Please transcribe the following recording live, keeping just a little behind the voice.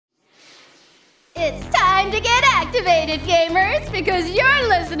It's time to get activated, gamers, because you're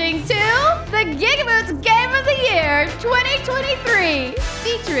listening to the GigaBoots Game of the Year 2023,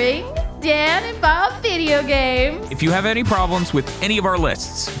 featuring Dan and Bob video games. If you have any problems with any of our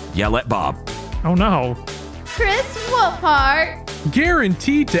lists, yell at Bob. Oh no. Chris Wolfhart.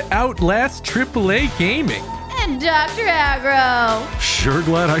 Guaranteed to outlast AAA gaming. And Dr. Aggro. Sure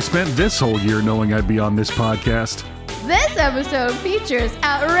glad I spent this whole year knowing I'd be on this podcast. This episode features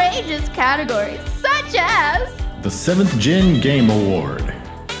outrageous categories such as the 7th Gen Game Award,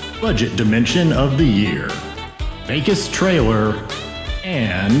 Budget Dimension of the Year, Fakest Trailer,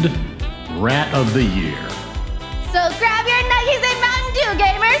 and Rat of the Year. So grab your Nuggies and Mountain Dew,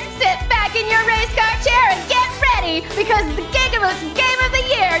 gamers, sit back in your race car chair and get ready, because the GigaBoots Game of the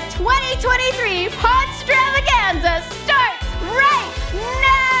Year 2023 Podstravaganza starts right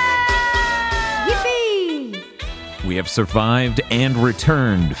now! Yippee! We have survived and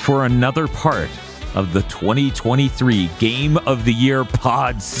returned for another part of the 2023 Game of the Year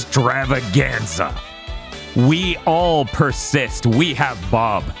Podstravaganza. We all persist. We have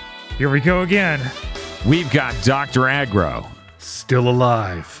Bob. Here we go again. We've got Dr. Aggro. Still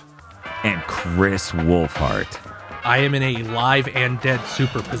alive. And Chris Wolfhart. I am in a live and dead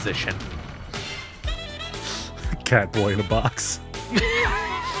superposition. Catboy in a box.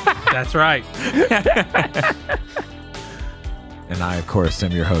 That's right. And I, of course,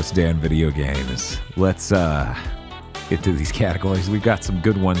 am your host, Dan Video Games. Let's get to these categories. We've got some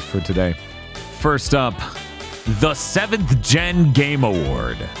good ones for today. First up, the 7th Gen Game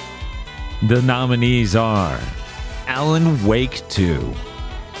Award. The nominees are Alan Wake 2,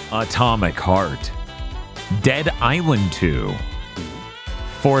 Atomic Heart, Dead Island 2,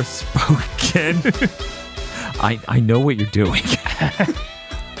 Forspoken. I know what you're doing.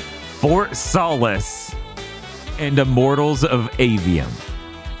 Fort Solace, and Immortals of Avium.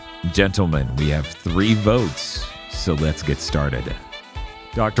 Gentlemen, we have 3 votes, so let's get started.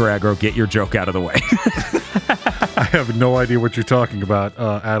 Dr. Aggro, get your joke out of the way. I have no idea what you're talking about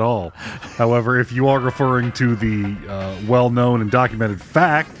at all. However, if you are referring to the well-known and documented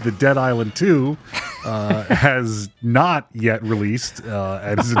fact that Dead Island 2 has not yet released,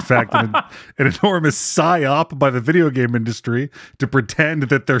 and is in fact an enormous psyop by the video game industry to pretend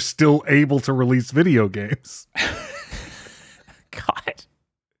that they're still able to release video games. God.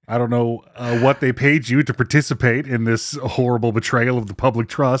 I don't know what they paid you to participate in this horrible betrayal of the public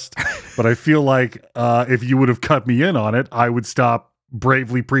trust, but I feel like if you would have cut me in on it, I would stop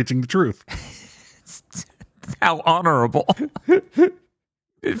bravely preaching the truth. How honorable.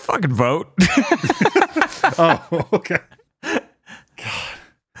 Fucking vote. Oh, okay. God.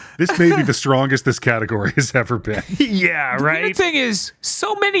 This may be the strongest this category has ever been. Yeah, right? The thing is,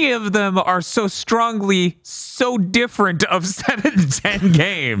 so many of them are so strongly, so different of 7th Gen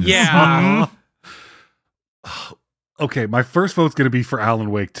games. Yeah. Okay, my first vote's going to be for Alan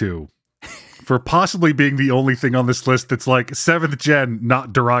Wake 2. For possibly being the only thing on this list that's like 7th Gen,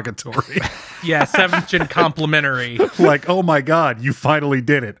 not derogatory. Yeah, 7th Gen complimentary. Like, oh my God, you finally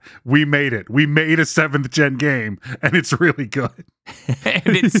did it. We made it. We made a 7th Gen game, and it's really good. And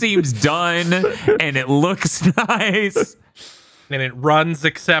it seems done, and it looks nice. And it runs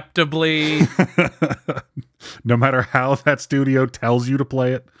acceptably. No matter how that studio tells you to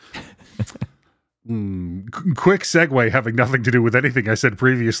play it. Quick segue, having nothing to do with anything I said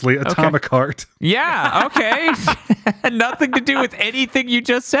previously. Atomic Heart. Yeah, okay. Nothing to do with anything you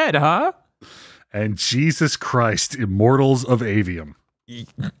just said, huh? And Jesus Christ, Immortals of Avium.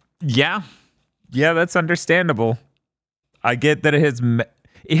 Yeah. Yeah, that's understandable. I get that it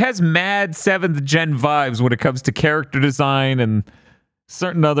has mad 7th Gen vibes when it comes to character design and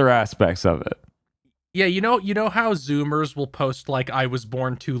certain other aspects of it. Yeah, you know how Zoomers will post like "I was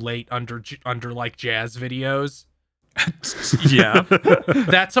born too late" under like jazz videos. Yeah,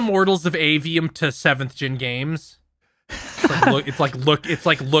 that's Immortals of Avium to 7th Gen games. It's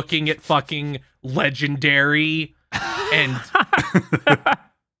like looking at fucking Legendary and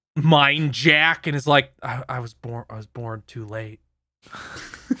Mind Jack, and is like, I was born too late.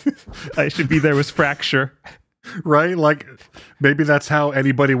 I should be there with Fracture. Right? Like, maybe that's how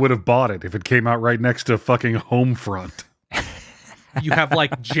anybody would have bought it if it came out right next to fucking Homefront. You have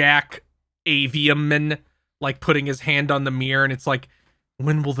like Jack Aviumman like putting his hand on the mirror, and it's like,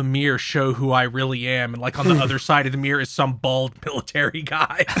 when will the mirror show who I really am? And like on the other side of the mirror is some bald military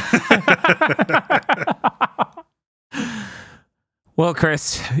guy. Well,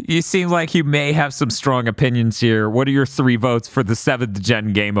 Chris, you seem like you may have some strong opinions here. What are your 3 votes for the 7th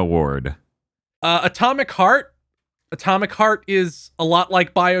Gen Game Award? Atomic Heart. Atomic Heart is a lot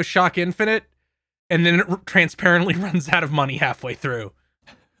like BioShock Infinite, and then it transparently runs out of money halfway through.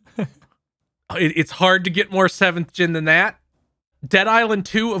 It's hard to get more 7th gen than that. Dead Island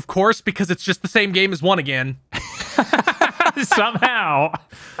 2, of course, because it's just the same game as 1 again. Somehow.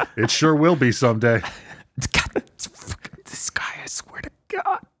 It sure will be someday. This guy, I swear to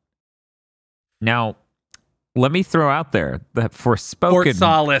God. Now, let me throw out there that Forspoken... Fort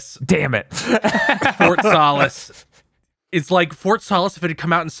Solace. Damn it. Fort Solace. It's like Fort Solace, if it had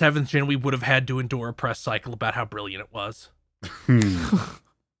come out in 7th gen, we would have had to endure a press cycle about how brilliant it was.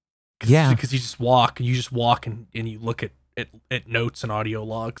 Yeah. Because you just walk and you look at notes and audio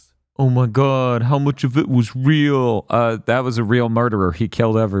logs. Oh my God, how much of it was real? That was a real murderer. He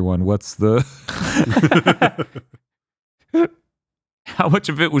killed everyone. What's the... How much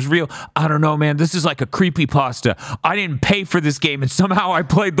of it was real? I don't know, man. This is like a creepypasta. I didn't pay for this game, and somehow I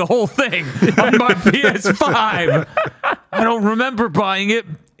played the whole thing on my PS5. I don't remember buying it,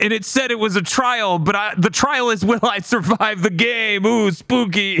 and it said it was a trial, but the trial is, will I survive the game? Ooh,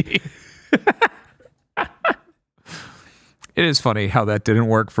 spooky. It is funny how that didn't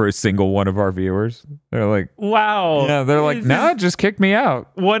work for a single one of our viewers. They're like, wow. Yeah, they're like, nah, just kick me out.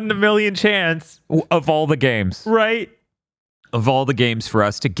 1 in a million chance. Of all the games. Right. Of all the games for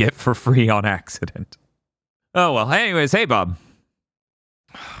us to get for free on accident. Oh, well, anyways, hey, Bob.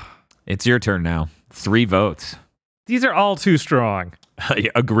 It's your turn now. 3 votes. These are all too strong.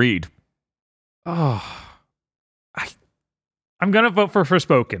 Agreed. Oh. I'm going to vote for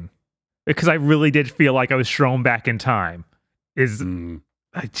Forspoken. Because I really did feel like I was thrown back in time.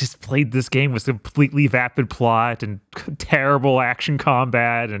 I just played this game with completely vapid plot and terrible action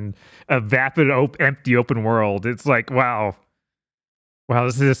combat and a vapid empty open world. It's like, wow,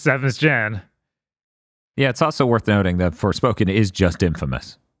 this is a 7th gen. Yeah, it's also worth noting that Forspoken is just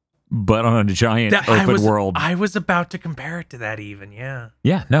Infamous, but on a giant open world. I was about to compare it to that even, yeah.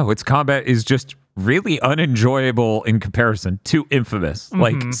 Yeah, no, its combat is just really unenjoyable in comparison to Infamous.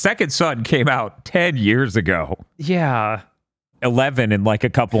 Like, Second Son came out 10 years ago. Yeah. 11 in like a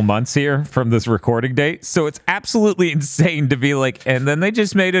couple months here from this recording date. So it's absolutely insane to be like, and then they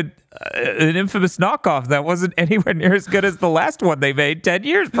just made an Infamous knockoff that wasn't anywhere near as good as the last one they made 10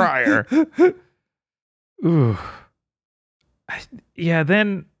 years prior. Ooh. Yeah,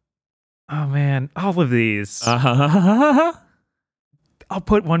 then, oh man, all of these. Uh-huh. I'll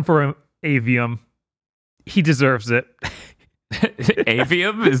put one for Avium. He deserves it.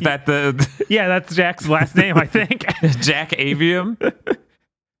 Avium? Is that the... Yeah, that's Jack's last name, I think. Jack Avium?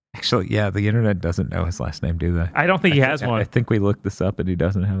 Actually, yeah, the internet doesn't know his last name, do they? I don't think he has one. I think we looked this up and he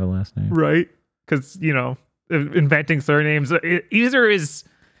doesn't have a last name. Right? Because, inventing surnames either is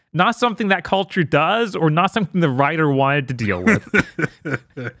not something that culture does or not something the writer wanted to deal with.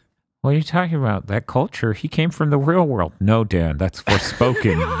 What are you talking about? That culture? He came from the real world. No, Dan, that's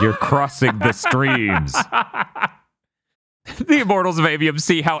Forspoken. You're crossing the streams. The Immortals of Avium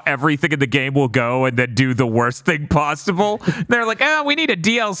see how everything in the game will go and then do the worst thing possible. They're like, we need a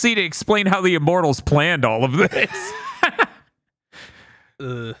DLC to explain how the Immortals planned all of this.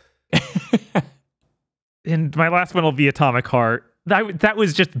 And my last one will be Atomic Heart. That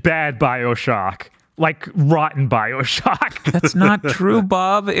was just bad BioShock. Like rotten BioShock. That's not true,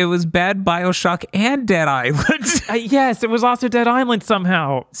 Bob. It was bad BioShock and Dead Island. Yes, it was also Dead Island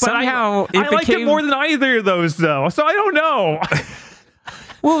somehow. Somehow, I liked it more than either of those, though. So I don't know.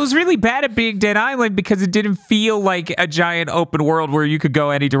 Well, it was really bad at being Dead Island because it didn't feel like a giant open world where you could go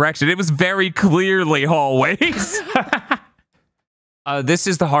any direction. It was very clearly hallways. This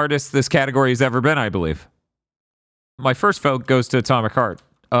is the hardest this category has ever been, I believe. My first vote goes to Atomic Heart.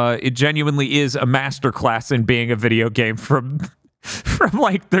 It genuinely is a masterclass in being a video game from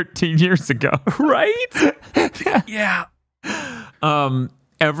like 13 years ago, right? Yeah.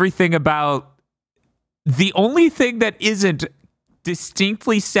 Everything about the only thing that isn't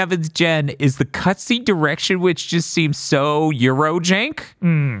distinctly 7th gen is the cutscene direction, which just seems so Eurojank.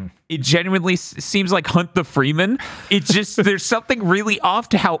 It genuinely seems like Hunt the Freeman. It just there's something really off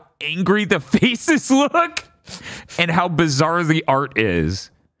to how angry the faces look and how bizarre the art is.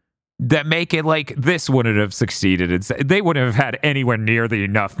 That make it like this wouldn't have succeeded. They wouldn't have had anywhere near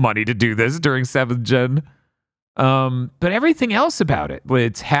enough money to do this during 7th gen. But everything else about it,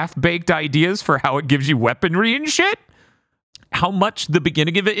 it's half-baked ideas for how it gives you weaponry and shit. How much the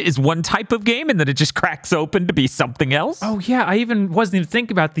beginning of it is one type of game and then it just cracks open to be something else. Oh yeah, I wasn't even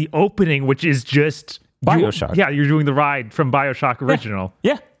thinking about the opening, which is just BioShock. You're doing the ride from BioShock original.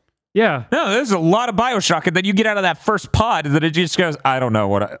 Yeah. No, there's a lot of BioShock, and then you get out of that first pod, and then it just goes, I don't know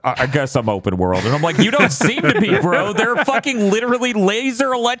what, I guess I'm open world. And I'm like, you don't seem to be, bro. There are fucking literally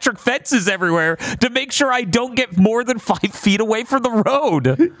laser electric fences everywhere to make sure I don't get more than 5 feet away from the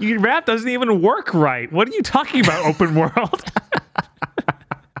road. Your map doesn't even work right. What are you talking about, open world?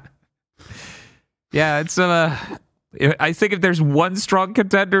 Yeah, it's I think if there's one strong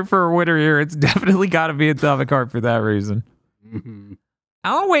contender for a winner here, it's definitely got to be Atomic Heart for that reason.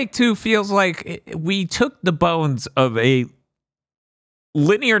 Alan Wake 2 feels like we took the bones of a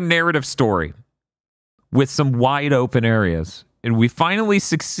linear narrative story with some wide open areas, and we finally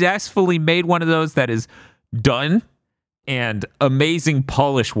successfully made one of those that is done and amazing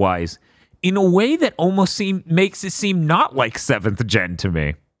polish-wise in a way that almost makes it seem not like 7th gen to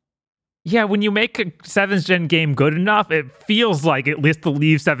me. Yeah, when you make a 7th gen game good enough, it feels like at least to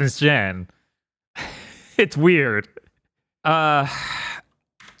leave 7th gen. It's weird.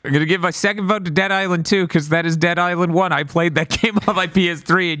 I'm going to give my second vote to Dead Island 2 because that is Dead Island 1. I played that game on my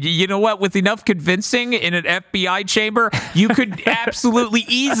PS3. And you know what? With enough convincing in an FBI chamber, you could absolutely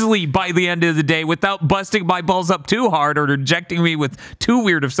easily, by the end of the day, without busting my balls up too hard or injecting me with too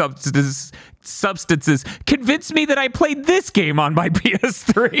weird of substances, convince me that I played this game on my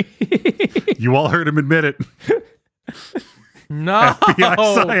PS3. You all heard him admit it. No. FBI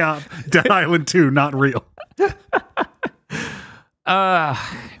PSYOP. Dead Island 2, not real. I'm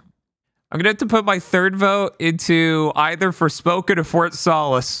gonna have to put my third vote into either Forspoken or Fort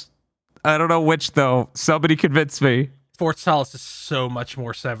Solace. I don't know which though. Somebody convince me. Fort Solace is so much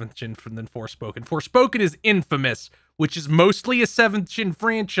more 7th gen than Forspoken. Forspoken is infamous, which is mostly a 7th gen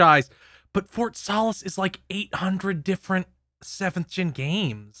franchise, but Fort Solace is like 800 different 7th gen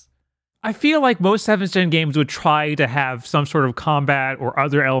games. I feel like most 7th gen games would try to have some sort of combat or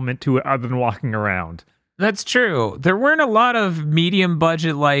other element to it other than walking around. That's true. There weren't a lot of medium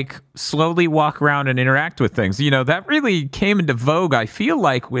budget, like slowly walk around and interact with things. You know, that really came into vogue, I feel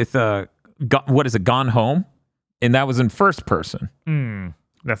like, with what is it, Gone Home? And that was in first person.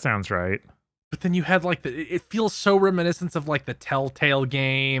 That sounds right. But then you had like it feels so reminiscent of like the Telltale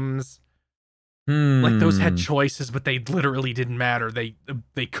games. Like those had choices, but they literally didn't matter.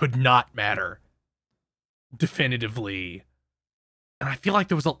 They could not matter definitively. And I feel like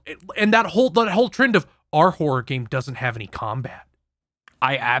there was that whole trend of our horror game doesn't have any combat.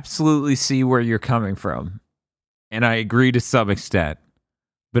 I absolutely see where you're coming from, and I agree to some extent.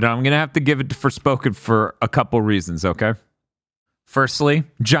 But I'm gonna have to give it to Forspoken for a couple reasons. Okay. Firstly,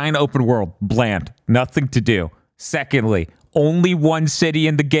 giant open world, bland, nothing to do. Secondly, only one city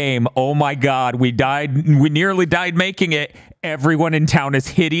in the game. Oh my God, we nearly died making it. Everyone in town is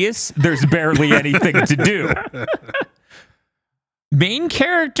hideous. There's barely anything to do. Main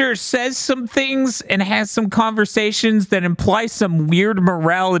character says some things and has some conversations that imply some weird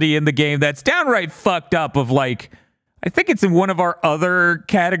morality in the game that's downright fucked up of like, I think it's in one of our other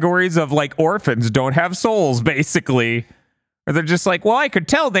categories of like orphans don't have souls, basically. Or they're just like, well, I could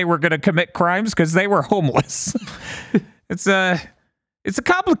tell they were going to commit crimes because they were homeless. It's a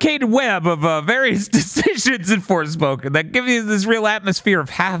complicated web of various decisions in Forspoken that give you this real atmosphere of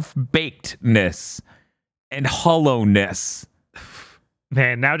half-bakedness and hollowness.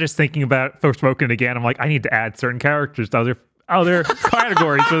 Man, now just thinking about Forspoken again, I'm like, I need to add certain characters to other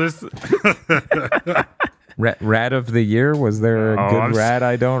categories for this. Rat of the year? Was there a good rat?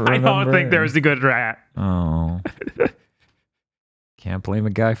 I don't remember. I don't think there was a good rat. Oh. Can't blame a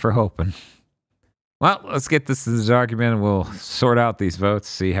guy for hoping. Well, let's get this to the argument and we'll sort out these votes,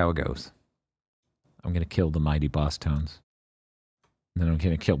 see how it goes. I'm going to kill the Mighty Boss Tones. And then I'm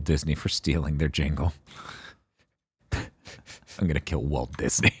going to kill Disney for stealing their jingle. I'm going to kill Walt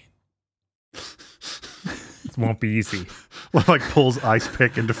Disney. It won't be easy. Well, like pulls Ice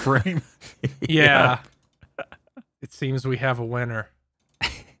Pick into frame. Yeah. It seems we have a winner.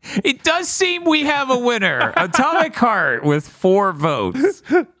 It does seem we have a winner. Atomic Heart with 4 votes.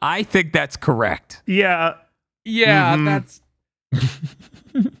 I think that's correct. Yeah. Yeah, that's...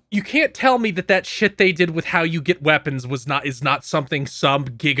 You can't tell me that shit they did with how you get weapons is not something some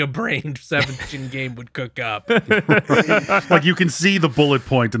giga-brained 7th gen game would cook up. Like you can see the bullet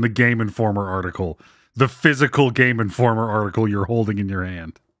point in the Game Informer article. The physical Game Informer article you're holding in your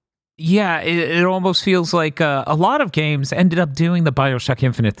hand. Yeah, it almost feels like a lot of games ended up doing the BioShock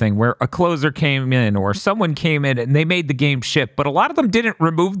Infinite thing where a closer came in or someone came in and they made the game ship, but a lot of them didn't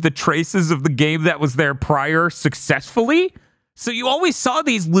remove the traces of the game that was there prior successfully. So you always saw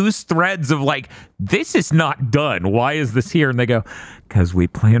these loose threads of like, this is not done. Why is this here? And they go, because we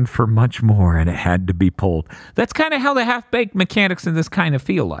planned for much more and it had to be pulled. That's kind of how the half-baked mechanics in this kind of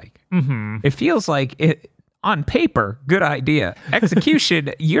feel like. It feels like it... On paper, good idea.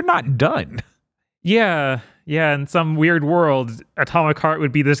 Execution, you're not done. Yeah. In some weird world, Atomic Heart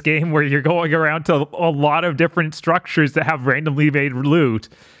would be this game where you're going around to a lot of different structures that have randomly made loot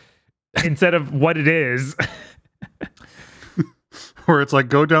instead of what it is. Where it's like,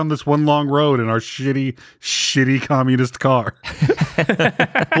 go down this one long road in our shitty communist car.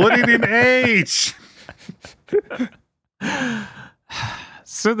 Put it in H.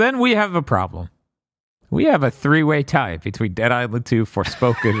 So then we have a problem. We have a three-way tie between Dead Island 2,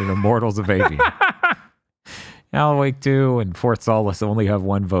 Forspoken, and Immortals of Avium. Alan Wake 2 and Fort Solace only have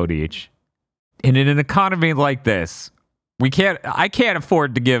one vote each. And in an economy like this, I can't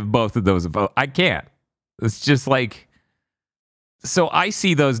afford to give both of those a vote. I can't. It's just like, so I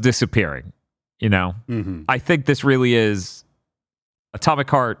see those disappearing, you know? Mm-hmm. I think this really is Atomic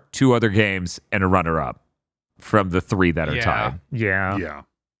Heart, two other games, and a runner-up from the three that are tied. Yeah.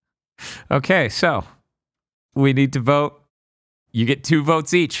 Okay, so we need to vote. You get 2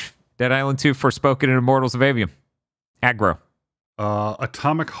 votes each. Dead Island 2, Forspoken, and Immortals of Avium. Aggro.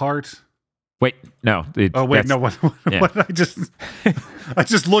 Atomic Heart. Wait, no. Oh wait, no. What did I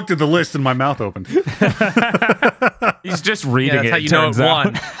just looked at the list and my mouth opened. He's just reading that's it. how you know it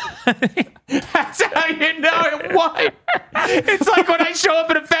won. That's how you know it won. It's like when I show up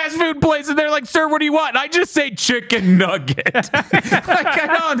at a fast food place and they're like, "Sir, what do you want?" And I just say chicken nugget. Like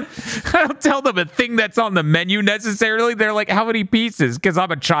I don't tell them a thing that's on the menu necessarily. They're like, "How many pieces?" Because I'm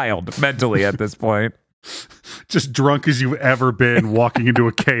a child mentally at this point. Just drunk as you've ever been, walking into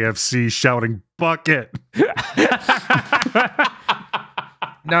a KFC shouting "bucket."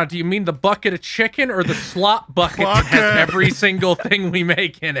 Now, do you mean the bucket of chicken or the slop bucket that has every single thing we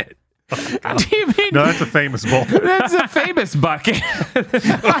make in it? Do you mean No, that's a famous bowl. That's a famous bucket.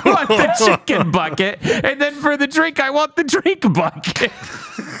 I want the chicken bucket, and then for the drink, I want the drink bucket.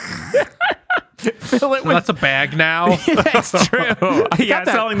 Fill it So with. that's a bag now. That's true. Yeah,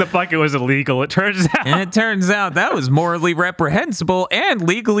 selling the bucket was illegal, it turns out. And it turns out that was morally reprehensible and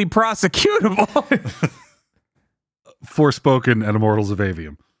legally prosecutable. Forspoken and Immortals of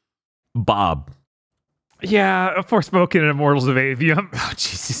Avium. Bob. Yeah, Forspoken and Immortals of Avium. Oh,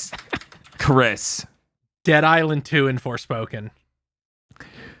 Jesus. Chris. Dead Island 2 and Forspoken.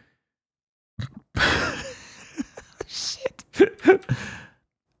 Shit.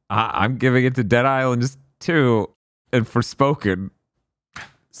 I'm giving it to Dead Island 2 and Forspoken.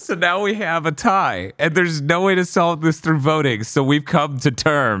 So now we have a tie, and there's no way to solve this through voting, so we've come to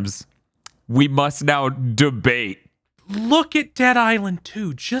terms. We must now debate. Look at Dead Island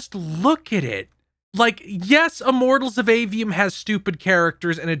 2. Just look at it. Like, yes, Immortals of Avium has stupid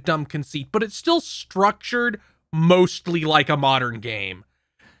characters and a dumb conceit, but it's still structured mostly like a modern game.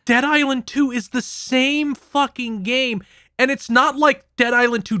 Dead Island 2 is the same fucking game, and it's not like Dead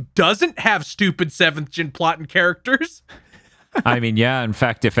Island 2 doesn't have stupid 7th gen plot and characters. I mean, yeah, in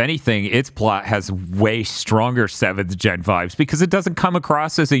fact, if anything, its plot has way stronger 7th gen vibes because it doesn't come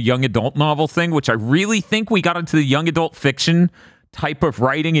across as a young adult novel thing, which I really think we got into the young adult fiction type of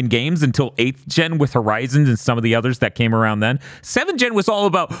writing in games until 8th gen with Horizons and some of the others that came around then. 7th gen was all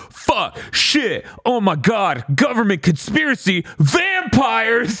about fuck, shit, oh my god, government conspiracy,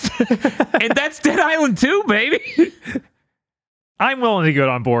 vampires, and that's Dead Island 2, baby. I'm willing to get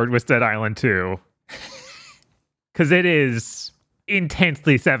on board with Dead Island 2. Because it is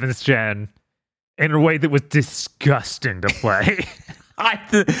intensely 7th gen in a way that was disgusting to play.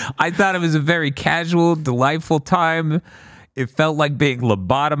 I thought it was a very casual, delightful time. It felt like being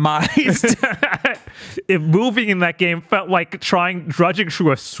lobotomized. Moving in that game felt like drudging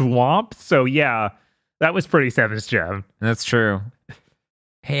through a swamp. So yeah, that was pretty 7th gen. That's true.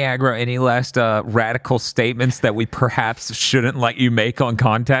 Hey, Aggro, any last radical statements that we perhaps shouldn't let you make on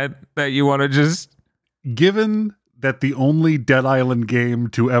content that you want to just... Given that the only Dead Island game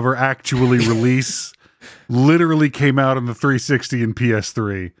to ever actually release literally came out on the 360 and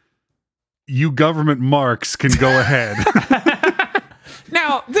PS3, you government marks can go ahead.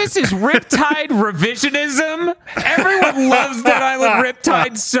 Now, this is Riptide revisionism. Everyone loves Dead Island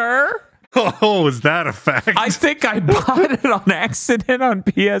Riptide, sir. Oh, is that a fact? I think I bought it on accident on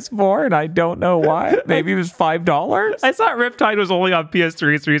PS4, and I don't know why. Maybe it was $5. I thought Riptide was only on PS3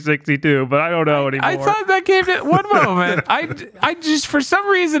 360 too, but I don't know anymore. I thought that came at one moment. I just, for some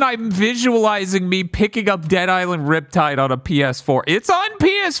reason, I'm visualizing me picking up Dead Island Riptide on a PS4. It's on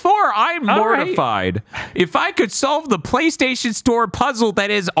PS4. I'm mortified. Right. If I could solve the PlayStation Store puzzle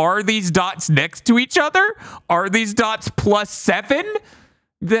that is, are these dots next to each other? Are these dots +7?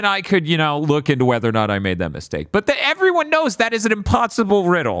 Then I could, look into whether or not I made that mistake. But everyone knows that is an impossible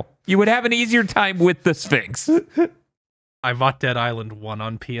riddle. You would have an easier time with the Sphinx. I bought Dead Island 1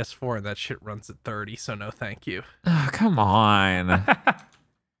 on PS4, and that shit runs at 30, so no thank you. Oh, come on.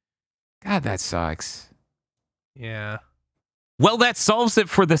 God, that sucks. Yeah. Well, that solves it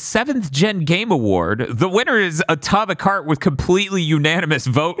for the 7th Gen Game Award. The winner is Atomic Heart with completely unanimous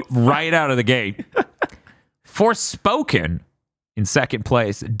vote right out of the gate. Forspoken in second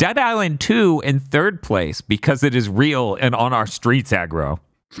place. Dead Island 2 in third place because it is real and on our streets, Aggro.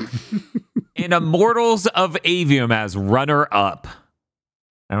 and Immortals of Avium as runner-up.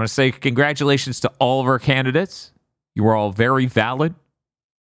 I want to say congratulations to all of our candidates. You were all very valid.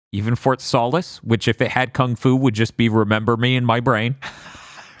 Even Fort Solace, which if it had Kung Fu would just be Remember Me in my brain.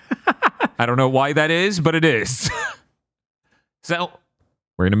 I don't know why that is, but it is. So,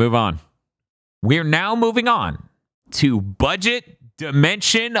 we're going to move on. We're now moving on to Budget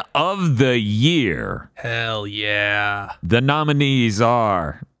Dimension of the Year. Hell yeah. The nominees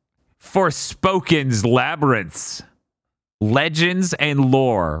are Forspoken's Labyrinths, Legends and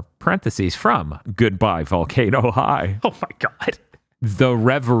Lore, parentheses from Goodbye Volcano High. Oh my god. The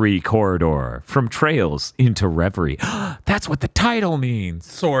Reverie Corridor, from Trails into Reverie. That's what the title means.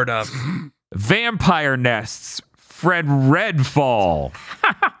 Sort of. Vampire Nests, Fred Redfall.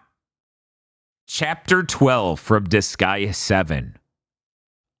 Chapter 12 from Disgaea 7.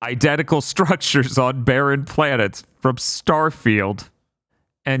 Identical Structures on Barren Planets from Starfield.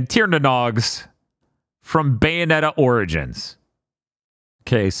 And Tiernonogs from Bayonetta Origins.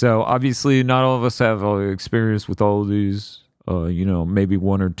 Okay, so obviously not all of us have experience with all of these. Maybe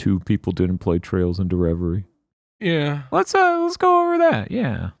one or two people didn't play Trails into Reverie. Yeah. Let's go over that.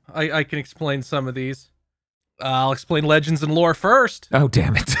 Yeah. I can explain some of these. I'll explain Legends and Lore first. Oh,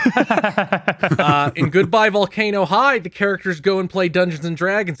 damn it. In Goodbye Volcano High, the characters go and play Dungeons and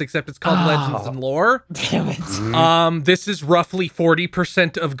Dragons, except it's called Legends and Lore. Damn it. This is roughly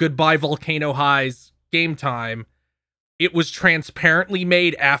 40% of Goodbye Volcano High's game time. It was transparently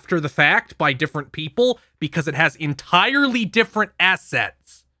made after the fact by different people because it has entirely different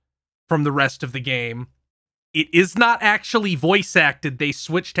assets from the rest of the game. It is not actually voice acted. They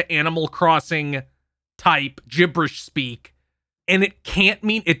switched to Animal Crossing type gibberish speak, and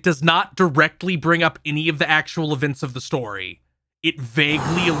it does not directly bring up any of the actual events of the story. It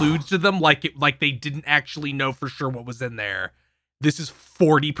vaguely alludes to them like they didn't actually know for sure what was in there. This is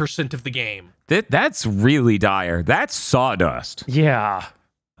 40% of the game. That's really dire. That's sawdust. Yeah.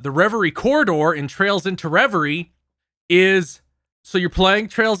 The Reverie Corridor in Trails into Reverie is, so you're playing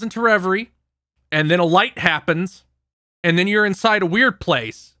Trails into Reverie, and then a light happens, and then you're inside a weird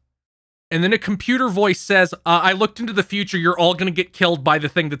place, and then a computer voice says, I looked into the future, you're all going to get killed by the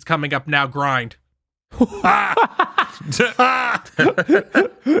thing that's coming up now, grind.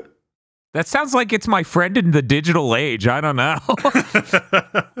 That sounds like it's my friend in the digital age. I don't know.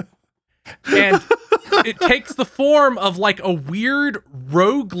 And it takes the form of like a weird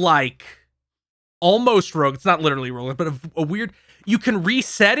roguelike, almost rogue. It's not literally roguelike, but a weird, you can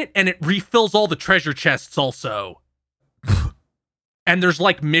reset it and it refills all the treasure chests also. And there's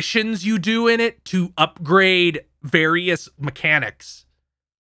like missions you do in it to upgrade various mechanics.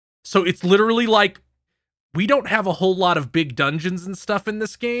 So it's literally like, we don't have a whole lot of big dungeons and stuff in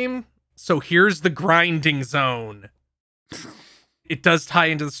this game. So here's the grinding zone. It does tie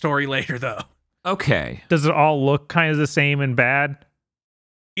into the story later, though. Okay. Does it all look kind of the same and bad?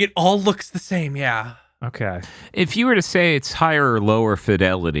 It all looks the same, yeah. Okay. If you were to say it's higher or lower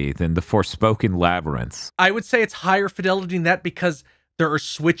fidelity than the Forspoken Labyrinths. I would say it's higher fidelity than that because there are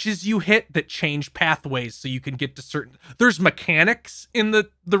switches you hit that change pathways so you can get to certain... There's mechanics in the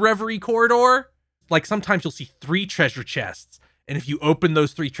Reverie Corridor. Like sometimes you'll see 3 treasure chests. And if you open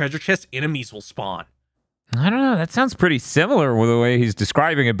those 3 treasure chests, enemies will spawn. I don't know. That sounds pretty similar with the way he's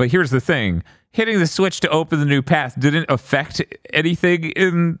describing it. But here's the thing. Hitting the switch to open the new path didn't affect anything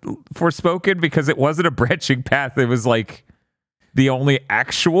in Forspoken because it wasn't a branching path. It was like the only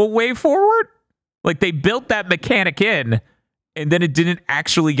actual way forward. Like they built that mechanic in and then it didn't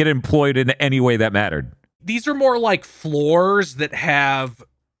actually get employed in any way that mattered. These are more like floors that have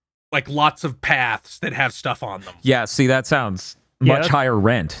like lots of paths that have stuff on them. Yeah, see, that sounds much higher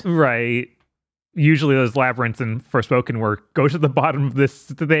rent. Right. Usually those labyrinths in Forspoken work go to the bottom of this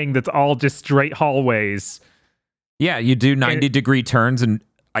thing that's all just straight hallways. Yeah, you do 90-degree turns, and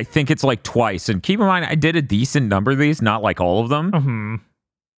I think it's like twice. And keep in mind, I did a decent number of these, not like all of them. Mm-hmm.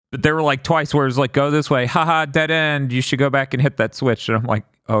 But there were like twice where it was like, go this way, haha, dead end, you should go back and hit that switch. And I'm like,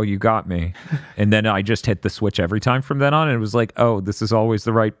 oh, you got me. And then I just hit the switch every time from then on, and it was like, oh, this is always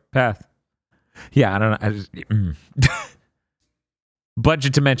the right path. Yeah, I don't know.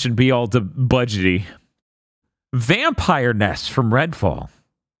 Budget Dimension be all budgety. Vampire Nest from Redfall.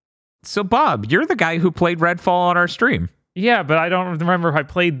 So, Bob, you're the guy who played Redfall on our stream. Yeah, but I don't remember if I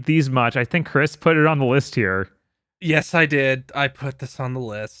played these much. I think Chris put it on the list here. Yes, I did. I put this on the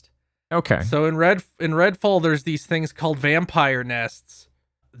list. Okay. So in Redfall, there's these things called vampire nests.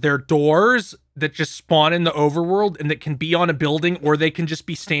 They're doors that just spawn in the overworld and that can be on a building or they can just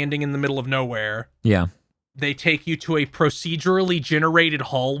be standing in the middle of nowhere. Yeah. They take you to a procedurally generated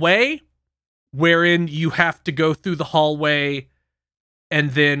hallway wherein you have to go through the hallway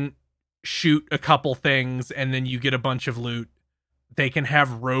and then shoot a couple things, and then you get a bunch of loot. They can have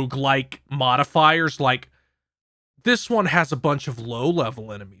roguelike modifiers, like this one has a bunch of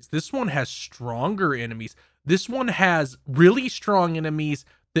low-level enemies. This one has stronger enemies. This one has really strong enemies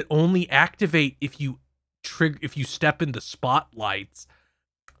that only activate if you step into spotlights.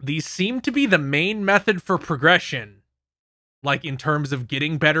 These seem to be the main method for progression, like in terms of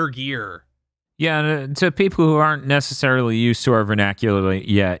getting better gear. Yeah, to people who aren't necessarily used to our vernacular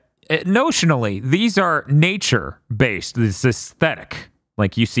yet, notionally, these are nature-based, this aesthetic.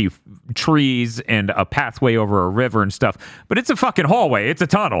 Like, you see trees and a pathway over a river and stuff, but it's a fucking hallway. It's a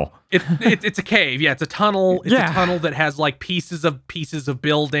tunnel. It's a cave. Yeah, it's a tunnel. It's a tunnel that has, like, pieces of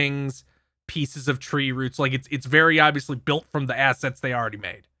buildings, pieces of tree roots. Like, it's very obviously built from the assets they already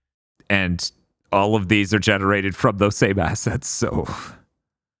made. And all of these are generated from those same assets, so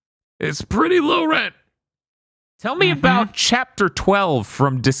it's pretty low rent. Tell me about Chapter 12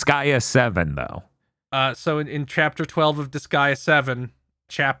 from Disgaea 7, though. So in Chapter 12 of Disgaea 7,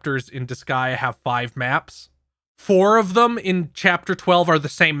 chapters in Disgaea have 5 maps. 4 of them in Chapter 12 are the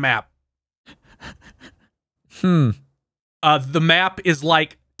same map. The map is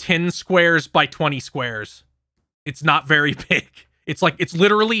like 10 squares by 20 squares. It's not very big. It's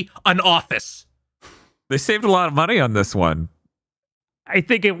literally an office. They saved a lot of money on this one. I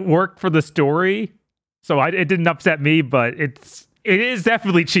think it worked for the story, so it didn't upset me, but it is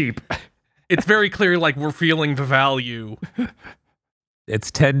definitely cheap. It's very clear, like, we're feeling the value.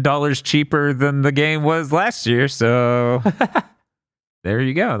 It's $10 cheaper than the game was last year, so there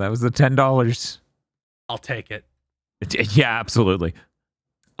you go. That was the $10. I'll take it. Yeah, absolutely.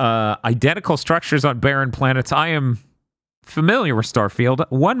 Identical structures on barren planets. I am familiar with Starfield.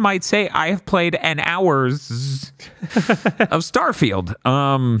 One might say I have played an hours of Starfield.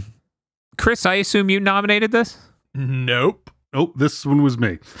 Chris, I assume you nominated this? Nope. Nope, this one was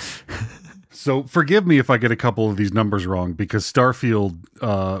me. So forgive me if I get a couple of these numbers wrong, because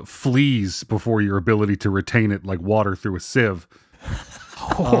Starfield flees before your ability to retain it like water through a sieve.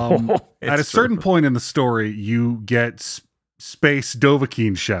 At a certain point in the story, you get space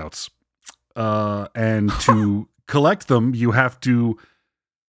Dovahkiin shouts. And to collect them, you have to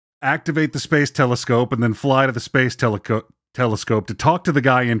activate the space telescope and then fly to the space telescope to talk to the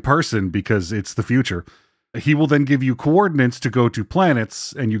guy in person, because it's the future. He will then give you coordinates to go to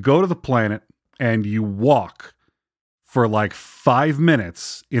planets, and you go to the planet and you walk for like 5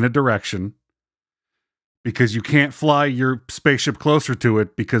 minutes in a direction, because you can't fly your spaceship closer to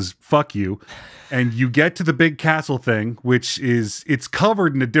it because fuck you. And you get to the big castle thing, which is, it's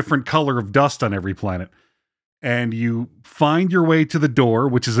covered in a different color of dust on every planet. And you find your way to the door,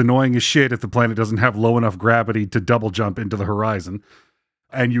 which is annoying as shit if the planet doesn't have low enough gravity to double jump into the horizon.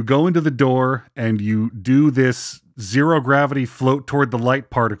 And you go into the door and you do this zero gravity float toward the light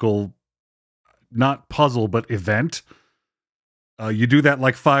particle, not puzzle, but event. You do that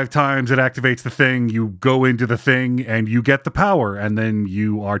like 5 times, it activates the thing, you go into the thing and you get the power, and then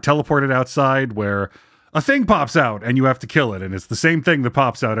you are teleported outside where a thing pops out and you have to kill it, and it's the same thing that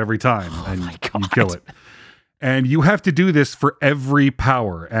pops out every time, and you kill it. And you have to do this for every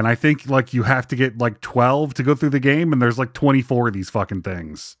power, and I think like you have to get like 12 to go through the game, and there's like 24 of these fucking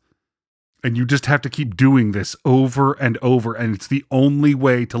things. And you just have to keep doing this over and over, and it's the only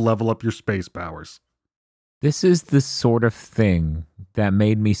way to level up your space powers. This is the sort of thing that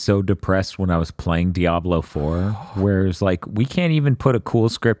made me so depressed when I was playing Diablo 4, where it's like, we can't even put a cool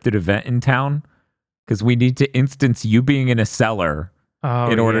scripted event in town because we need to instance you being in a cellar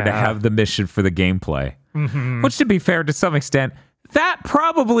in order to have the mission for the gameplay. Which, to be fair, to some extent, that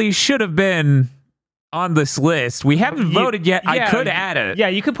probably should have been on this list. We haven't voted yet. I could add it. Yeah,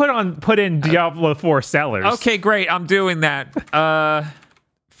 you could put in Diablo 4 cellars. Okay, great. I'm doing that.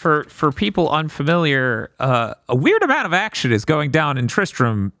 For people unfamiliar, a weird amount of action is going down in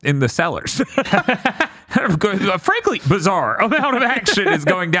Tristram in the cellars. Frankly, bizarre amount of action is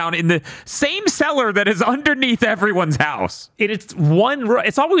going down in the same cellar that is underneath everyone's house. It's one room.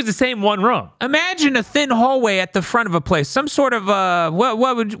 It's always the same one room. Imagine a thin hallway at the front of a place, some sort of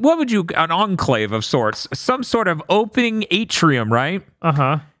what would you, an enclave of sorts, some sort of opening atrium, right?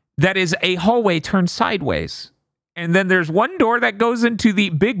 That is a hallway turned sideways. And then there's one door that goes into the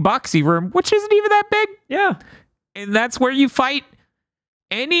big boxy room, which isn't even that big. Yeah. And that's where you fight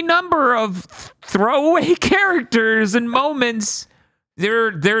any number of throwaway characters and moments.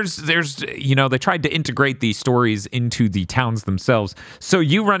 there's you know, they tried to integrate these stories into the towns themselves. So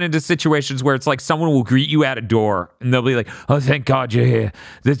you run into situations where it's like someone will greet you at a door and they'll be like, "Oh, thank God you're here.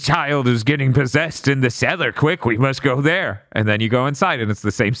 The child is getting possessed in the cellar. Quick, we must go there." And then you go inside and it's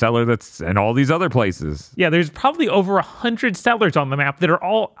the same cellar that's in all these other places. Yeah, there's probably over 100 cellars on the map that are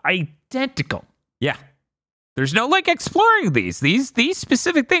all identical. Yeah. There's no like exploring these. These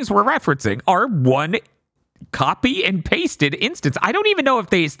specific things we're referencing are one copy and pasted instance. I don't even know if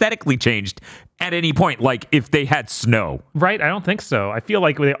they aesthetically changed at any point, like if they had snow. Right? I don't think so. I feel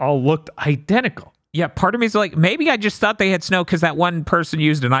like they all looked identical. Yeah, part of me is like, maybe I just thought they had snow because that one person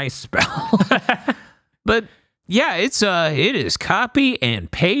used an ice spell. But yeah, it is copy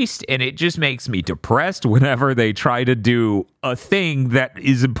and paste, and it just makes me depressed whenever they try to do a thing that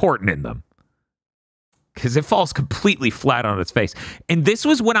is important in them. Because it falls completely flat on its face. And this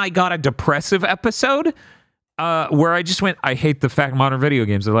was when I got a depressive episode where I just went, I hate the fact modern video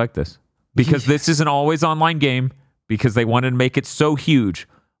games are like this. Because this is an always online game, because they wanted to make it so huge.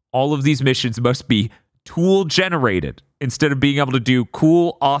 All of these missions must be tool generated instead of being able to do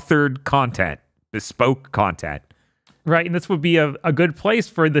cool authored content, bespoke content. Right, and this would be a good place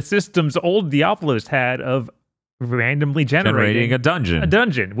for the systems old Diablos had of randomly generating a dungeon. A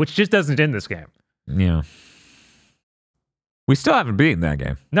dungeon, which just doesn't in this game. Yeah. We still haven't beaten that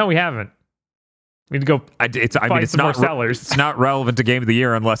game. No, we haven't. We need to go it's more sellers. It's not relevant to Game of the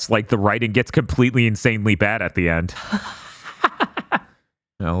Year unless like the writing gets completely insanely bad at the end.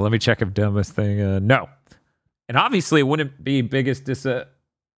 No, let me check if dumbest thing. No. And obviously it wouldn't be biggest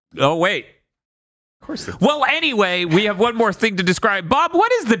oh, wait. Of course. Well, anyway, we have one more thing to describe. Bob,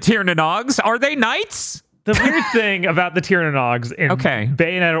 what is the Tyranogs? Are they knights? The weird thing about the Tyranogs in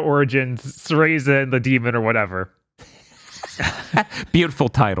Bayonetta Origins, Cereza and the Demon or whatever. Beautiful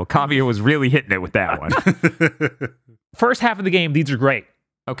title. Kamiya was really hitting it with that one. First half of the game, these are great.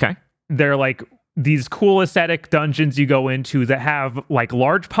 Okay. They're like these cool aesthetic dungeons you go into that have like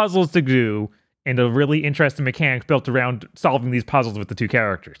large puzzles to do and a really interesting mechanic built around solving these puzzles with the two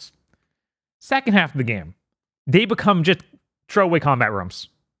characters. Second half of the game, they become just throwaway combat rooms.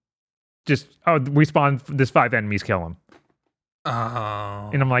 Just, we spawn this 5 enemies, kill them. Oh.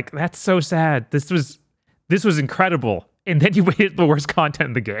 And I'm like, that's so sad. This was incredible. And then you waited the worst content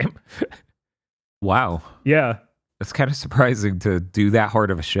in the game. Wow. Yeah. It's kind of surprising to do that hard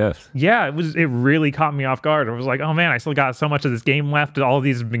of a shift. Yeah, it really caught me off guard. I was like, oh man, I still got so much of this game left. All of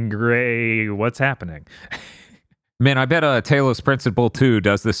these have been great. What's happening? Man, I bet Talos Principle 2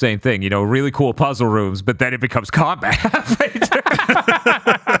 does the same thing. You know, really cool puzzle rooms, but then it becomes combat.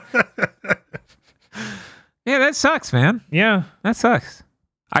 Yeah, that sucks, man. Yeah, that sucks.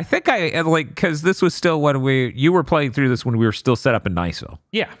 I think because this was still when you were playing through this when we were still set up in Niceville.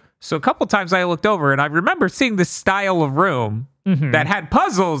 Yeah. So a couple times I looked over and I remember seeing this style of room that had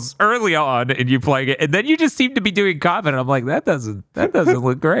puzzles early on and you playing it, and then you just seem to be doing combat. And I'm like, that doesn't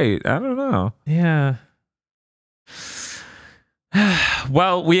look great. I don't know. Yeah.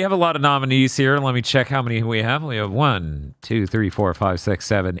 Well, we have a lot of nominees here. Let me check how many we have. We have 1, 2, 3, 4, 5, 6,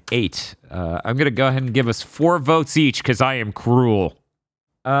 7, 8. I'm going to go ahead and give us 4 votes each because I am cruel.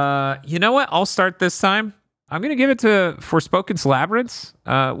 You know what? I'll start this time. I'm going to give it to Forspoken's Labyrinth.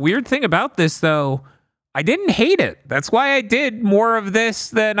 Weird thing about this, though, I didn't hate it. That's why I did more of this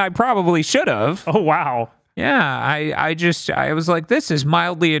than I probably should have. Oh, wow. Yeah, I was like, this is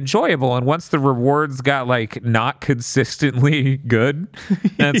mildly enjoyable. And once the rewards got like not consistently good,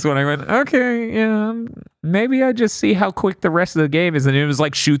 that's when I went, okay, yeah, maybe I just see how quick the rest of the game is. And it was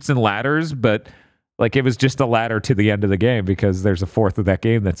like chutes and ladders, but like it was just a ladder to the end of the game because there's a fourth of that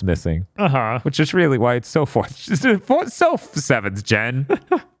game that's missing. Which is really why it's so so 7th gen.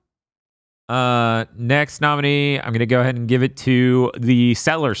 Next nominee, I'm going to go ahead and give it to the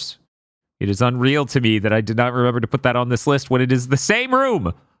Sellers. It is unreal to me that I did not remember to put that on this list when it is the same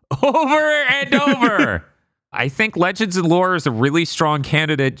room over and over. I think Legends and Lore is a really strong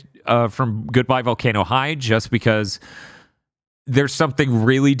candidate from Goodbye Volcano High just because there's something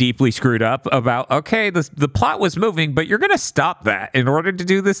really deeply screwed up about, okay, the plot was moving, but you're going to stop that in order to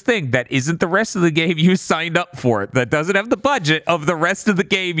do this thing that isn't the rest of the game you signed up for, that doesn't have the budget of the rest of the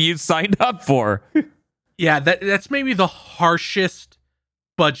game you signed up for. Yeah, that's maybe the harshest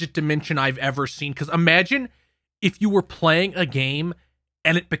budget dimension I've ever seen, because imagine if you were playing a game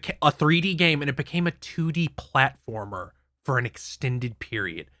and it became a 3D game and it became a 2D platformer for an extended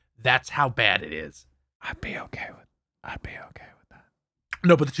period. That's how bad it is. I'd be okay with that.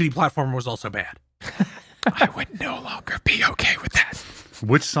 No, but the 2D platformer was also bad. I would no longer be okay with that.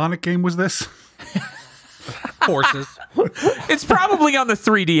 Which Sonic game was this? Forces. It's probably on the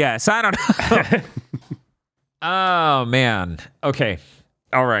 3DS. I don't know. Oh man. Okay.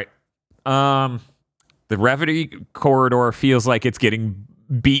 All right. The Reverie corridor feels like it's getting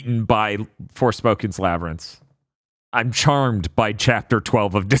beaten by Forspoken's Labyrinth. I'm charmed by Chapter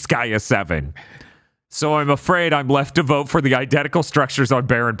 12 of Disgaea 7. So I'm afraid I'm left to vote for the identical structures on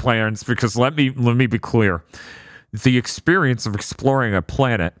barren planets because let me be clear. The experience of exploring a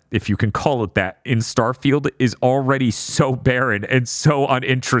planet, if you can call it that, in Starfield is already so barren and so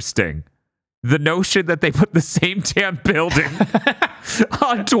uninteresting. The notion that they put the same damn building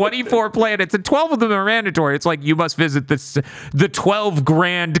on 24 planets and 12 of them are mandatory. It's like you must visit the 12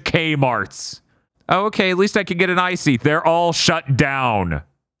 grand Kmarts. Oh, okay, at least I can get an icy. They're all shut down.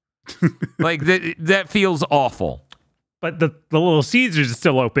 Like that feels awful. But the Little Caesars is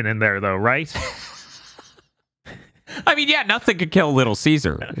still open in there, though, right? I mean, yeah, nothing could kill Little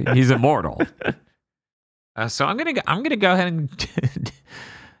Caesar. He's immortal. So I'm gonna go ahead and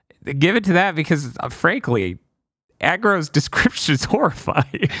give it to that because, frankly, Aggro's description is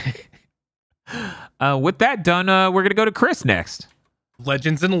horrifying. With that done, we're gonna go to Chris next.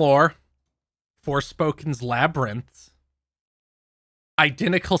 Legends and Lore, Forspoken's Labyrinth,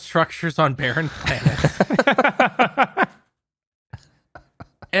 identical structures on barren planets.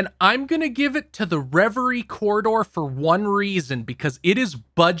 And I'm going to give it to the Reverie corridor for one reason, because it is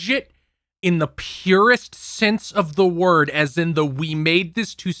budget in the purest sense of the word, as in the we made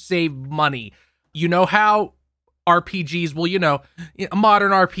this to save money. You know how RPGs, well, you know, a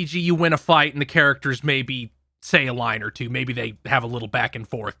modern RPG, you win a fight and the characters maybe say a line or two. Maybe they have a little back and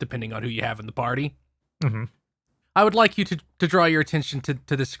forth depending on who you have in the party. Mm-hmm. I would like you to draw your attention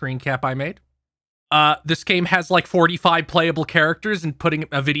to this screen cap I made. This game has like 45 playable characters, and putting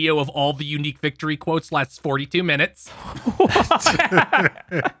a video of all the unique victory quotes lasts 42 minutes.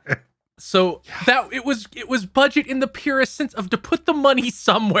 So that it was budget in the purest sense of to put the money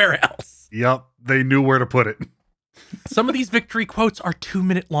somewhere else. Yep, they knew where to put it. Some of these victory quotes are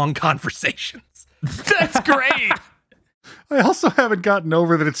 2-minute long conversations. That's great. I also haven't gotten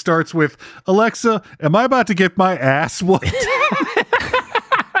over that it starts with, Alexa, am I about to get my ass whooped?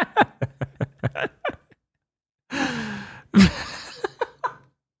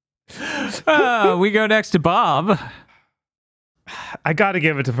 We go next to Bob. I gotta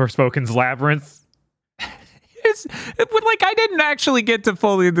give it to Forspoken's Labyrinth. I didn't actually get to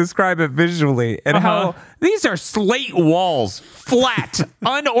fully describe it visually, and how these are slate walls, flat,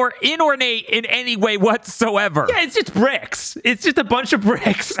 inornate in any way whatsoever. Yeah, it's just bricks. It's just a bunch of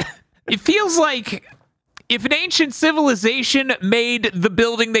bricks. It feels like if an ancient civilization made the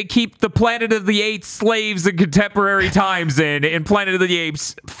building they keep the Planet of the Apes slaves in contemporary times in Planet of the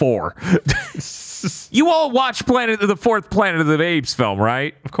Apes 4. You all watch the fourth Planet of the Apes film,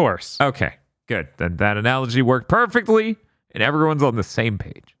 right? Of course. Okay, good. Then that analogy worked perfectly, and everyone's on the same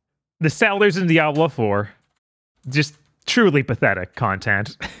page. The Settlers in Diablo 4, just truly pathetic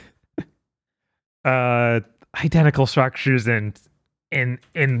content. Identical structures and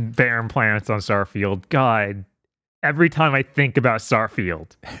in barren planets on Starfield. God, every time I think about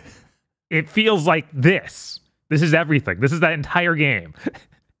Starfield, it feels like this. This is everything. This is that entire game.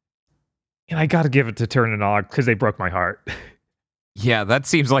 And I gotta give it to Turn and Og because they broke my heart. Yeah, that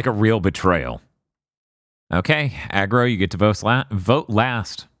seems like a real betrayal. Okay, Aggro, you get to vote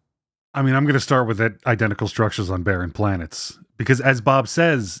last. I mean, I'm going to start with that identical structures on barren planets. Because as Bob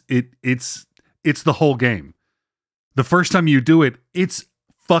says, it's the whole game. The first time you do it, it's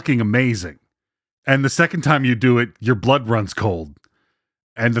fucking amazing. And the second time you do it, your blood runs cold.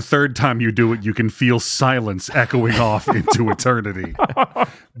 And the third time you do it, you can feel silence echoing off into eternity.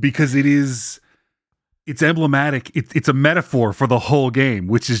 Because it's emblematic. It's a metaphor for the whole game,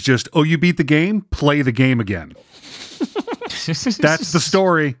 which is just, oh, you beat the game? Play the game again. That's the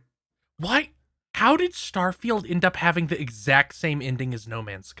story. Why? How did Starfield end up having the exact same ending as No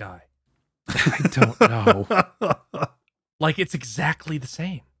Man's Sky? I don't know. Like, it's exactly the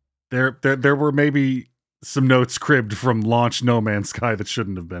same. There were maybe some notes cribbed from launch No Man's Sky that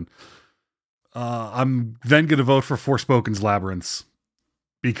shouldn't have been. I'm then going to vote for Forspoken's Labyrinths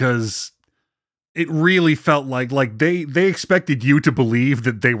because it really felt like they expected you to believe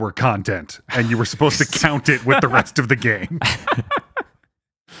that they were content and you were supposed to count it with the rest of the game.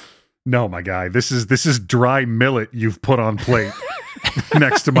 No, my guy, this is dry millet you've put on plate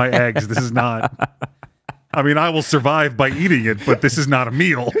next to my eggs. This is not. I mean, I will survive by eating it, but this is not a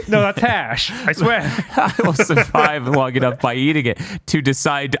meal. No, that's hash. I swear. I will survive long enough by eating it to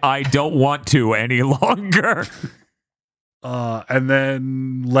decide I don't want to any longer. And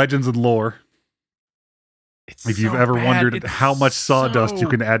then Legends and Lore. If you've ever wondered how much sawdust you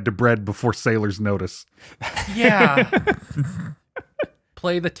can add to bread before sailors notice. Yeah.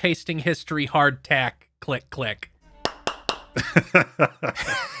 Play the tasting history hardtack click, click.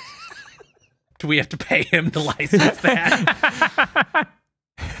 Do we have to pay him to license that?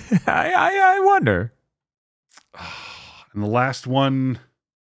 I wonder. And the last one,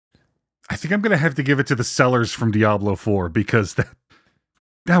 I think I'm going to have to give it to the sellers from Diablo 4 because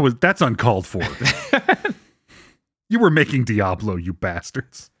that's uncalled for. You were making Diablo, you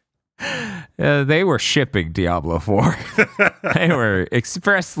bastards. They were shipping Diablo 4. They were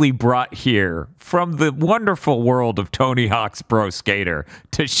expressly brought here from the wonderful world of Tony Hawk's Pro Skater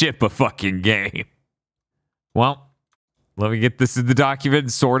to ship a fucking game. Well, let me get this in the document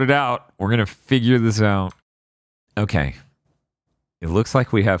and sort it out. We're going to figure this out. Okay. It looks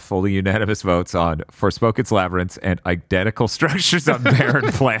like we have fully unanimous votes on Forspoken's Labyrinth and identical structures on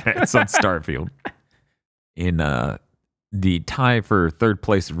barren planets on Starfield. In the tie for third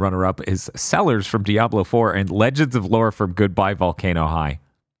place runner-up is Sellers from Diablo 4 and Legends of Lore from Goodbye Volcano High.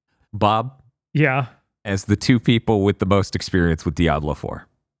 Bob? Yeah? As the two people with the most experience with Diablo 4,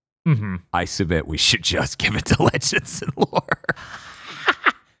 I submit we should just give it to Legends and Lore.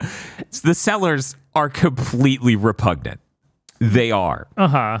 The Sellers are completely repugnant. They are.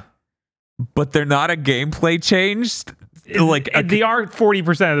 But they're not a gameplay change. Like they are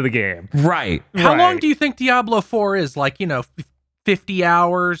 40% of the game. Right. How long do you think Diablo 4 is? 50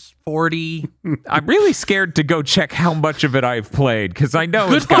 hours, 40? I'm really scared to go check how much of it I've played because I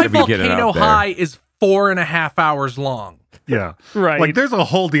know it's got to be getting Volcano up there. High is 4.5 hours long. Yeah. Right. Like there's a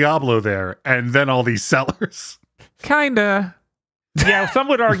whole Diablo there and then all these sellers. Kinda. Yeah, some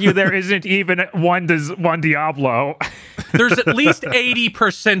would argue there isn't even one Diablo. There's at least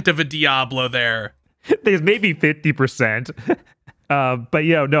 80% of a Diablo there. There's maybe 50%. But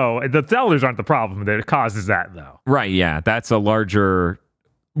no, the sellers aren't the problem that causes that, though. Right, yeah. That's a larger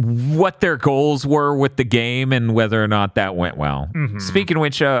what their goals were with the game and whether or not that went well. Speaking of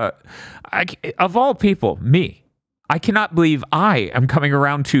which, of all people, me, I cannot believe I am coming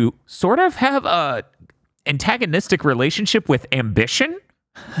around to sort of have a antagonistic relationship with ambition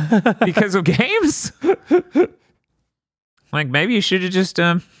because of games. Like, maybe you should have just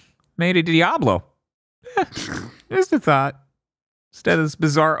made a Diablo. Just a thought. Instead of this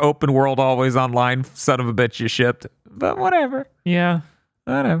bizarre open world, always online son of a bitch you shipped. But whatever. Yeah.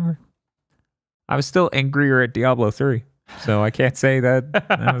 Whatever. I was still angrier at Diablo 3, so I can't say that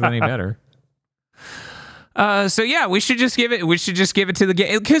was any better. So yeah, we should just give it to the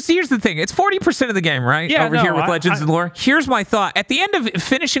game. Because here's the thing, it's 40% of the game, right? Yeah, here with Legends and Lore. Here's my thought. At the end of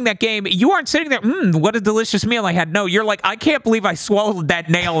finishing that game, you aren't sitting there, what a delicious meal I had. No, you're like, I can't believe I swallowed that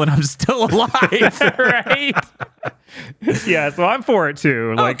nail and I'm still alive. Right? Yeah, so I'm for it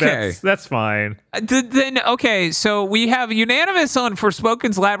too. Like, okay. That's fine. Then, okay, so we have unanimous on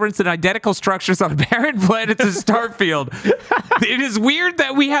Forspoken's Labyrinth and identical structures on barren planets of Starfield. It is weird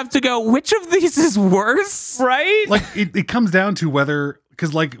that we have to go, which of these is worse? Right? Like, it comes down to whether,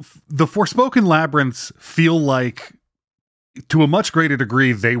 because, like, the Forspoken Labyrinths feel like, to a much greater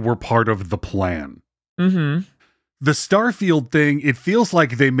degree, they were part of the plan. The Starfield thing, it feels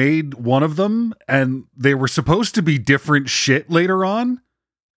like they made one of them and they were supposed to be different shit later on,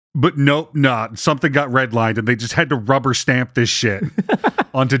 but nope, not. Something got redlined and they just had to rubber stamp this shit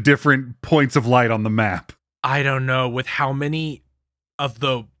onto different points of light on the map. I don't know with how many of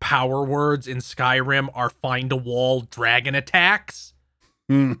the power words in Skyrim are find a wall dragon attacks.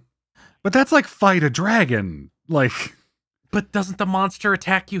 But that's like fight a dragon. Like... But doesn't the monster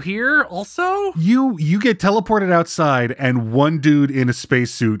attack you here also? You get teleported outside and one dude in a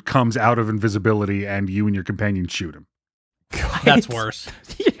spacesuit comes out of invisibility and you and your companion shoot him. That's worse.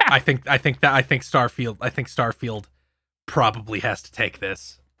 Yeah. I think Starfield probably has to take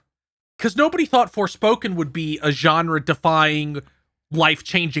this. Cuz nobody thought Forspoken would be a genre-defying,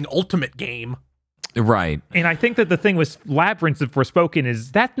 life-changing ultimate game. Right. And I think that the thing with Labyrinth of Forspoken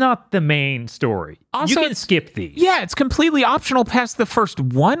is that's not the main story. Also, you can skip these. Yeah, it's completely optional past the first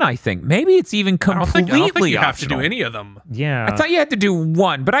one, I think. Maybe it's even completely I don't think you optional. have to do any of them. Yeah. I thought you had to do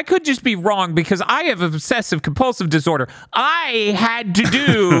one, but I could just be wrong because I have obsessive compulsive disorder. I had to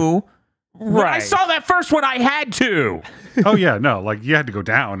do... When I saw that first one, I had to. Oh, yeah, no, like, you had to go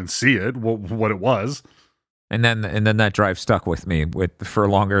down and see it, what it was. And then that drive stuck with me for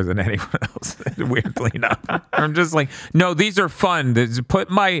longer than anyone else. Weirdly enough, I'm just like, no, these are fun. Put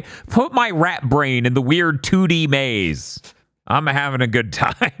my rat brain in the weird 2D maze. I'm having a good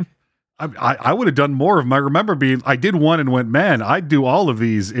time. I would have done more of them. I remember I did one and went, man, I'd do all of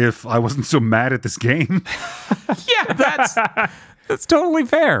these if I wasn't so mad at this game. Yeah, that's totally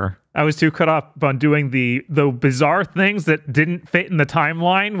fair. I was too caught up on doing the bizarre things that didn't fit in the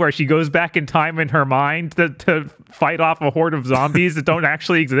timeline where she goes back in time in her mind to fight off a horde of zombies that don't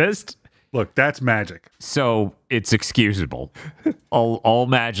actually exist. Look, that's magic. So it's excusable. All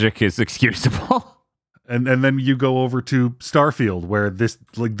magic is excusable. And then you go over to Starfield, where this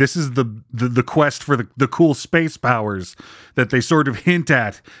is the quest for the cool space powers that they sort of hint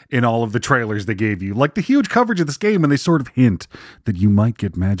at in all of the trailers they gave you. Like the huge coverage of this game, and they sort of hint that you might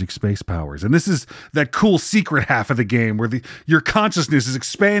get magic space powers. And this is that cool secret half of the game where your consciousness is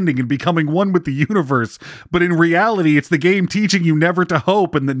expanding and becoming one with the universe. But in reality, it's the game teaching you never to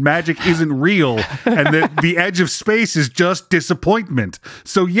hope and that magic isn't real and that the edge of space is just disappointment.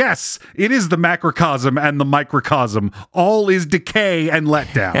 So yes, it is the macrocosm and the microcosm. All is decay and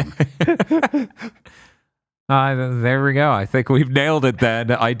letdown. There we go. I think we've nailed it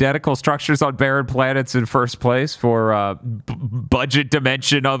then. Identical structures on barren planets in first place for budget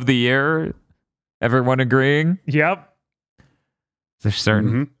dimension of the year. Everyone agreeing? Yep. There's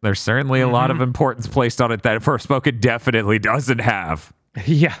certainly a lot of importance placed on it that Forspoken definitely doesn't have.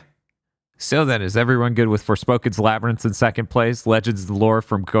 Yeah. So then, is everyone good with Forspoken's Labyrinth in second place, Legends of the Lore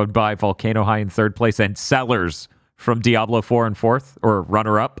from Goodbye Volcano High in third place, and Sellers from Diablo 4 in fourth, or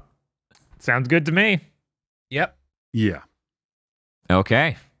runner-up? Sounds good to me. Yep. Yeah.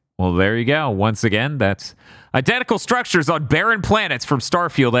 Okay. Well, there you go. Once again, that's identical structures on barren planets from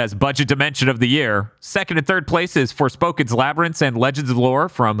Starfield as budget dimension of the year. Second and third place is Forspoken's Labyrinth and Legends of the Lore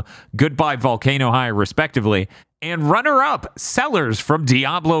from Goodbye Volcano High, respectively. And runner-up, Sellers from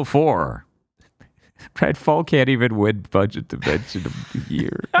Diablo 4. Redfall can't even win budget dimension of the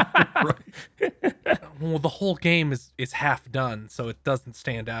year. Well, the whole game is half done, so it doesn't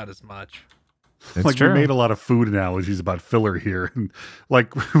stand out as much. It's like true. We made a lot of food analogies about filler here. And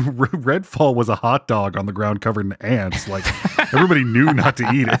like Redfall was a hot dog on the ground covered in ants. Like everybody knew not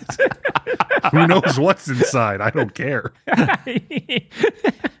to eat it. Who knows what's inside? I don't care.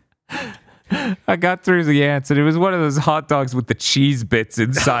 I got through the ants, and it was one of those hot dogs with the cheese bits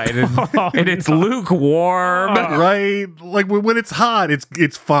inside, and it's lukewarm. Right? Like when it's hot,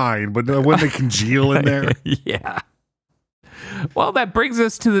 it's fine. But when they congeal in there. Yeah. Well, that brings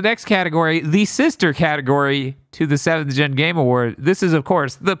us to the next category, the sister category to the 7th Gen Game Award. This is, of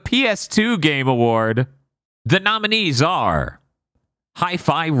course, the PS2 Game Award. The nominees are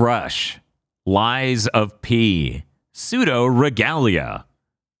Hi-Fi Rush, Lies of P, Pseudo Regalia,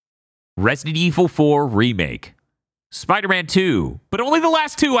 Resident Evil 4 Remake, Spider-Man 2, but only the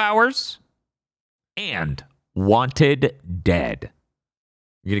last 2 hours, and Wanted Dead.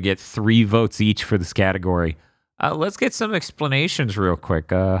 You're going to get 3 votes each for this category. Let's get some explanations real quick.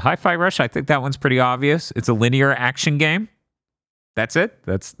 Hi-Fi Rush, I think that one's pretty obvious. It's a linear action game. That's it.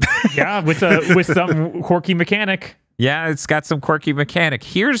 That's yeah, with some quirky mechanic. Yeah, it's got some quirky mechanic.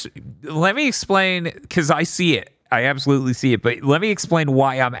 Let me explain, because I see it. I absolutely see it. But let me explain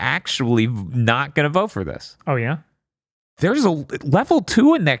why I'm actually not going to vote for this. Oh, yeah? There's a level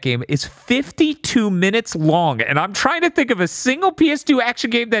 2 in that game is 52 minutes long. And I'm trying to think of a single PS2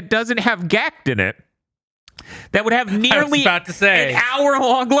 action game that doesn't have Gact in it. That would have nearly an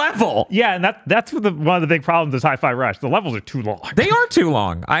hour-long level. Yeah, and that's one of the big problems with Hi-Fi Rush. The levels are too long. They are too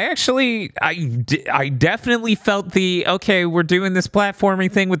long. I definitely felt we're doing this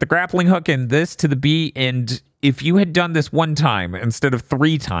platforming thing with the grappling hook and this to the beat, and if you had done this one time instead of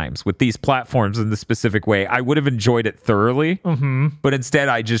 3 times with these platforms in the specific way, I would have enjoyed it thoroughly. Mm-hmm. But instead,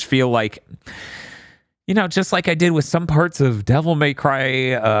 I just feel like, just like I did with some parts of Devil May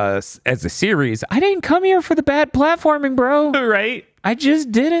Cry as a series, I didn't come here for the bad platforming, bro. Right? I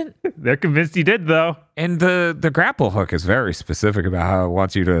just didn't. They're convinced you did, though. And the grapple hook is very specific about how it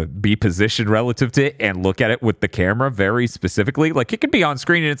wants you to be positioned relative to it and look at it with the camera very specifically. Like, it could be on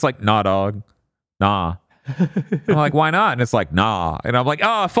screen and it's like, nah, dog. Nah. I'm like, why not? And it's like, nah. And I'm like,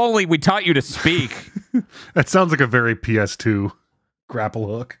 oh, if only we taught you to speak. That sounds like a very PS2 grapple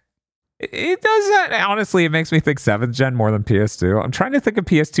hook. It does that. Honestly, it makes me think 7th Gen more than PS2. I'm trying to think of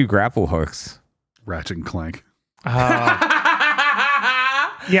PS2 grapple hooks. Ratchet and Clank. Yeah,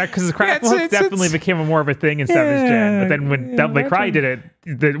 because the grapple hook definitely became more of a thing in 7th Gen. But then when Devil May Cry did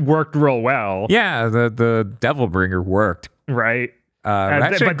it worked real well. Yeah, the Devil Bringer worked. Right.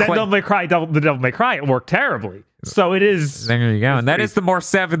 But then the Devil May Cry, it worked terribly. So it is. There you go. And that is the more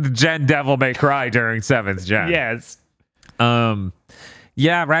 7th Gen Devil May Cry during 7th Gen. Yes.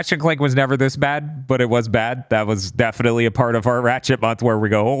 Yeah, Ratchet and Clank was never this bad, but it was bad. That was definitely a part of our Ratchet month where we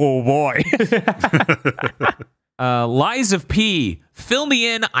go, oh boy. Lies of P. Fill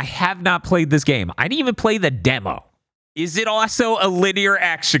me in. I have not played this game. I didn't even play the demo. Is it also a linear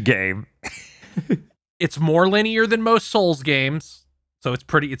action game? It's more linear than most Souls games, so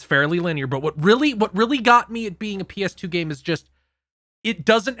it's fairly linear. But what really got me at being a PS2 game is just it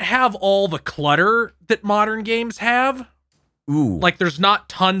doesn't have all the clutter that modern games have. Ooh. Like there's not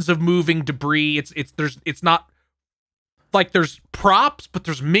tons of moving debris. It's not like there's props, but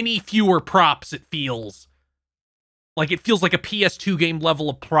there's many fewer props. It feels like a PS2 game level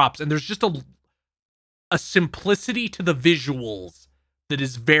of props, and there's just a simplicity to the visuals that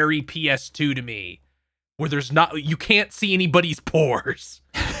is very PS2 to me, where you can't see anybody's pores.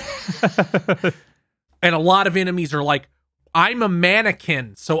 And a lot of enemies are like, I'm a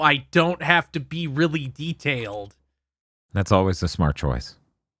mannequin, so I don't have to be really detailed. That's always a smart choice.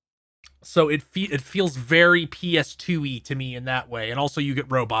 So it feels very PS2-y to me in that way. And also you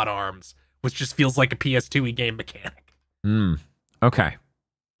get robot arms, which just feels like a PS2-y game mechanic. Okay.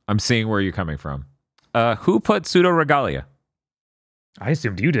 I'm seeing where you're coming from. Who put Pseudo Regalia? I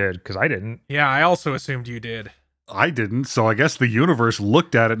assumed you did, because I didn't. Yeah, I also assumed you did. I didn't, so I guess the universe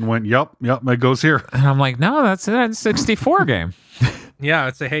looked at it and went, yep, it goes here. And I'm like, no, that's a 64 game. Yeah,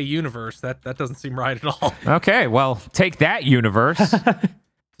 it's a hey universe. That doesn't seem right at all. Okay, well, take that, universe.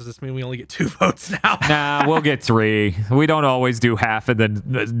 Does this mean we only get 2 votes now? Nah, we'll get 3. We don't always do half and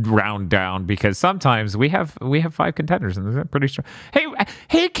then round down, because sometimes we have 5 contenders, and they're pretty sure.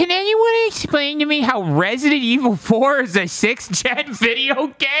 Hey, can anyone explain to me how Resident Evil 4 is a 6th gen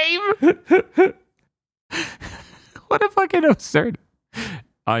video game? What a fucking absurd.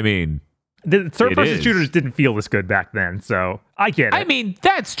 I mean, The third-person is. shooters didn't feel this good back then, so I get it. I mean,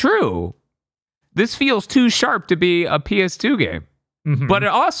 that's true. This feels too sharp to be a PS2 game. Mhm. But it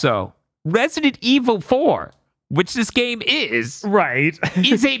also, Resident Evil 4, which this game is right.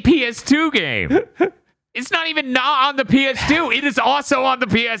 is a PS2 game. It's not even not on the PS2. It is also on the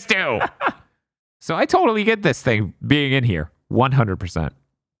PS2. So I totally get this thing being in here. 100%.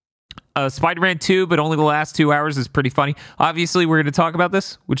 Spider-Man 2, but only the last 2 hours is pretty funny. Obviously, we're going to talk about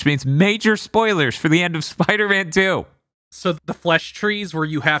this, which means major spoilers for the end of Spider-Man 2. So the flesh trees where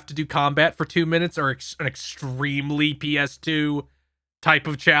you have to do combat for 2 minutes are an extremely PS2 type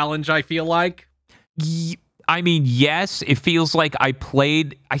of challenge, I feel like. I mean, yes, it feels like I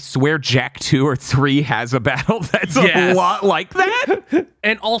swear Jack 2 or 3 has a battle that's a lot like that.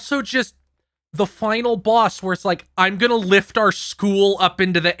 And also just the final boss where it's like, I'm going to lift our school up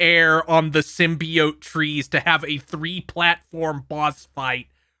into the air on the symbiote trees to have a 3-platform boss fight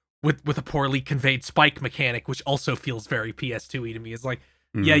with a poorly conveyed spike mechanic, which also feels very PS2-y to me. It's like,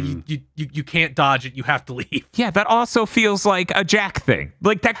 yeah, you can't dodge it. You have to leave. Yeah, that also feels like a Jack thing.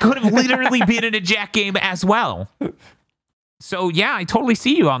 Like, that could have literally been in a Jack game as well. So, yeah, I totally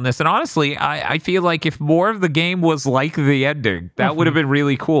see you on this. And honestly, I feel like if more of the game was like the ending, that would have been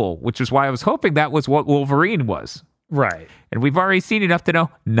really cool, which is why I was hoping that was what Wolverine was. Right. And we've already seen enough to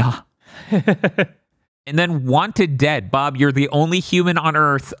know, nah. And then Wanted Dead. Bob, you're the only human on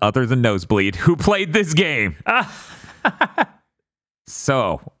Earth, other than Nosebleed, who played this game.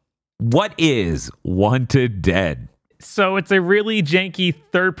 So, what is Wanted Dead? So it's a really janky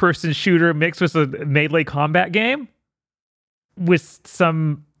third-person shooter mixed with a melee combat game with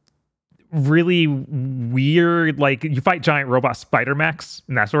some really weird, like, you fight giant robot spider mechs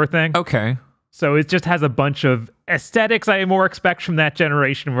and that sort of thing. Okay. So it just has a bunch of aesthetics I more expect from that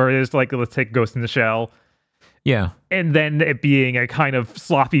generation, where it's like, let's take Ghost in the Shell. Yeah. And then it being a kind of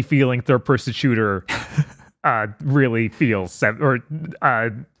sloppy feeling third-person shooter really feels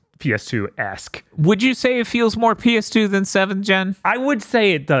PS2-esque. Would you say it feels more PS2 than 7th gen? I would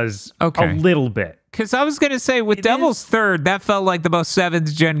say it does a little bit. Because I was going to say, with Devil's Third, that felt like the most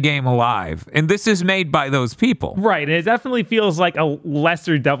 7th gen game alive. And this is made by those people. Right. And it definitely feels like a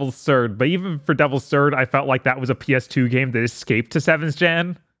lesser Devil's Third. But even for Devil's Third, I felt like that was a PS2 game that escaped to 7th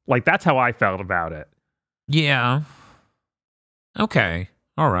gen. Like, that's how I felt about it. Yeah. Okay.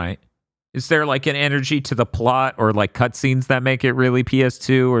 All right. Is there like an energy to the plot or like cutscenes that make it really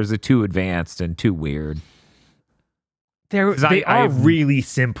PS2, or is it too advanced and too weird? They are really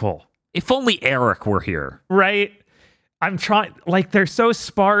simple. If only Eric were here. Right? I'm trying, like, they're so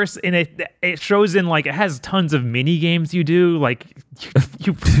sparse, and it shows in, like, it has tons of mini games you do. Like,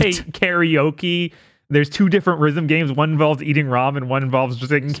 you play karaoke. There's 2 different rhythm games. One involves eating ramen, one involves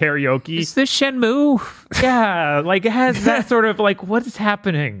just singing karaoke. Is this Shenmue? Yeah, like, it has that sort of, like, what is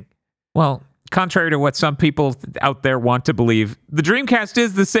happening? Well, contrary to what some people out there want to believe, the Dreamcast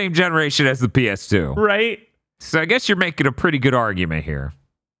is the same generation as the PS2. Right? So I guess you're making a pretty good argument here.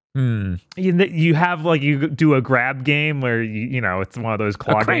 You have, like, you do a grab game where, you know, it's one of those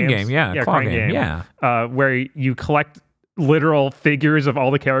claw crane games. Game, yeah, claw game, yeah. Where you collect literal figures of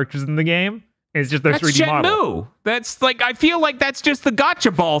all the characters in the game. It's just their 3D Shenmue. model. That's like, I feel like that's just the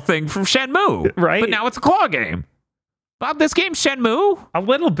gotcha ball thing from Shenmue. Right. But now it's a claw game. Bob, this game's Shenmue? A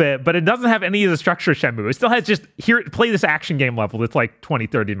little bit, but it doesn't have any of the structure of Shenmue. It still has just, here, play this action game level that's like 20,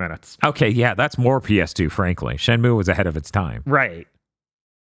 30 minutes. Okay, yeah, that's more PS2, frankly. Shenmue was ahead of its time. Right.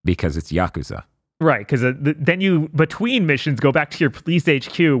 Because it's Yakuza. Right, because then you, between missions, go back to your police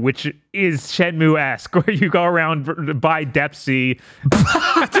HQ, which is Shenmue-esque, where you go around by Depsy.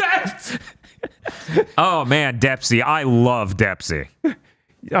 Oh, man, Depsy. I love Depsy.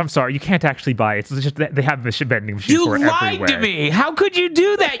 I'm sorry, you can't actually buy it. It's just that they have vending machines for it everywhere. You lied to me. How could you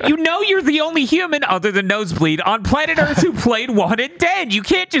do that? You know you're the only human other than Nosebleed on planet Earth who played Wanted Dead. You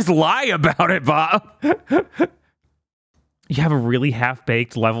can't just lie about it, Bob. You have a really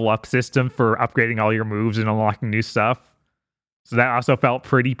half-baked level-up system for upgrading all your moves and unlocking new stuff. So that also felt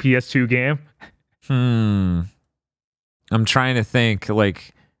pretty PS2 game. I'm trying to think,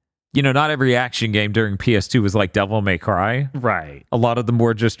 like, you know, not every action game during PS2 was like Devil May Cry. Right. A lot of them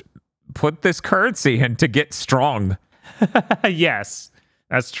were just put this currency in to get strong. Yes,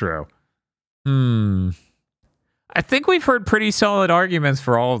 that's true. I think we've heard pretty solid arguments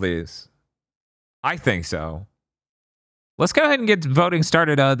for all of these. I think so. Let's go ahead and get voting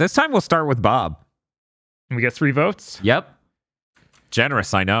started. This time we'll start with Bob. We get 3 votes? Yep.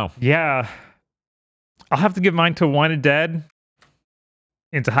 Generous, I know. Yeah. I'll have to give mine to Wanted Dead,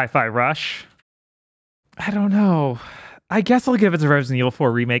 into Hi-Fi Rush. I don't know. I guess I'll give it to Resident Evil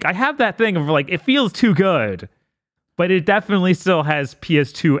 4 Remake. I have that thing of like, it feels too good, but it definitely still has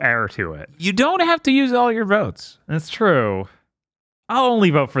PS2 air to it. You don't have to use all your votes. That's true. I'll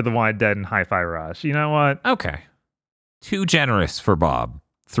only vote for the Wanted Dead and Hi-Fi Rush. You know what? Okay. Too generous for Bob.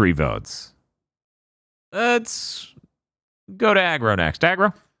 3 votes. Let's go to Aggro next.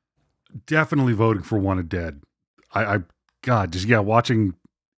 Aggro? Definitely voting for Wanted Dead. God, just, watching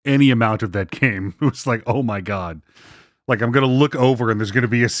any amount of that game, it was like, oh my God. Like, I'm going to look over and there's going to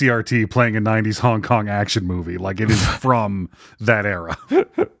be a CRT playing a 90s Hong Kong action movie. Like, it is from that era.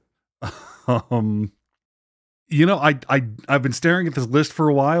 You know, I've been staring at this list for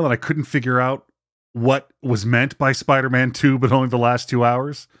a while and I couldn't figure out what was meant by Spider-Man 2, but only the last 2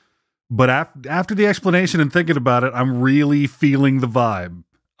 hours. But after the explanation and thinking about it, I'm really feeling the vibe.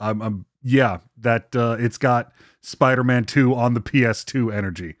 It's got Spider-Man 2 on the PS2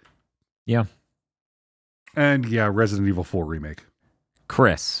 energy. Yeah. And Resident Evil 4 Remake.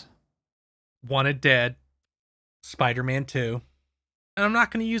 Chris. Wanted Dead, Spider-Man 2, and I'm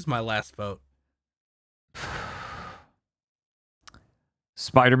not going to use my last vote.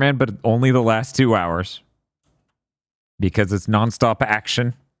 Spider-Man, but only the last 2 hours. Because it's nonstop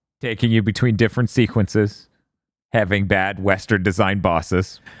action, taking you between different sequences, having bad Western design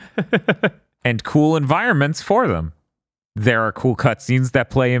bosses, and cool environments for them. There are cool cutscenes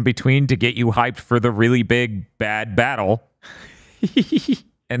that play in between to get you hyped for the really big, bad battle.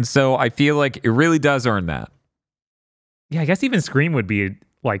 And so I feel like it really does earn that. Yeah, I guess even Scream would be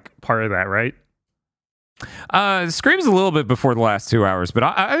like part of that, right? Scream's a little bit before the last 2 hours, but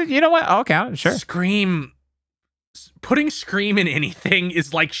I you know what? I'll count. Sure. Scream. Putting Scream in anything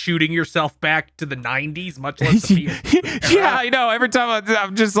is like shooting yourself back to the 90s, much less the PS2 Yeah, I know. Every time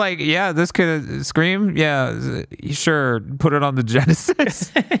I'm just like, yeah, this could Scream. Yeah, sure. Put it on the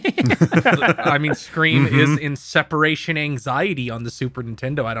Genesis. I mean, Scream is in Separation Anxiety on the Super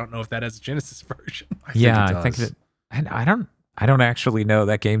Nintendo. I don't know if that has a Genesis version. I think that. I don't actually know.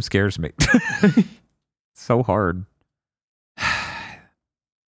 That game scares me. So hard.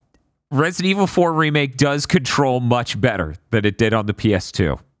 Resident Evil 4 Remake does control much better than it did on the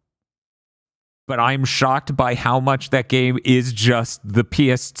PS2. But I'm shocked by how much that game is just the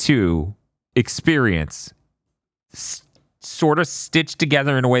PS2 experience. Sort of stitched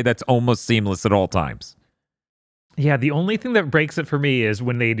together in a way that's almost seamless at all times. Yeah, the only thing that breaks it for me is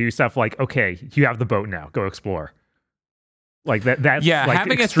when they do stuff like, okay, you have the boat now, go explore. Like that's like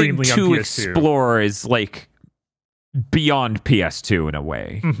having a thing to explore is like beyond PS2 in a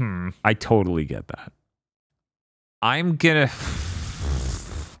way. Mm-hmm. I totally get that. I'm gonna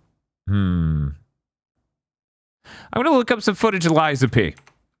look up some footage of Lies of P.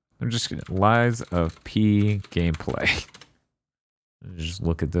 I'm just gonna Lies of P gameplay. Just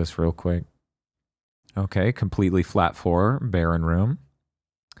look at this real quick. Okay, completely flat floor, barren room.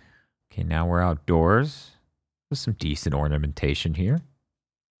 Okay, now we're outdoors. There's some decent ornamentation here.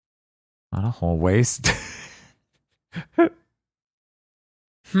 Not a hallways.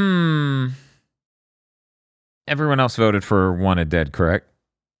 Everyone else voted for Wanted Dead, correct?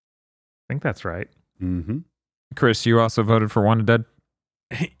 I think that's right. Mm-hmm. Chris, you also voted for Wanted Dead?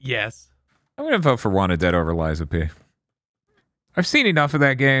 Yes. I'm going to vote for Wanted Dead over Lies of P. I've seen enough of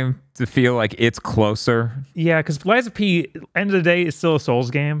that game to feel like it's closer. Yeah, because Lies of P, end of the day, is still a Souls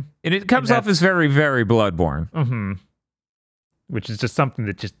game. And it comes off as very, very Bloodborne. Mm-hmm. which is just something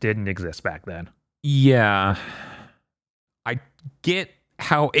that just didn't exist back then. Yeah. I get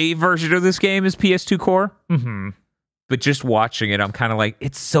how a version of this game is PS2 core. Mm-hmm. But just watching it, I'm kind of like,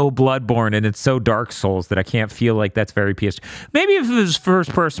 it's so Bloodborne and it's so Dark Souls that I can't feel like that's very PS2. Maybe if it was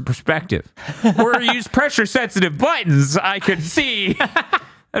first-person perspective or use pressure-sensitive buttons, I could see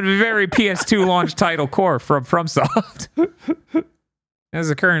a very PS2 launch title core from FromSoft. As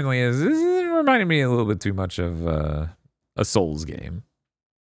it currently is, it reminded me a little bit too much of a Souls game.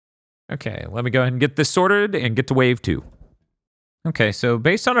 Okay, let me go ahead and get this sorted and get to Wave 2. Okay, so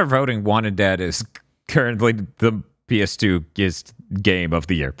based on our voting, Wanted Dead is currently the PS2 is game of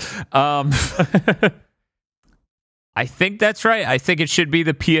the year. I think that's right. I think it should be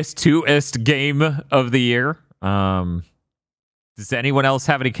the PS2ist game of the year. Does anyone else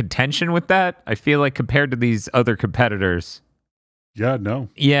have any contention with that? I feel like compared to these other competitors. Yeah, no.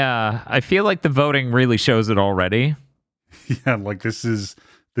 Yeah, I feel like the voting really shows it already. Yeah, like this is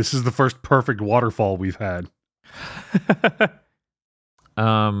the first perfect waterfall we've had.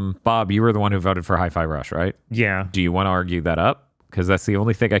 Bob, you were the one who voted for Hi-Fi Rush, right? Yeah. Do you want to argue that up? Because that's the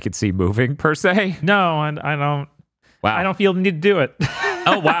only thing I could see moving, per se. No, and I don't. Wow. I don't feel the need to do it.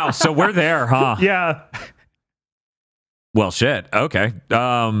 Oh, wow. So we're there, huh? Yeah. Well, shit. Okay.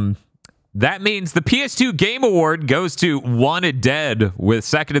 That means the PS2 Game Award goes to Wanted Dead, with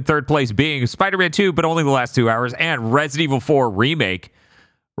second and third place being Spider-Man 2, but only the last 2 hours, and Resident Evil 4 Remake.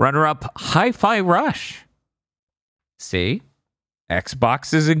 Runner-up, Hi-Fi Rush. See?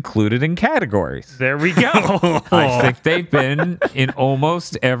 Xbox is included in categories. There we go. I think they've been in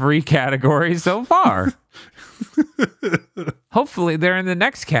almost every category so far. Hopefully they're in the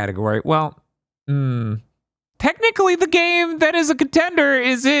next category. Well, technically the game that is a contender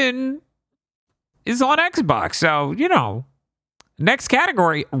is on Xbox. So, next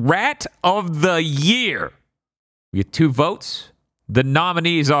category, Rat of the Year. We get 2 votes. The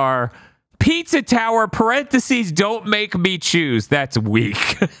nominees are Pizza Tower, parentheses, don't make me choose. That's weak.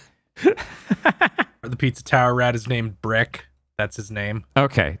 The Pizza Tower rat is named Brick. That's his name.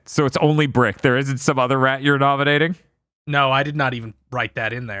 Okay, so it's only Brick. There isn't some other rat you're nominating? No, I did not even write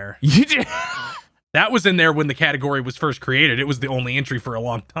that in there. You did? That was in there when the category was first created. It was the only entry for a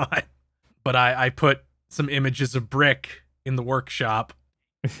long time. But I put some images of Brick in the workshop.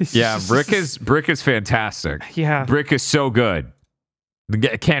 Yeah, Brick is fantastic. Yeah. Brick is so good.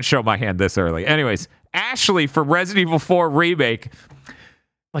 Can't show my hand this early. Anyways, Ashley for Resident Evil 4 Remake.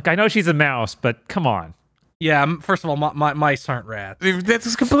 Like, I know she's a mouse, but come on. Yeah, first of all, mice aren't rats.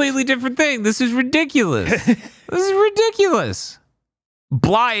 That's a completely different thing. This is ridiculous. This is ridiculous.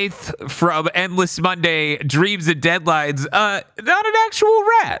 Blythe from Endless Monday, Dreams and Deadlines. Not an actual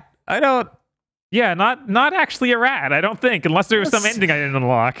rat. I don't... Yeah, not actually a rat, I don't think, unless there was some ending I didn't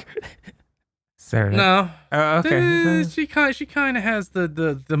unlock. No. Okay. She kind of has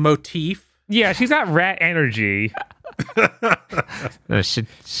the motif. Yeah, she's got rat energy. No,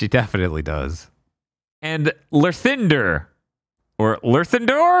 she definitely does. And Lerthinder, or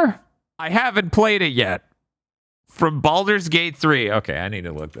Lerthindor? I haven't played it yet. From Baldur's Gate 3. Okay, I need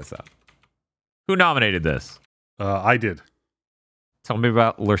to look this up. Who nominated this? I did. Tell me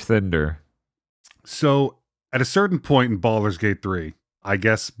about Lerthinder. So, at a certain point in Baldur's Gate 3, I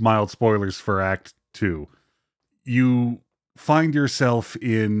guess mild spoilers for Act 2, you find yourself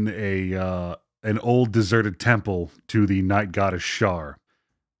in an old deserted temple to the night goddess Shar.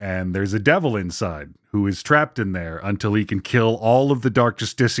 And there's a devil inside who is trapped in there until he can kill all of the Dark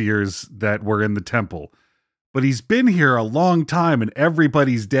Justiciars that were in the temple. But he's been here a long time and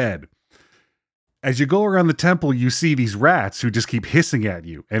everybody's dead. As you go around the temple, you see these rats who just keep hissing at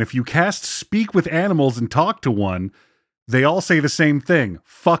you. And if you cast Speak with Animals and talk to one, they all say the same thing.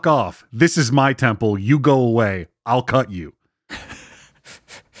 Fuck off. This is my temple. You go away. I'll cut you.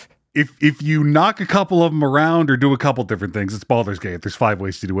 If you knock a couple of them around or do a couple different things, it's Baldur's Gate. There's 5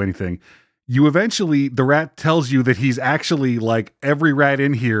 ways to do anything. You eventually, the rat tells you that he's actually, like, every rat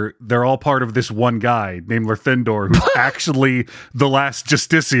in here, they're all part of this one guy named Lerthindor, who's actually the last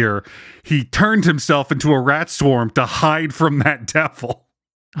justiciar. He turned himself into a rat swarm to hide from that devil.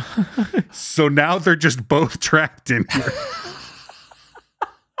 So now they're just both trapped in here.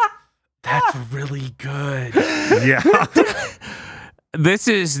 That's really good. Yeah. This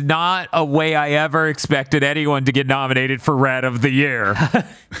is not a way I ever expected anyone to get nominated for Rat of the Year.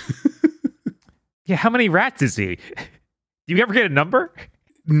 Yeah, how many rats is he? Do you ever get a number?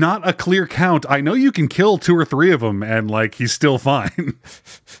 Not a clear count. I know you can kill 2 or 3 of them and, like, he's still fine.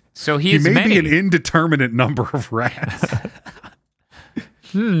 So he may be an indeterminate number of rats.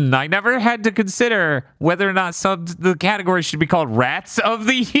 I never had to consider whether or not the category should be called Rats of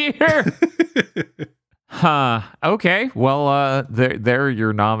the Year. Okay. Well, they're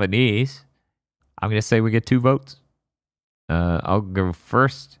your nominees. I'm gonna say we get 2 votes. I'll go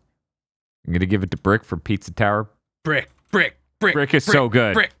first. I'm gonna give it to Brick for Pizza Tower. Brick. Brick is so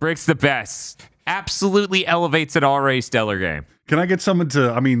good. Brick. Brick's the best. Absolutely elevates an already stellar game. Can I get someone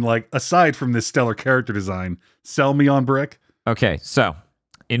to, I mean, like, aside from this stellar character design, sell me on Brick? Okay, so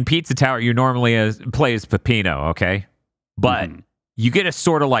in Pizza Tower, you normally play as Peppino, okay? But you get a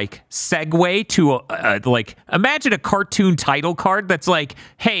sort of like segue to like, imagine a cartoon title card that's like,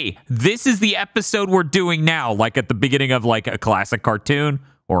 hey, this is the episode we're doing now, like at the beginning of like a classic cartoon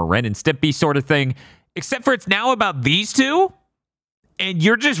or a Ren and Stimpy sort of thing, except for it's now about these two, and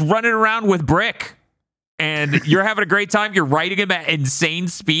you're just running around with Brick. And you're having a great time. You're riding him at insane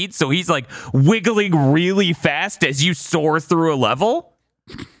speed, so he's like wiggling really fast as you soar through a level.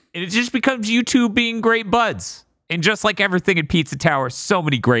 And it just becomes you two being great buds. And just like everything in Pizza Tower, so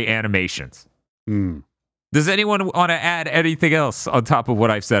many great animations. Does anyone want to add anything else on top of what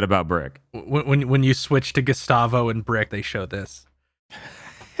I've said about Brick? When you switch to Gustavo and Brick, they show this.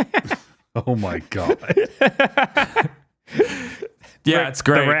 Oh my god. Yeah, it's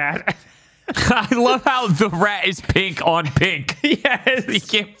great. The rat. I love how the rat is pink on pink. Yes. You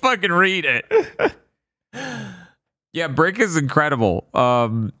can't fucking read it. Yeah, Brick is incredible.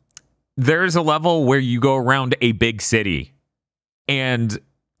 There's a level where you go around a big city, and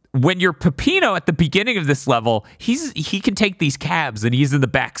when you're Peppino at the beginning of this level, he can take these cabs, and he's in the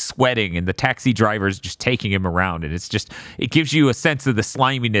back sweating, and the taxi driver's just taking him around, and it gives you a sense of the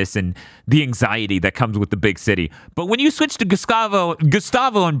sliminess and the anxiety that comes with the big city. But when you switch to Gustavo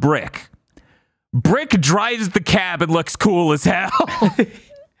and Brick drives the cab and looks cool as hell.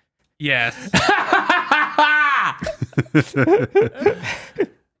 Yes.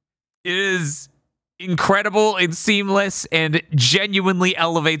 It is incredible and seamless and genuinely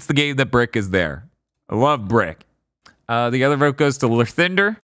elevates the game that Brick is there. I love Brick. The other vote goes to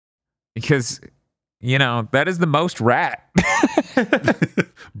Lerthinder because, you know, that is the most rat.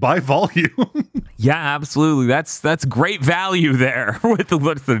 By volume. Yeah, absolutely. That's great value there with the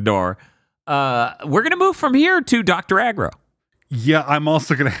Lerthinder. We're going to move from here to Dr. Agro. Yeah, I'm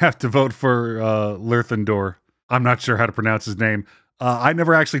also going to have to vote for Lerthinder. I'm not sure how to pronounce his name. I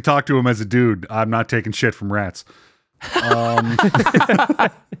never actually talked to him as a dude. I'm not taking shit from rats. And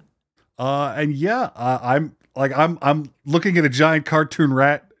yeah, I'm looking at a giant cartoon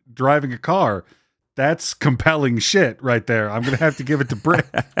rat driving a car. That's compelling shit right there. I'm going to have to give it to Brick.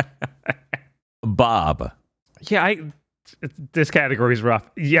 Bob. Yeah, this category is rough.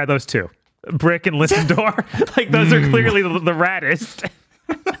 Yeah, those two. Brick and Listendor. Like, those are clearly the rattest.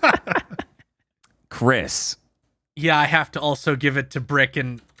 Chris. Yeah, I have to also give it to Brick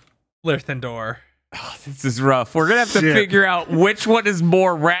and Lerthinder. Oh, this is rough. We're going to have to figure out which one is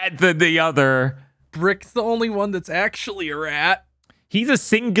more rat than the other. Brick's the only one that's actually a rat. He's a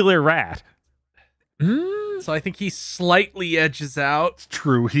singular rat. So I think he slightly edges out. It's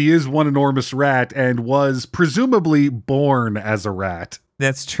true. He is one enormous rat and was presumably born as a rat.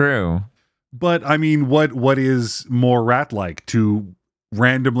 That's true. But, I mean, what is more rat-like? To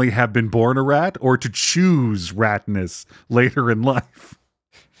randomly have been born a rat or to choose ratness later in life?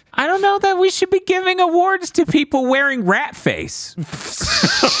 I don't know that we should be giving awards to people wearing rat face.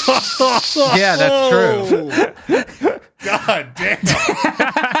 Yeah, that's true. God damn.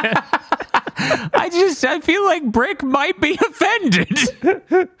 I feel like Brick might be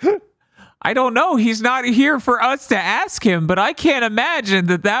offended. I don't know. He's not here for us to ask him, but I can't imagine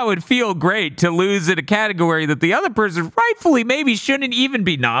that would feel great to lose in a category that the other person rightfully maybe shouldn't even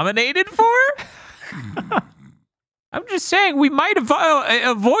be nominated for. I'm just saying we might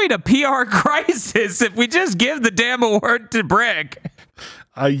avoid a PR crisis if we just give the damn award to Brick.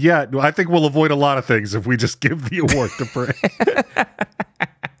 Yeah, I think we'll avoid a lot of things if we just give the award to Brick.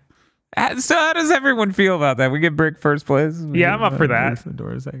 So how does everyone feel about that? We give Brick first place? Yeah, I'm up for that.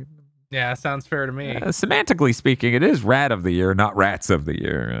 Second. Yeah, sounds fair to me. Semantically speaking, it is Rat of the Year, not Rats of the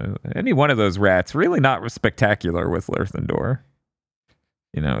Year. Any one of those rats, really not spectacular with Lerthinder.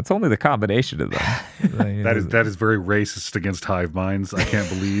 You know, it's only the combination of them. That is very racist against hive minds. I can't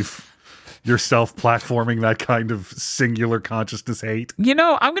believe you're self-platforming that kind of singular consciousness hate. You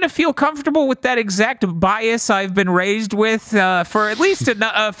know, I'm going to feel comfortable with that exact bias I've been raised with for at least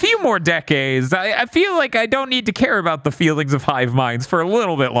a few more decades. I feel like I don't need to care about the feelings of hive minds for a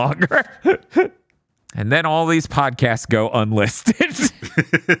little bit longer. And then all these podcasts go unlisted.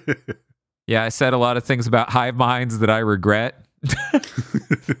 Yeah, I said a lot of things about hive minds that I regret.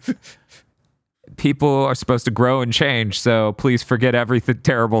 People are supposed to grow and change, so please forget every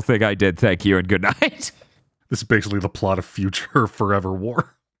terrible thing I did. Thank you and good night. This is basically the plot of future Forever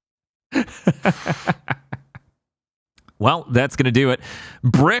War. Well, that's going to do it.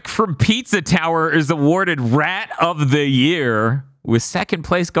 Brick from Pizza Tower is awarded Rat of the Year, with second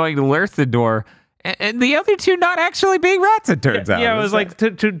place going to Lerthador, and the other two not actually being rats, it turns out. Yeah, I was like,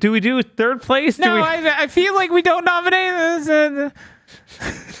 do we do third place? No, I feel like we don't nominate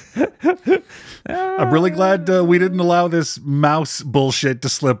this. I'm really glad we didn't allow this mouse bullshit to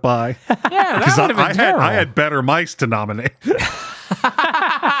slip by. Yeah, Because that would have been terrible. I had better mice to nominate.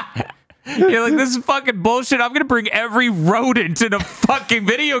 You're like, this is fucking bullshit. I'm going to bring every rodent in a fucking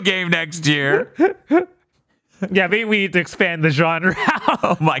video game next year. Yeah, maybe we need to expand the genre out.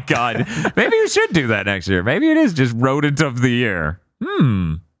 Oh my God. Maybe we should do that next year. Maybe it is just rodent of the year.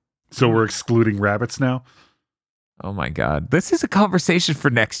 So we're excluding rabbits now? Oh my God. This is a conversation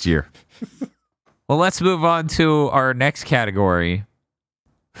for next year. Well, let's move on to our next category.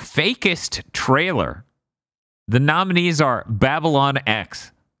 Fakest Trailer. The nominees are Babylon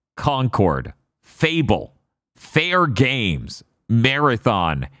X, Concord, Fable, Fair Games,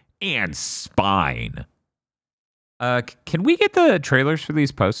 Marathon, and Spine. Can we get the trailers for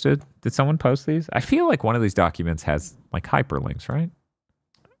these posted? Did someone post these? I feel like one of these documents has like hyperlinks, right?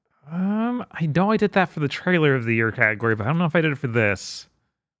 I know I did that for the trailer of the year category, but I don't know if I did it for this.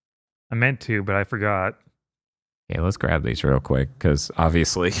 I meant to, but I forgot. Okay, let's grab these real quick, because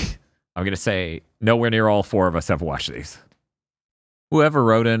obviously I'm going to say nowhere near all four of us have watched these. Whoever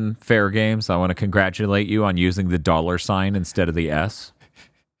wrote in Fair Games, I want to congratulate you on using the $ instead of the S.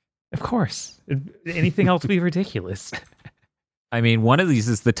 Of course. Anything else would be ridiculous. I mean, one of these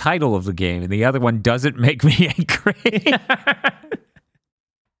is the title of the game, and the other one doesn't make me angry.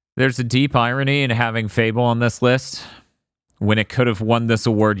 There's a deep irony in having Fable on this list when it could have won this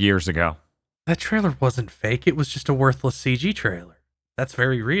award years ago. That trailer wasn't fake. It was just a worthless CG trailer. That's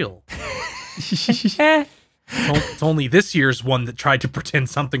very real. It's only this year's one that tried to pretend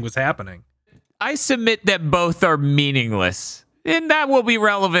something was happening. I submit that both are meaningless, and that will be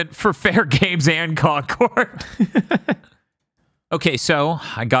relevant for Fair Games and Concord. Okay, so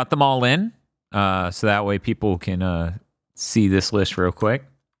I got them all in, so that way people can see this list real quick.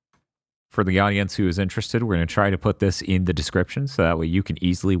 For the audience who is interested, we're going to try to put this in the description, so that way you can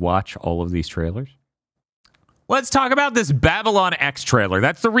easily watch all of these trailers. Let's talk about this Babylon X trailer.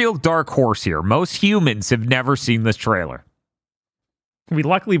 That's the real dark horse here. Most humans have never seen this trailer. We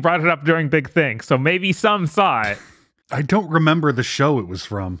luckily brought it up during Big Thing, so maybe some saw it. I don't remember the show it was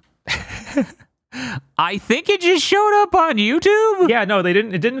from. I think it just showed up on YouTube. Yeah, no, they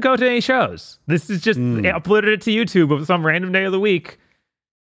didn't. It didn't go to any shows. This is just they uploaded it to YouTube of some random day of the week.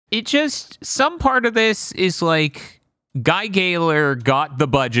 It just, some part of this is like Guy Gaylor got the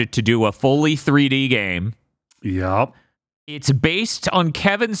budget to do a fully 3D game. Yup. It's based on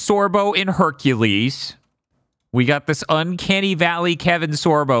Kevin Sorbo in Hercules. We got this uncanny valley Kevin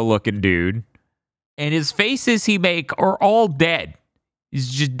Sorbo looking dude. And his faces he make are all dead.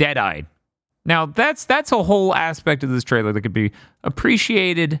 He's just dead-eyed. Now, that's a whole aspect of this trailer that could be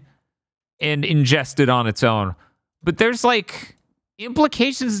appreciated and ingested on its own. But there's like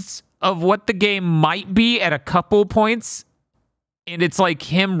implications of what the game might be at a couple points. And it's like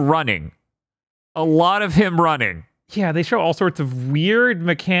him running. A lot of him running. Yeah, they show all sorts of weird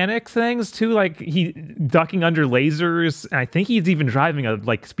mechanic things too, like he ducking under lasers. And I think he's even driving a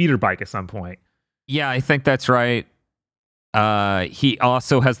like speeder bike at some point. Yeah, I think that's right. He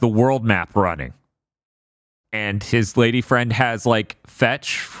also has the world map running. And his lady friend has like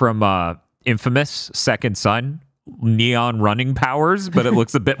Fetch from Infamous Second Son, neon running powers, but it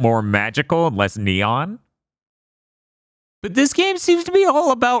looks a bit more magical and less neon. But this game seems to be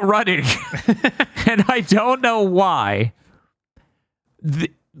all about running. And I don't know why.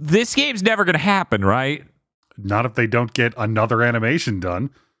 This game's never going to happen, right? Not if they don't get another animation done.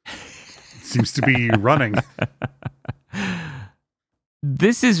 It seems to be running.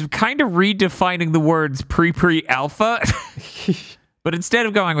 This is kind of redefining the words pre-alpha. But instead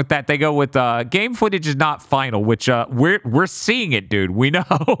of going with that, they go with game footage is not final, which we're seeing it, dude. We know.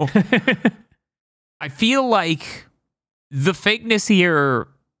 I feel like the fakeness here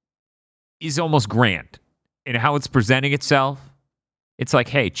is almost grand in how it's presenting itself. It's like,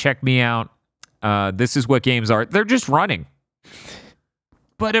 hey, check me out. This is what games are. They're just running.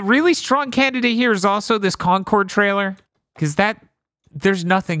 But a really strong candidate here is also this Concord trailer, because there's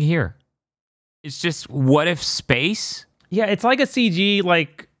nothing here. It's just what if space? Yeah, it's like a CG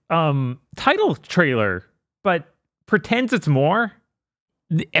like title trailer, but pretends it's more.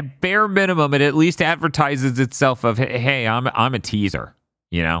 At bare minimum, it at least advertises itself of, hey, I'm a teaser,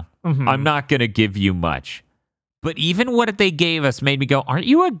 you know? Mm-hmm. I'm not going to give you much. But even what they gave us made me go, aren't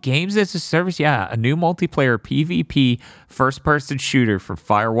you a games as a service? Yeah, a new multiplayer PvP first-person shooter for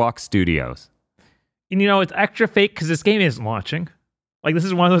Firewalk Studios. And it's extra fake because this game isn't launching. Like, this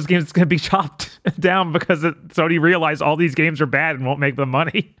is one of those games that's going to be chopped down because Sony realized all these games are bad and won't make them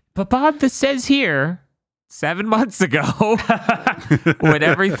money. But Bob, this says here, 7 months ago, when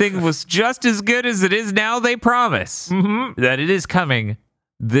everything was just as good as it is now, they promise that it is coming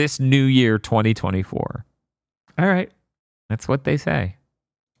this new year, 2024. All right. That's what they say.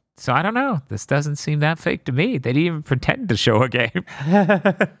 So I don't know. This doesn't seem that fake to me. They didn't even pretend to show a game.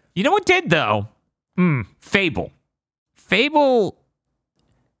 You know what did, though? Fable. Fable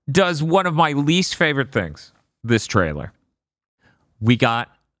does one of my least favorite things, this trailer. We got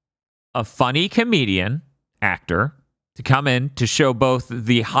a funny comedian actor to come in to show both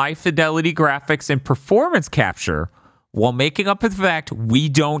the high fidelity graphics and performance capture while making up for the fact we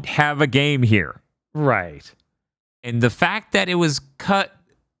don't have a game here. Right. And the fact that it was cut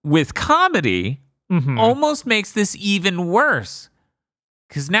with comedy almost makes this even worse.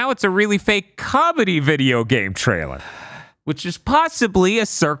 Because now it's a really fake comedy video game trailer, which is possibly a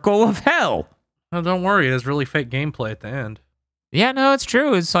circle of hell. Oh, don't worry. There's really fake gameplay at the end. Yeah, no, it's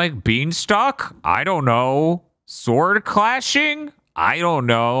true. It's like beanstalk. I don't know. Sword clashing. I don't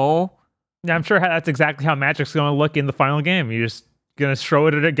know. Yeah, I'm sure that's exactly how Magic's going to look in the final game. You're just going to throw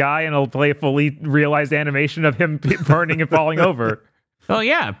it at a guy and it'll play a fully realized animation of him burning and falling over. Well,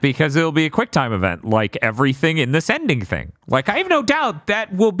 yeah, because it'll be a QuickTime event, like everything in this ending thing. Like, I have no doubt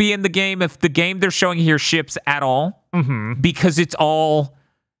that will be in the game if the game they're showing here ships at all, because it's all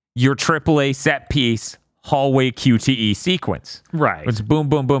your AAA set piece hallway QTE sequence. Right. It's boom,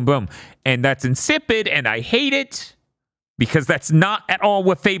 boom, boom, boom. And that's insipid, and I hate it, because that's not at all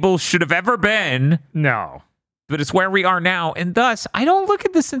what Fable should have ever been. No. But it's where we are now, and thus, I don't look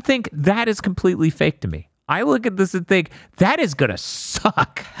at this and think that is completely fake to me. I look at this and think, that is going to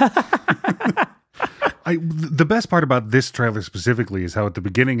suck. The best part about this trailer specifically is how at the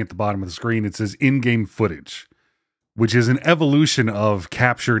beginning, at the bottom of the screen, it says in-game footage, which is an evolution of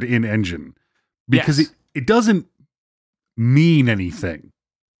captured in-engine. Because it doesn't mean anything.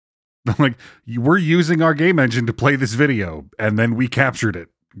 Like, we're using our game engine to play this video, and then we captured it.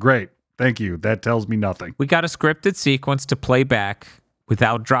 Great. Thank you. That tells me nothing. We got a scripted sequence to play back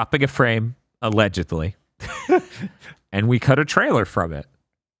without dropping a frame, allegedly. And we cut a trailer from it.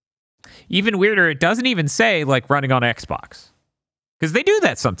 Even weirder, it doesn't even say, like, running on Xbox. Because they do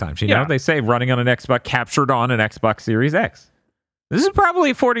that sometimes, you know? They say running on an Xbox, captured on an Xbox Series X. This is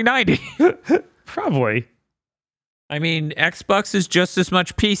probably a 4090. Probably. I mean, Xbox is just as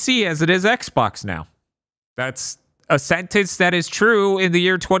much PC as it is Xbox now. That's a sentence that is true in the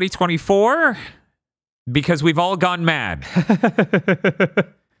year 2024 because we've all gone mad.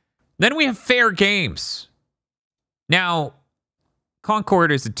 Then we have Fair Games. Now, Concord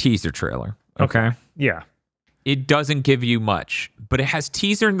is a teaser trailer, okay? Yeah. It doesn't give you much, but it has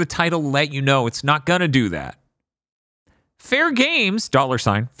teaser in the title to let you know it's not going to do that. Fair Games,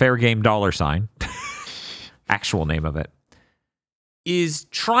 $, Fair Game $, actual name of it, is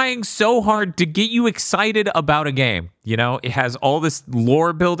trying so hard to get you excited about a game. You know, it has all this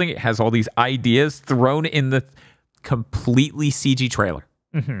lore building. It has all these ideas thrown in the completely CG trailer.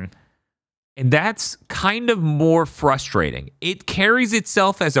 And that's kind of more frustrating. It carries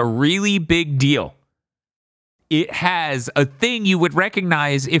itself as a really big deal. It has a thing you would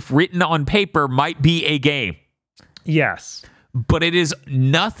recognize if written on paper might be a game. Yes. But it is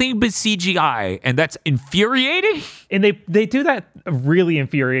nothing but CGI, and that's infuriating. And they do that really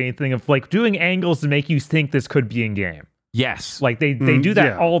infuriating thing of, like, doing angles to make you think this could be in game. Yes. Like, they do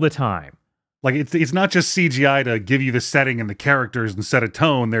that all the time. Like, it's not just CGI to give you the setting and the characters and set a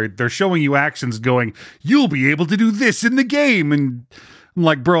tone. They're showing you actions going, you'll be able to do this in the game. And I'm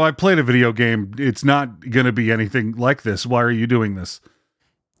like, bro, I played a video game. It's not going to be anything like this. Why are you doing this?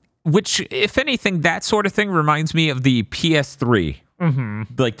 Which, if anything, that sort of thing reminds me of the PS3.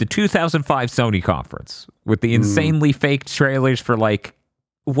 Like the 2005 Sony conference with the insanely fake trailers for, like,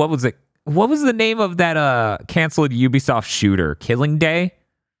 what was it? What was the name of that canceled Ubisoft shooter? Killing Day?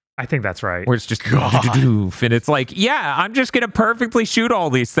 I think that's right. Where it's just doof, and it's like, yeah, I'm just gonna perfectly shoot all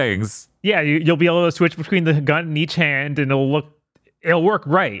these things. Yeah, you'll be able to switch between the gun in each hand, and it'll work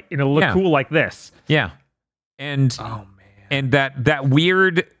right, and it'll look cool like this. Yeah, and and that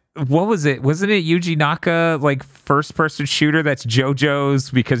weird, what was it? Wasn't it Yuji Naka, like, first person shooter that's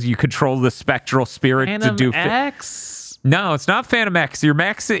JoJo's because you control the spectral spirit to do X? No, it's not Phantom X. You're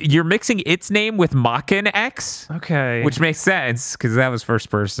mixing its name with Makin X. Okay. Which makes sense, because that was first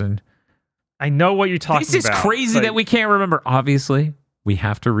person. I know what you're talking about. This is crazy that we can't remember. Obviously, we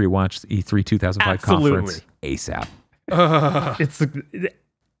have to rewatch the E3 2005 conference ASAP.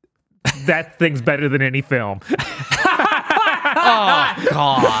 That thing's better than any film. Oh,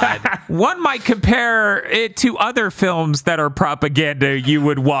 God. One might compare it to other films that are propaganda you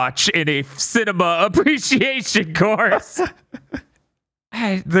would watch in a cinema appreciation course.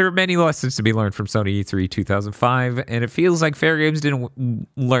 There are many lessons to be learned from Sony E3 2005, and it feels like Fair Games didn't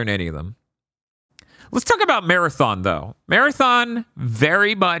learn any of them. Let's talk about Marathon, though. Marathon,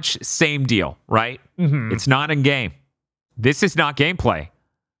 very much same deal, right? Mm-hmm. It's not in game. This is not gameplay.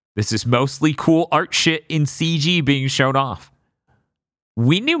 This is mostly cool art shit in CG being shown off.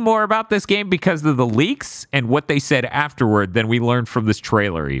 We knew more about this game because of the leaks and what they said afterward than we learned from this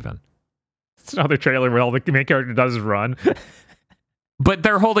trailer, even. It's another trailer where all the main character does is run. But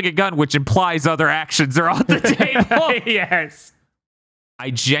they're holding a gun, which implies other actions are on the table. Yes. I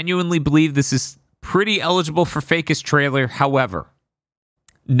genuinely believe this is pretty eligible for Fakest Trailer. However,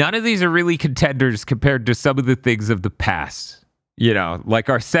 none of these are really contenders compared to some of the things of the past. You know, like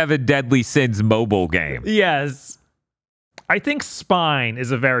our 7 Deadly Sins mobile game. Yes. I think Spine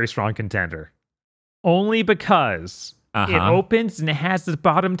is a very strong contender. Only because it opens and it has this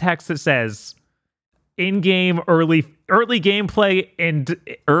bottom text that says in-game early gameplay and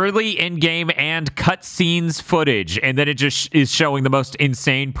early in-game and cutscenes footage, and then it just is showing the most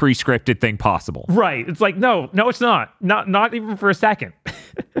insane pre-scripted thing possible. Right. It's like, no, it's not. Not even for a second.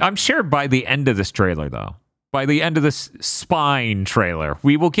 I'm sure by the end of this trailer, though, by the end of this Spine trailer,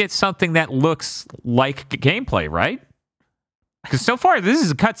 we will get something that looks like gameplay, right? Because so far, this is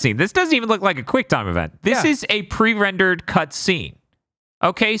a cutscene. This doesn't even look like a QuickTime event. This is a pre-rendered cutscene.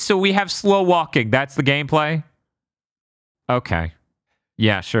 Okay, so we have slow walking. That's the gameplay? Okay.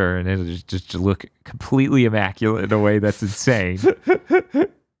 Yeah, sure. And it'll just look completely immaculate in a way that's insane.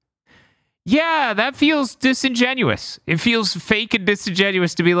 Yeah, that feels disingenuous. It feels fake and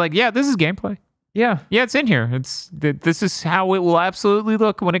disingenuous to be like, yeah, this is gameplay. Yeah. Yeah, it's in here. This is how it will absolutely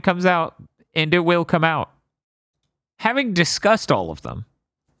look when it comes out, and it will come out. Having discussed all of them,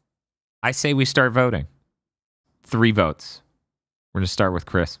 I say we start voting. 3 votes. We're going to start with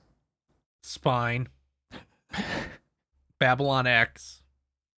Chris. Spine, Babylon X,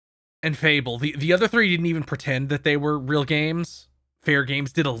 and Fable. The other 3 didn't even pretend that they were real games. Fair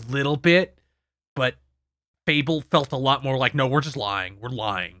Games did a little bit, but Fable felt a lot more like, no, we're just lying. We're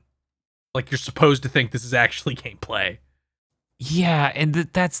lying. Like, you're supposed to think this is actually gameplay. Yeah, and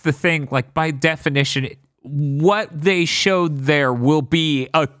that's the thing. Like, by definition, what they showed there will be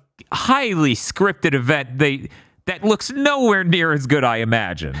a highly scripted event. That looks nowhere near as good, I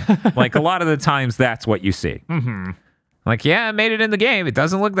imagine. Like, a lot of the times, that's what you see. Mm-hmm. Like, yeah, I made it in the game. It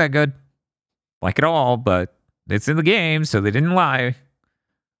doesn't look that good. Like, at all, but it's in the game, so they didn't lie.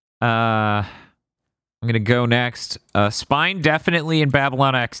 I'm going to go next. Spine, definitely, and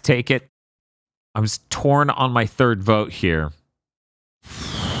Babylon X, take it. I'm torn on my 3rd vote here.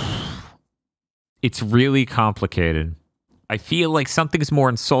 It's really complicated. I feel like something's more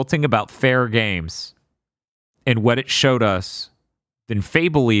insulting about Fair Games and what it showed us than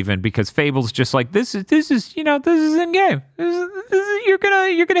Fable, even, because Fable's just like, this is in game. You're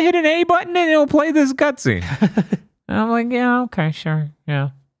gonna hit an A button and it'll play this cutscene. And I'm like, yeah, okay, sure,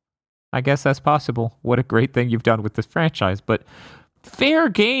 yeah, I guess that's possible. What a great thing you've done with this franchise. But Fair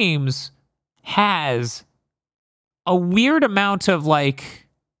Games has a weird amount of like,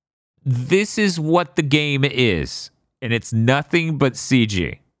 this is what the game is, and it's nothing but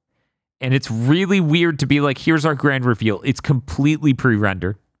CG. And it's really weird to be like, here's our grand reveal. It's completely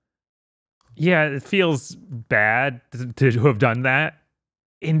pre-rendered. Yeah, it feels bad to have done that.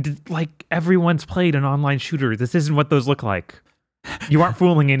 And like, everyone's played an online shooter. This isn't what those look like. You aren't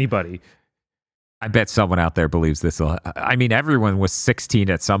fooling anybody. I bet someone out there believes this. I mean, everyone was 16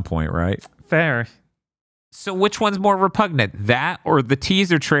 at some point, right? Fair. So which one's more repugnant? That or the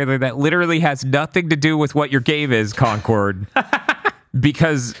teaser trailer that literally has nothing to do with what your game is, Concord?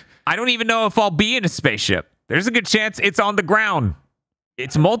 Because I don't even know if I'll be in a spaceship. There's a good chance it's on the ground.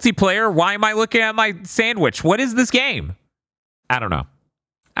 It's multiplayer. Why am I looking at my sandwich? What is this game? I don't know.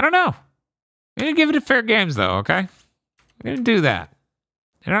 I'm going to give it a Fair Games, though, okay? I'm going to do that.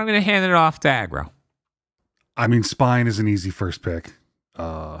 And I'm going to hand it off to Aggro. I mean, Spine is an easy first pick.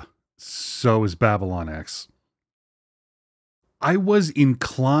 So is Babylon X. I was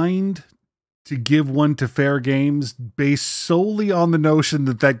inclined to give one to Fair Games based solely on the notion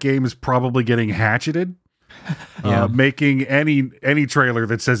that game is probably getting hatcheted. Yeah. Making any trailer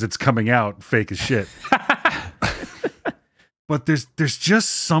that says it's coming out fake as shit. But there's just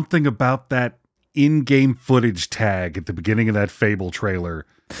something about that in-game footage tag at the beginning of that Fable trailer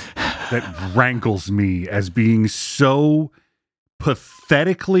that rankles me as being so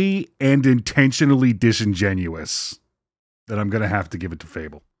pathetically and intentionally disingenuous that I'm going to have to give it to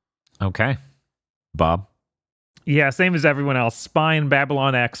Fable. Okay. Bob? Yeah, same as everyone else. Spine,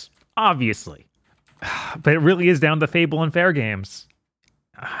 Babylon X, obviously. But it really is down to Fable and Fair Games.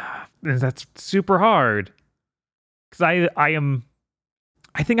 And that's super hard. Because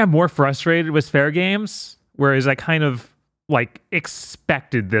I think I'm more frustrated with Fair Games, whereas I kind of like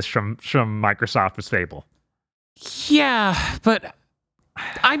expected this from Microsoft with Fable. Yeah, but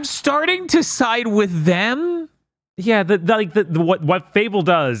I'm starting to side with them. Yeah, what Fable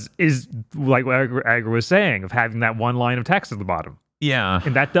does is like what Agra was saying, of having that one line of text at the bottom. Yeah.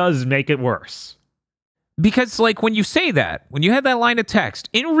 And that does make it worse. Because, like, when you say that, when you have that line of text,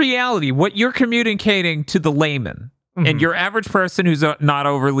 in reality, what you're communicating to the layman and your average person who's not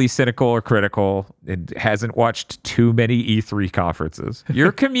overly cynical or critical and hasn't watched too many E3 conferences,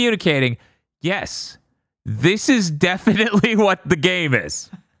 you're communicating, yes, this is definitely what the game is.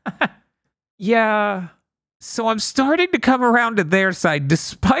 Yeah. So I'm starting to come around to their side,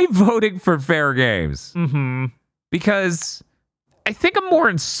 despite voting for Fair Games. Because I think I'm more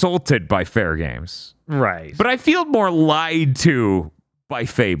insulted by Fair Games. Right. But I feel more lied to by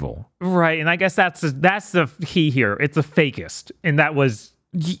Fable. Right, and I guess that's the key here. It's a fakest, and that was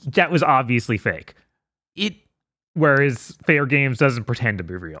obviously fake. Whereas Fair Games doesn't pretend to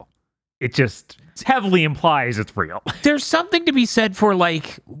be real. It just heavily implies it's real. There's something to be said for,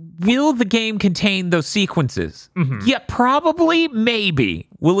 like, will the game contain those sequences? Yeah, probably, maybe.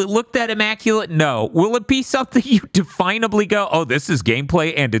 Will it look that immaculate? No. Will it be something you definably go, oh, this is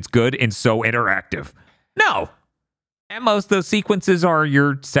gameplay and it's good and so interactive? No. At most, those sequences are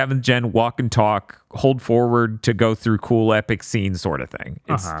your 7th gen walk and talk, hold forward to go through cool epic scenes sort of thing.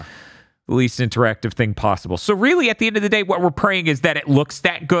 It's the least interactive thing possible. So really, at the end of the day, what we're praying is that it looks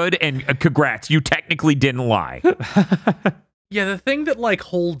that good, and congrats, you technically didn't lie. Yeah, the thing that, like,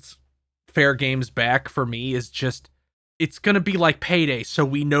 holds Fair Games back for me is just, it's gonna be like Payday, so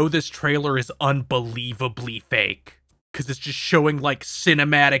we know this trailer is unbelievably fake. Because it's just showing, like,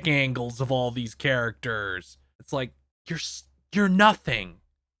 cinematic angles of all these characters. It's like, you're nothing.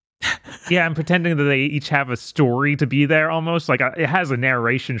 Yeah, and pretending that they each have a story to be there almost. Like, it has a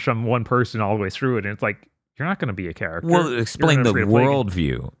narration from one person all the way through it, and it's like, you're not going to be a character. Well, explain the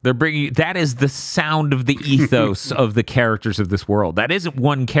worldview. They're bringing, that is the sound of the ethos of the characters of this world. That isn't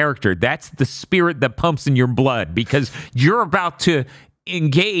one character. That's the spirit that pumps in your blood, because you're about to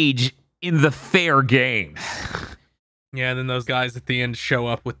engage in the Fair Games. Yeah, and then those guys at the end show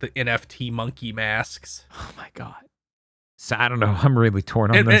up with the NFT monkey masks. Oh my god. So I don't know. I'm really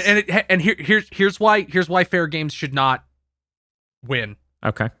torn on this. And here's why Fair Games should not win.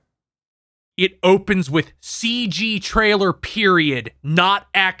 Okay. It opens with CG trailer, period, not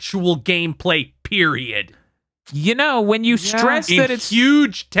actual gameplay, period. You know, when you stress that it's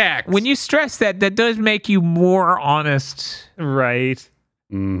huge text. When you stress that does make you more honest, right?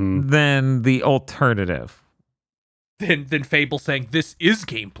 Than the alternative. Than Fable saying this is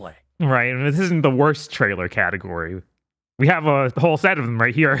gameplay. Right, and this isn't the worst trailer category. We have a whole set of them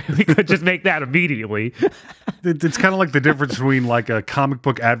right here. We could just make that immediately. It's kind of like the difference between like a comic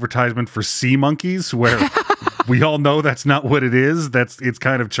book advertisement for sea monkeys, where we all know that's not what it is. It's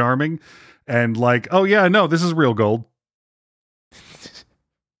kind of charming, and like, oh yeah, no, this is real gold.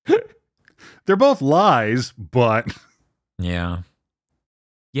 They're both lies, but yeah,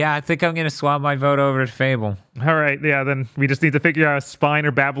 I think I'm gonna swap my vote over to Fable. All right, yeah, then we just need to figure out if Spine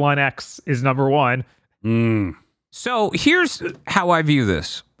or Babylon X is number one. So here's how I view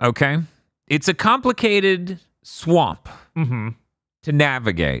this, okay? It's a complicated swamp to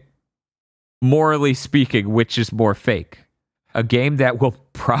navigate. Morally speaking, which is more fake? A game that will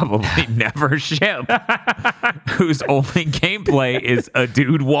probably never ship, whose only gameplay is a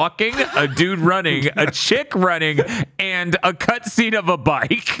dude walking, a dude running, a chick running, and a cutscene of a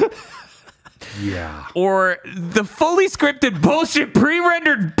bike. Yeah. Or the fully scripted bullshit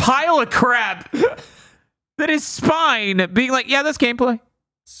pre-rendered pile of crap that is Spine being like, yeah, that's gameplay.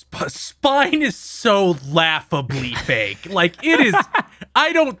 Spine is so laughably fake. Like, it is.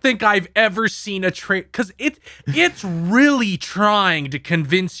 I don't think I've ever seen a trailer, because it's really trying to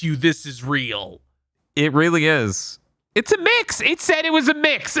convince you this is real. It really is. It's a mix. It said it was a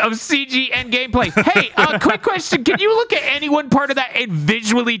mix of CG and gameplay. Hey, quick question. Can you look at any one part of that and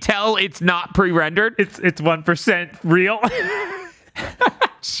visually tell it's not pre-rendered? It's 1% real.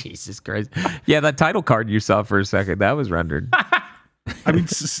 Jesus Christ. Yeah, that title card you saw for a second, that was rendered. I mean,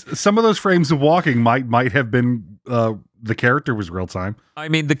 some of those frames of walking might have been the character was real time. I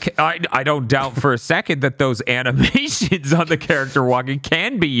mean, I don't doubt for a second that those animations on the character walking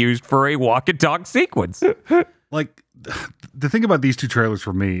can be used for a walk and talk sequence. Like, the thing about these two trailers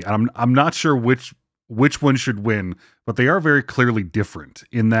for me, I'm not sure which one should win, but they are very clearly different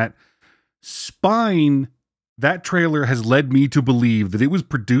in that Spine that trailer has led me to believe that it was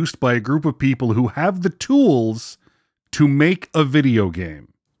produced by a group of people who have the tools to make a video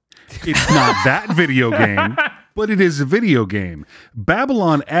game. It's not that video game, but it is a video game.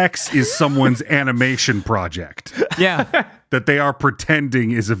 Babylon X is someone's animation project. Yeah. That they are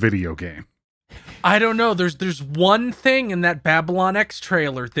pretending is a video game. I don't know. There's one thing in that Babylon X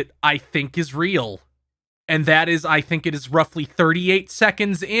trailer that I think is real. And that is, I think it is roughly 38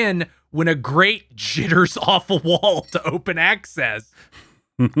 seconds in when a grate jitters off a wall to open access.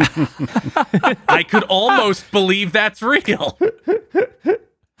 I could almost believe that's real.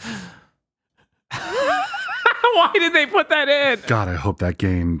 Why did they put that in? God, I hope that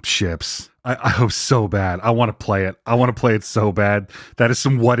game ships. I hope so bad. I want to play it. I want to play it so bad. That is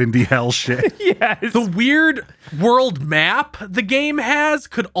some what in the hell shit. Yes. The weird world map the game has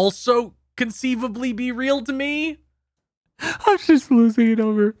could also conceivably be real to me. I'm just losing it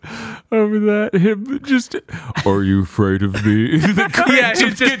over that. Him just, are you afraid of me? The crate Yeah,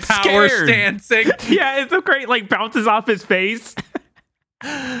 it's just power stancing. Yeah, it's so great. Like bounces off his face.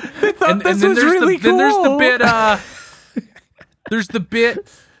 I thought And this then was there's really the, cool. then there's the bit there's the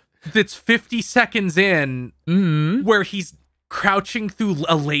bit that's 50 seconds in where he's crouching through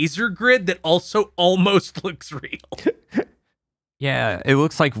a laser grid that also almost looks real. Yeah, it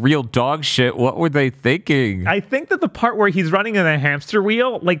looks like real dog shit. What were they thinking? I think that the part where he's running in a hamster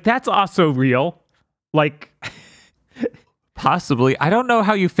wheel, like that's also real. Like Possibly. I don't know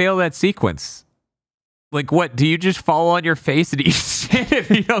how you fail that sequence. Like, what? Do you just fall on your face and eat shit if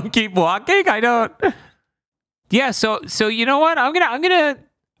you don't keep walking? I don't. Yeah. So you know what? I'm gonna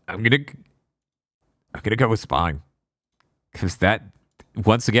go with Spine, because that,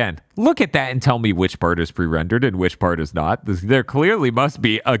 once again, look at that and tell me which part is pre-rendered and which part is not. There clearly must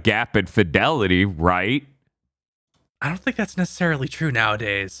be a gap in fidelity, right? I don't think that's necessarily true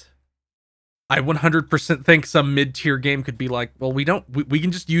nowadays. I 100% think some mid-tier game could be like, well, we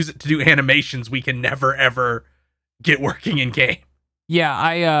can just use it to do animations we can never ever get working in game. Yeah,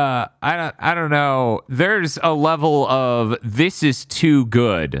 I don't know. There's a level of this is too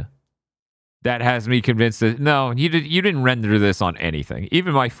good that has me convinced that no, you didn't render this on anything.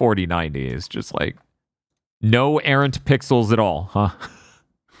 Even my 4090 is just like no errant pixels at all, huh?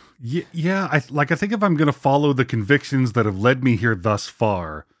 Yeah. I think if I'm going to follow the convictions that have led me here thus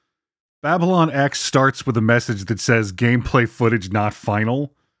far, Babylon X starts with a message that says gameplay footage not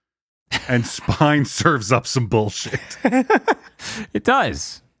final, and Spine serves up some bullshit. It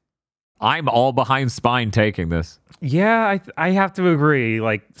does. I'm all behind Spine taking this. yeah, I have to agree.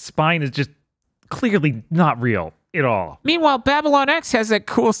 Like Spine is just clearly not real at all. Meanwhile, Babylon X has that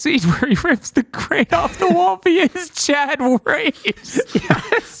cool scene where he rips the crate off the wall via his Chad race.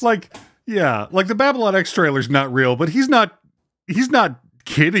 It's like the Babylon X trailer's not real, but he's not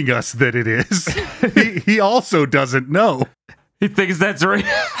kidding us that it is. he also doesn't know. He thinks that's right.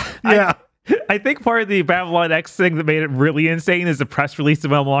 Yeah. I think part of the Babylon X thing that made it really insane is the press release that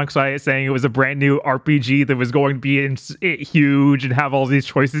went alongside it saying it was a brand new RPG that was going to be huge and have all these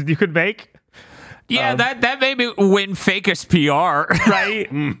choices you could make. Yeah, that made me win Fakest PR. Right?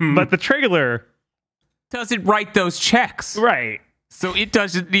 But the trailer Doesn't write those checks. right. So it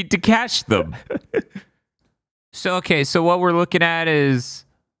doesn't need to cash them. So what we're looking at is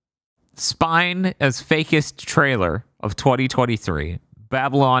Spine as Fakest trailer of 2023,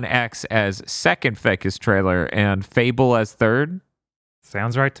 Babylon X as second Fakest trailer, and Fable as third.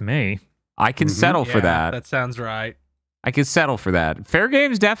 Sounds right to me. I can settle for that. That sounds right. I can settle for that. Fair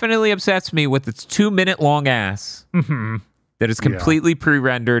Games definitely upsets me with its 2-minute long ass that is completely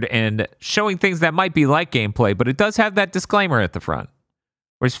pre-rendered and showing things that might be like gameplay, but it does have that disclaimer at the front.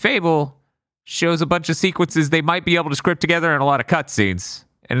 Whereas Fable shows a bunch of sequences they might be able to script together and a lot of cutscenes.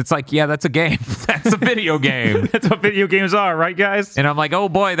 And it's like, yeah, that's a game. That's a video game. That's what video games are, right, guys? And I'm like, oh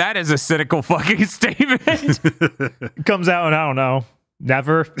boy, that is a cynical fucking statement. It comes out and I don't know.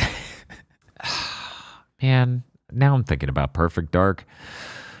 Never. Man, now I'm thinking about Perfect Dark.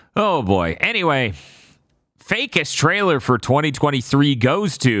 Oh boy. Anyway, Fakest trailer for 2023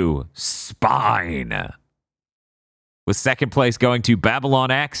 goes to Spine, with second place going to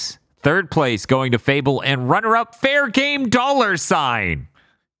Babylon X, third place going to Fable, and runner-up Fair Game $.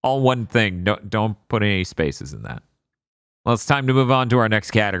 All one thing. Don't put any spaces in that. Well, it's time to move on to our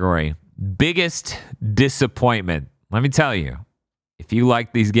next category. Biggest disappointment. Let me tell you, if you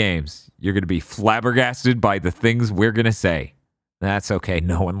like these games, you're going to be flabbergasted by the things we're going to say. That's okay.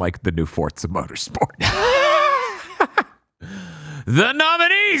 No one liked the new Forza Motorsport. The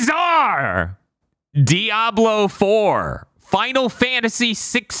nominees are Diablo 4, Final Fantasy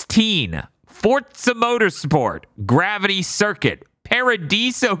 16, Forza Motorsport, Gravity Circuit,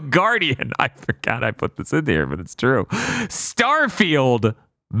 Paradiso Guardian. I forgot I put this in there, but it's true. Starfield,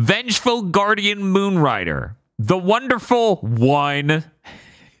 Vengeful Guardian Moonrider, The Wonderful One,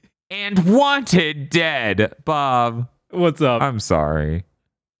 and Wanted Dead. Bob, What's up? I'm sorry.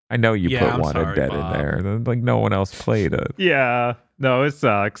 I know you Yeah, put I'm Wanted sorry, Dead Bob. in there. Like no one else played it. Yeah. No, it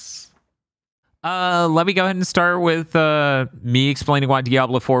sucks. Let me go ahead and start with me explaining why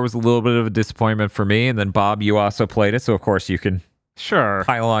Diablo 4 was a little bit of a disappointment for me, and then Bob, you also played it, so of course you can Sure.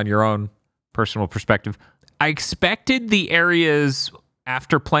 pile on your own personal perspective. I expected the areas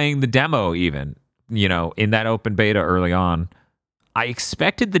after playing the demo, even, you know, in that open beta early on, I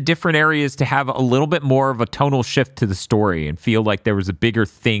expected the different areas to have a little bit more of a tonal shift to the story and feel like there was a bigger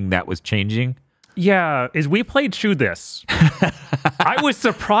thing that was changing. Yeah, as we played through this, I was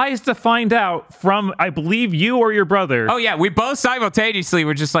surprised to find out from, I believe, you or your brother. Oh, yeah, we both simultaneously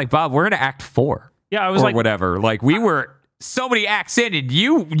were just like, Bob, we're in Act 4. Yeah, I was or like, whatever. Like, we were so many acts in, and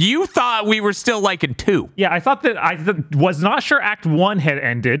you thought we were still like in 2. yeah, I thought that was not sure Act 1 had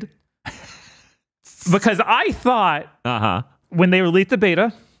ended because I thought when they released the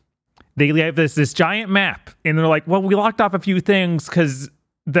beta, they have this giant map, and they're like, well, we locked off a few things because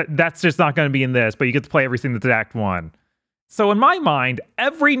that's just not going to be in this, but you get to play everything that's in Act 1. So in my mind,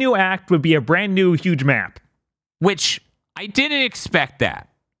 every new act would be a brand new huge map. Which I didn't expect that.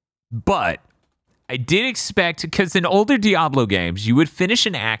 But I did expect, because in older Diablo games, you would finish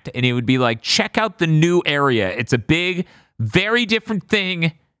an act and it would be like, check out the new area. It's a big, very different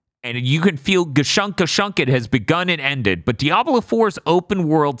thing. And you can feel gashunk it has begun and ended. But Diablo 4's open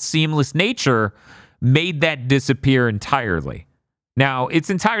world seamless nature made that disappear entirely. Now, it's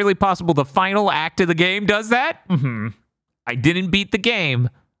entirely possible the final act of the game does that. Mm-hmm. I didn't beat the game,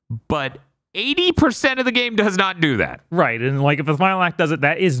 but 80% of the game does not do that. Right, and like if the final act does it,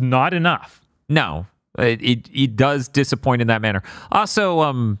 that is not enough. No, it does disappoint in that manner.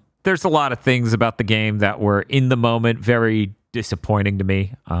 Also, there's a lot of things about the game that were in the moment very disappointing to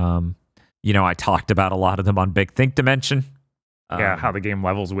me. You know, I talked about a lot of them on Big Think Dimension. Yeah, how the game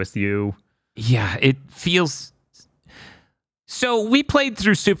levels with you. Yeah, it feels... So we played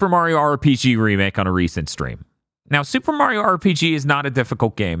through Super Mario RPG Remake on a recent stream. Now, Super Mario RPG is not a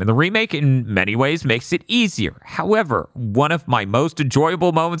difficult game, and the remake in many ways makes it easier. However, one of my most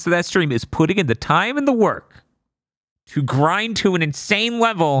enjoyable moments of that stream is putting in the time and the work to grind to an insane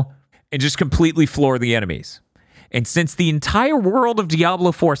level and just completely floor the enemies. And since the entire world of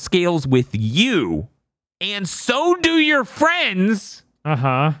Diablo 4 scales with you, and so do your friends...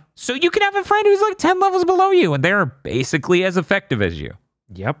 Uh-huh. So you can have a friend who's like 10 levels below you, and they're basically as effective as you.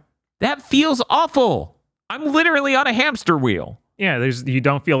 Yep. That feels awful. I'm literally on a hamster wheel. Yeah, you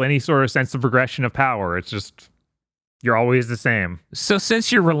don't feel any sort of sense of progression of power. It's just, you're always the same. So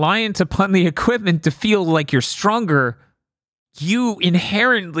since you're reliant upon the equipment to feel like you're stronger, you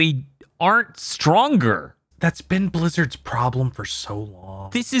inherently aren't stronger. That's been Blizzard's problem for so long.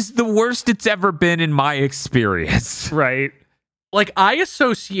 This is the worst it's ever been in my experience. Right. Like, I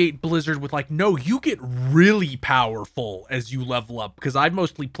associate Blizzard with, like, no, you get really powerful as you level up, because I've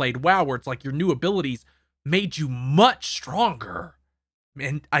mostly played WoW, where it's like your new abilities made you much stronger.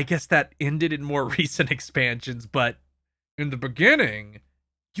 And I guess that ended in more recent expansions, but in the beginning,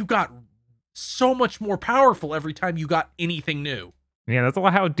 you got so much more powerful every time you got anything new. Yeah, that's a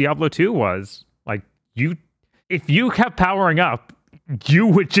lot how Diablo 2 was. Like, if you kept powering up, you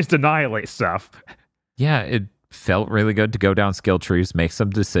would just annihilate stuff. Yeah, it felt really good to go down skill trees, make some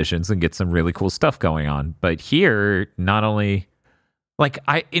decisions, and get some really cool stuff going on. But here, not only... Like,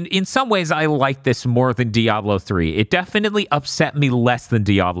 in some ways, I like this more than Diablo 3. It definitely upset me less than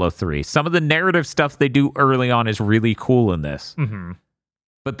Diablo 3. Some of the narrative stuff they do early on is really cool in this. Mm-hmm.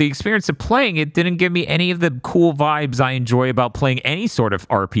 But the experience of playing it didn't give me any of the cool vibes I enjoy about playing any sort of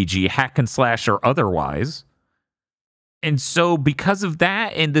RPG, hack and slash or otherwise. And so because of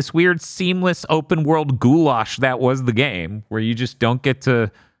that and this weird seamless open world goulash that was the game, where you just don't get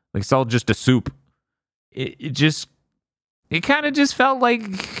to, like, it's all just a soup. It kind of just felt like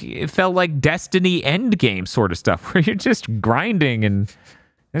Destiny Endgame sort of stuff, where you're just grinding and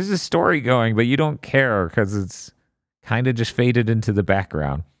there's a story going, but you don't care because it's kind of just faded into the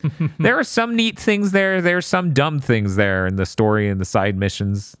background. There are some neat things there. There's some dumb things there in the story and the side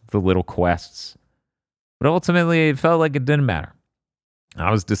missions, the little quests. But ultimately, it felt like it didn't matter.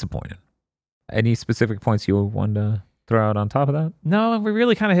 I was disappointed. Any specific points you wanted to throw out on top of that? No, we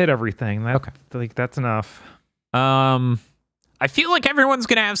really kind of hit everything. Okay. Like, that's enough. I feel like everyone's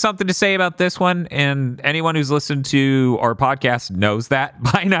going to have something to say about this one, and anyone who's listened to our podcast knows that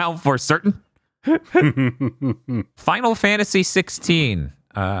by now for certain. Final Fantasy 16.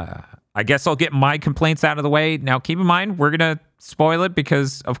 I guess I'll get my complaints out of the way. Now, keep in mind, we're going to spoil it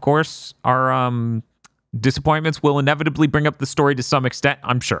because, of course, our disappointments will inevitably bring up the story to some extent,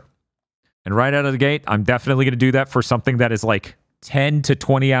 I'm sure. And right out of the gate, I'm definitely going to do that for something that is like 10 to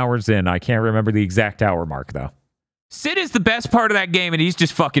 20 hours in. I can't remember the exact hour mark, though. Sid is the best part of that game, and he's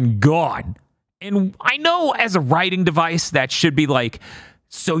just fucking gone. And I know as a writing device, that should be like,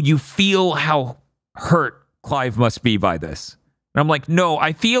 so you feel how hurt Clive must be by this. And I'm like, no,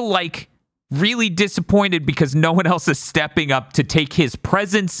 I feel like really disappointed because no one else is stepping up to take his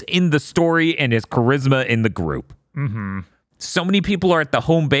presence in the story and his charisma in the group. Mm-hmm. So many people are at the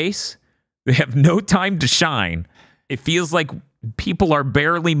home base. They have no time to shine. It feels like people are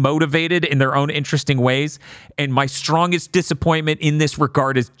barely motivated in their own interesting ways. And my strongest disappointment in this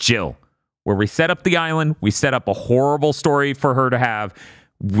regard is Jill, where we set up the island. We set up a horrible story for her to have.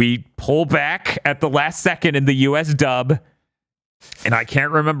 We pull back at the last second in the US dub. And I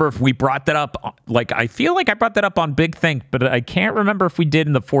can't remember if we brought that up. Like, I feel like I brought that up on Big Think, but I can't remember if we did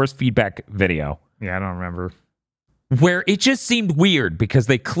in the force feedback video. Yeah, I don't remember. Where it just seemed weird because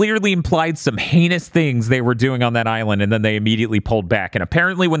they clearly implied some heinous things they were doing on that island, and then they immediately pulled back. And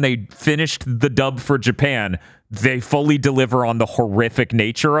apparently when they finished the dub for Japan, they fully deliver on the horrific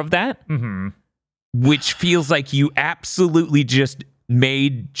nature of that, which feels like you absolutely just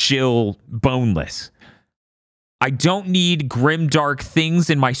made Jill boneless. I don't need grim, dark things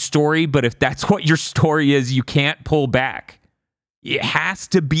in my story, but if that's what your story is, you can't pull back. It has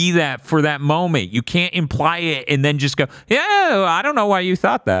to be that for that moment. You can't imply it and then just go, yeah, I don't know why you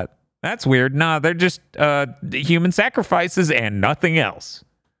thought that. That's weird. No, they're just human sacrifices and nothing else.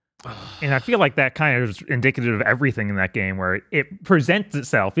 And I feel like that kind of is indicative of everything in that game, where it presents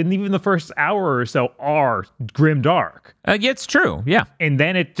itself, and even the first hour or so are grim dark. Yeah, it's true. Yeah. And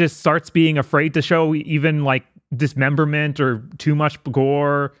then it just starts being afraid to show even like dismemberment or too much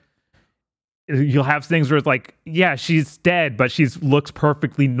gore. You'll have things where it's like, yeah, she's dead, but she looks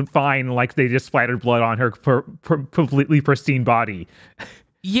perfectly fine, like they just splattered blood on her completely pristine body.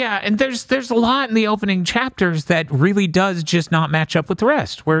 Yeah, and there's a lot in the opening chapters that really does just not match up with the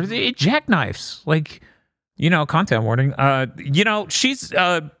rest, where it jackknifes. Like, content warning. She's,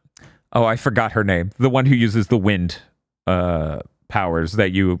 I forgot her name. The one who uses the wind powers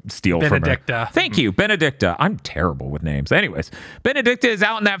that you steal from her. Benedicta. Thank you, Benedicta. I'm terrible with names. Anyways, Benedicta is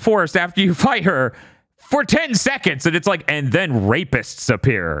out in that forest after you fight her for 10 seconds, and it's like, and then rapists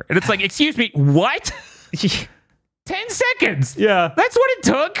appear. And it's like, excuse me, what? 10 seconds. Yeah. That's what it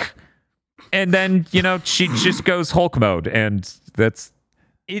took. And then, she just goes Hulk mode, and that's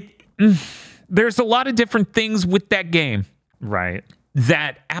it. There's a lot of different things with that game. Right.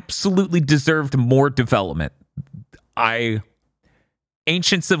 That absolutely deserved more development.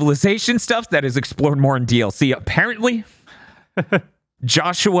 Ancient civilization stuff that is explored more in DLC, apparently.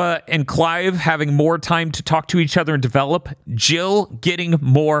 Joshua and Clive having more time to talk to each other and develop. Jill getting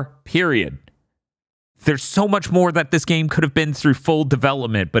more, period. There's so much more that this game could have been through full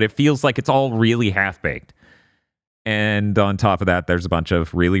development, but it feels like it's all really half-baked. And on top of that, there's a bunch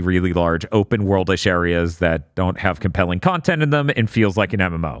of really, really large open world-ish areas that don't have compelling content in them and feels like an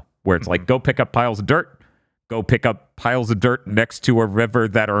MMO, where it's like, go pick up piles of dirt. Go pick up piles of dirt next to a river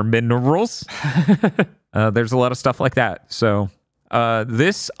that are minerals. There's a lot of stuff like that. So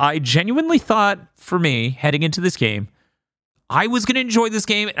this, I genuinely thought, for me, heading into this game, I was going to enjoy this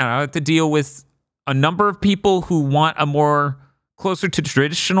game, and I have to deal with a number of people who want a more closer to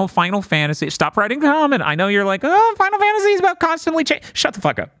traditional Final Fantasy. Stop writing comment. I know you're like, oh, Final Fantasy is about constantly change. Shut the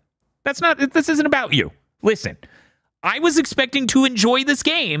fuck up. This isn't about you. Listen, I was expecting to enjoy this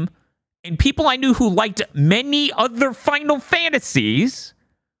game, and people I knew who liked many other Final Fantasies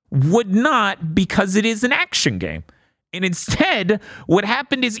would not, because it is an action game. And instead, what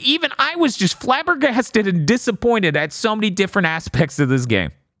happened is even I was just flabbergasted and disappointed at so many different aspects of this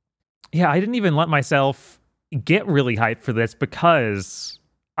game. Yeah, I didn't even let myself get really hyped for this because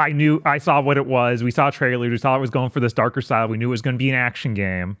I saw what it was. We saw trailers. We saw it was going for this darker side. We knew it was going to be an action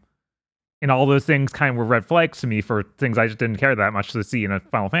game. And all those things kind of were red flags to me for things I just didn't care that much to see in a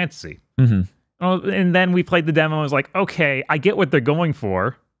Final Fantasy. And then we played the demo and I was like, okay, I get what they're going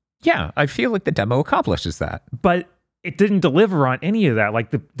for. Yeah, I feel like the demo accomplishes that. But it didn't deliver on any of that.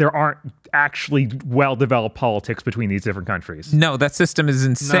 Like, there aren't actually well-developed politics between these different countries. No, that system is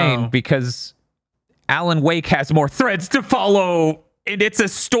insane because Alan Wake has more threads to follow, and it's a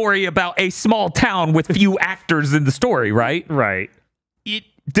story about a small town with few actors in the story, right? Right. It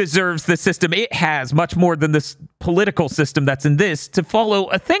deserves the system it has much more than this political system that's in this to follow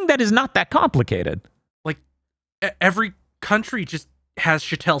a thing that is not that complicated. Like, every country just has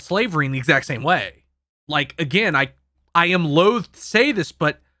chattel slavery in the exact same way. Like, again, I am loath to say this,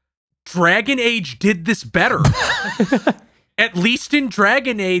 but Dragon Age did this better. At least in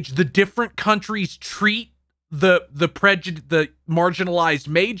Dragon Age, the different countries treat the marginalized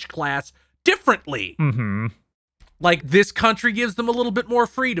mage class differently. Mm-hmm. Like, this country gives them a little bit more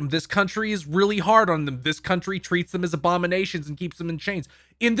freedom. This country is really hard on them. This country treats them as abominations and keeps them in chains.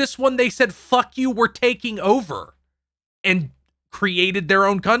 In this one, they said, fuck you, we're taking over. And created their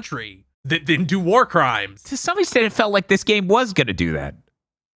own country that didn't do war crimes. To some extent, it felt like this game was going to do that.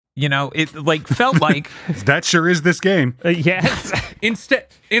 You know, it like felt like... That sure is this game. Yes.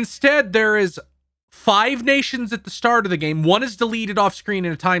 Instead, there is 5 nations at the start of the game. One is deleted off screen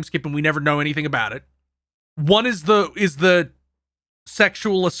in a time skip, and we never know anything about it. One is the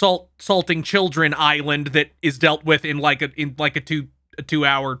sexual assaulting children island that is dealt with in like a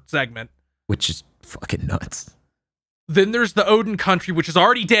 2-hour segment, which is fucking nuts. Then there's the Odin country, which is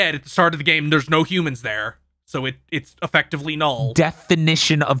already dead at the start of the game. There's no humans there, so it's effectively null.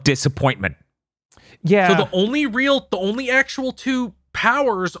 Definition of disappointment. Yeah. So the only actual 2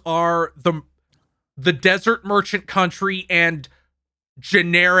 powers are the desert merchant country and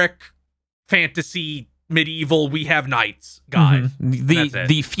generic fantasy medieval we have knights guy. Mm-hmm.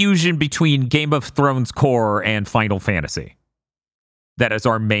 The fusion between Game of Thrones core and Final Fantasy. That is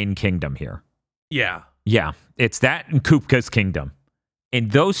our main kingdom here. Yeah. Yeah, it's that and Kupka's kingdom. And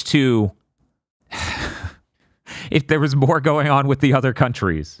those two, if there was more going on with the other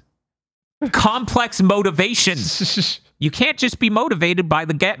countries. Complex motivations. You can't just be motivated by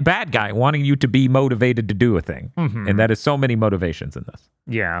the bad guy wanting you to be motivated to do a thing. Mm-hmm. And that is so many motivations in this.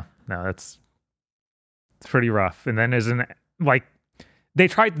 Yeah, no, it's pretty rough. And then they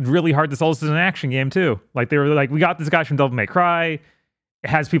tried really hard to sell this as an action game too. Like they were like, we got this guy from Devil May Cry. It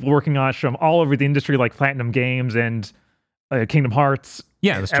has people working on it from all over the industry, like Platinum Games and Kingdom Hearts.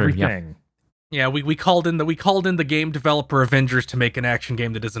 Yeah, that's true. Everything. Yeah, we called in the game developer Avengers to make an action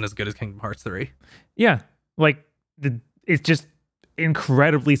game that isn't as good as Kingdom Hearts 3. Yeah, like it's just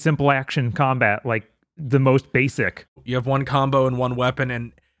incredibly simple action combat, like the most basic. You have one combo and one weapon,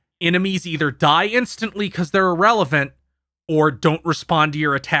 and enemies either die instantly because they're irrelevant, or don't respond to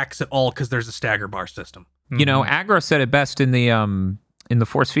your attacks at all because there's a stagger bar system. You know, Agro said it best in the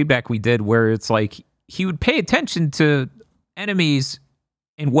force feedback we did, where it's like he would pay attention to enemies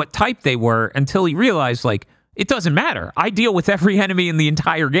and what type they were until he realized, like, it doesn't matter. I deal with every enemy in the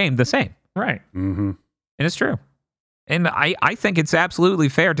entire game the same. Right. Mm-hmm. And it's true. And I think it's absolutely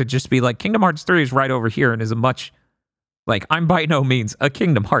fair to just be like, Kingdom Hearts 3 is right over here and is a much, like, I'm by no means a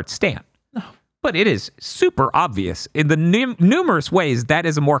Kingdom Hearts stan. No. But it is super obvious in the numerous ways that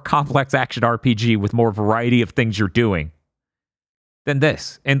is a more complex action RPG with more variety of things you're doing than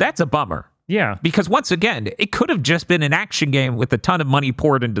this. And that's a bummer. Yeah. Because once again, it could have just been an action game with a ton of money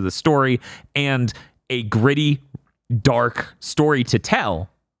poured into the story and a gritty, dark story to tell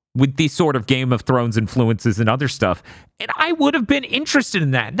with these sort of Game of Thrones influences and other stuff. And I would have been interested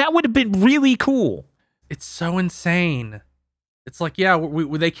in that. That would have been really cool. It's so insane. It's like, yeah,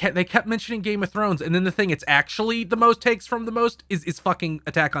 they kept mentioning Game of Thrones, and then the thing it's actually the most takes from the most is fucking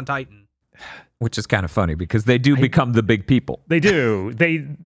Attack on Titan. Which is kind of funny because they do become the big people. They do.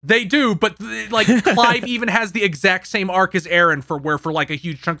 They do, but like Clive even has the exact same arc as Eren for like a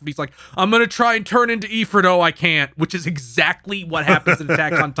huge chunk of he's like, I'm gonna try and turn into Ifrit, oh I can't, which is exactly what happens in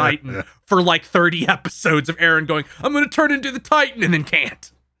Attack on Titan for like 30 episodes of Eren going, I'm gonna turn into the Titan and then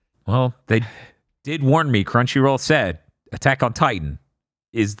can't. Well, they did warn me. Crunchyroll said Attack on Titan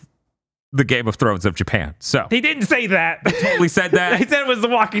is the Game of Thrones of Japan. So They didn't say that. They totally said that. They said it was The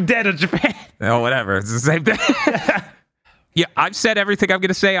Walking Dead of Japan. Oh, whatever. It's the same thing. Yeah, I've said everything I'm going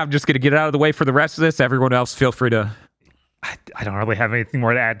to say. I'm just going to get it out of the way for the rest of this. Everyone else, feel free to... I don't really have anything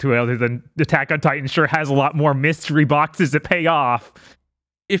more to add to it other than Attack on Titan sure has a lot more mystery boxes that pay off.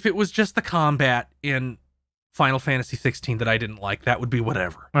 If it was just the combat in Final Fantasy 16 that I didn't like, that would be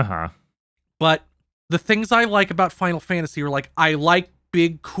whatever. Uh-huh. But the things I like about Final Fantasy are like, I like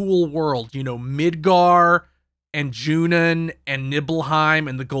big, cool world. You know, Midgar and Junon and Nibelheim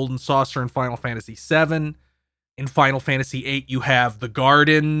and the Golden Saucer in Final Fantasy 7. In Final Fantasy 8, you have the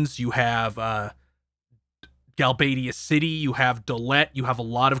gardens, you have Galbadia City, you have Dolette, you have a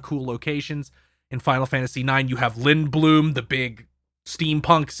lot of cool locations. In Final Fantasy 9, you have Lindblum, the big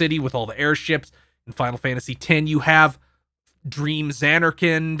steampunk city with all the airships. In Final Fantasy 10, you have Dream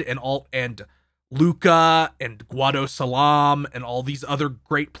Zanarkand and Luca and Guado Salam and all these other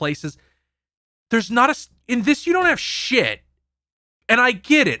great places. There's not in this, you don't have shit. And I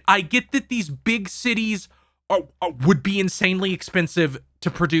get it. I get that these big cities would be insanely expensive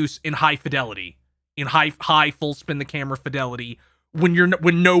to produce in high fidelity, in high full spin the camera fidelity when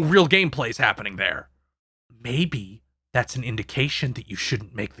no real gameplay is happening there. Maybe that's an indication that you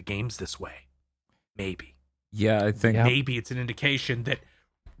shouldn't make the games this way. Maybe. Yeah, I think maybe it's an indication that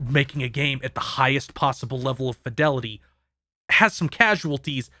making a game at the highest possible level of fidelity has some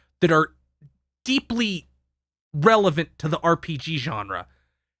casualties that are deeply relevant to the RPG genre.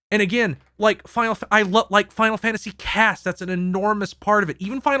 And again, like Final Fantasy Cast, that's an enormous part of it.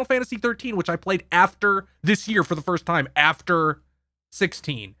 Even Final Fantasy 13, which I played after this year for the first time, after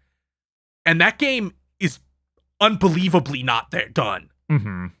 16. And that game is unbelievably not done.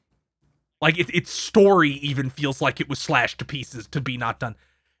 Mm-hmm. Like, its story even feels like it was slashed to pieces to be not done.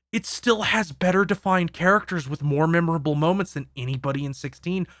 It still has better defined characters with more memorable moments than anybody in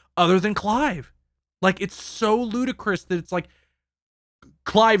 16 other than Clive. Like, it's so ludicrous that it's like,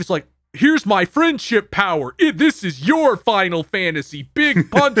 Clive is like, here's my friendship power. This is your Final Fantasy. Big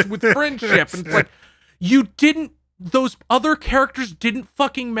punch with friendship. And it's like, those other characters didn't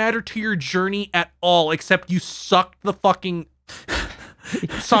fucking matter to your journey at all, except you sucked the fucking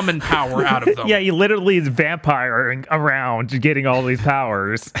summon power out of them. Yeah, he literally is vampiring around getting all these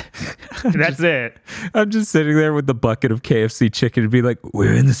powers. That's it. I'm just sitting there with the bucket of KFC chicken and be like,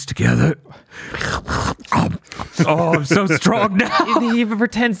 we're in this together. Oh, I'm so strong now. He even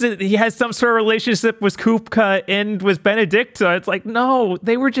pretends that he has some sort of relationship with Kupka and with Benedicta. It's like, no,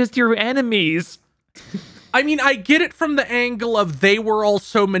 they were just your enemies. I mean, I get it from the angle of they were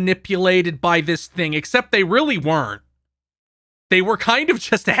also manipulated by this thing, except they really weren't. They were kind of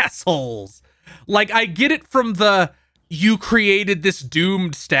just assholes. Like, I get it from the you created this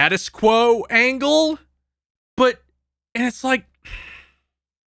doomed status quo angle, and it's like,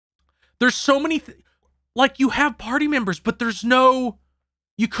 there's so many, like, you have party members, but there's no,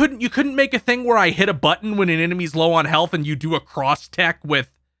 you couldn't make a thing where I hit a button when an enemy's low on health and you do a cross tech with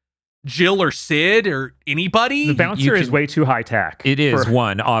Jill or Sid or anybody. The bouncer is way too high tech. It is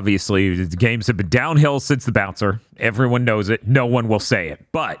one, obviously. The games have been downhill since the bouncer. Everyone knows it. No one will say it.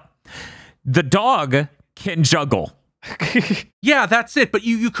 But the dog can juggle. Yeah, that's it. But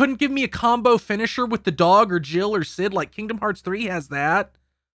you couldn't give me a combo finisher with the dog or Jill or Sid like Kingdom Hearts 3 has that.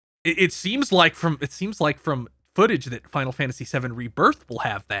 It seems like from footage that Final Fantasy VII Rebirth will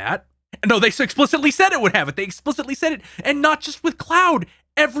have that. No, they explicitly said it would have it. They explicitly said it. And not just with Cloud.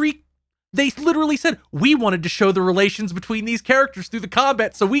 They literally said, we wanted to show the relations between these characters through the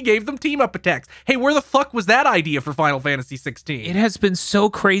combat, so we gave them team-up attacks. Hey, where the fuck was that idea for Final Fantasy 16? It has been so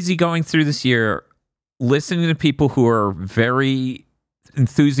crazy going through this year, listening to people who are very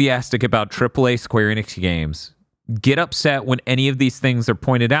enthusiastic about AAA Square Enix games get upset when any of these things are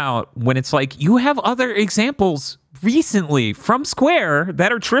pointed out, when it's like, you have other examples recently from Square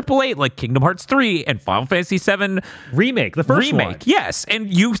that are AAA, like Kingdom Hearts 3 and Final Fantasy VII Remake, the first one. Yes,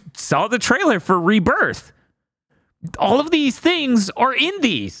 and you saw the trailer for Rebirth. All of these things are in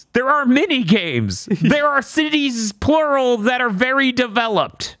these. There are mini games. There are cities, plural, that are very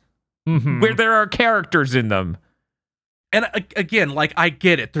developed, where there are characters in them. And again, like, I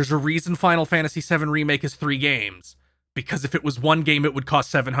get it. There's a reason Final Fantasy VII Remake is 3 games. Because if it was one game, it would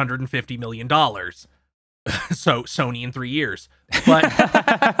cost $750 million. So, Sony in 3 years. But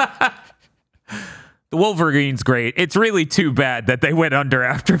the Wolverine's great. It's really too bad that they went under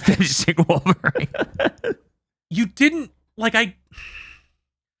after finishing Wolverine. You didn't, like,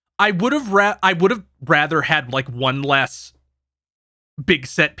 I would have rather had, like, one less big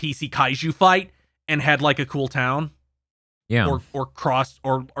set PC kaiju fight and had, like, a cool town. Yeah. Or cross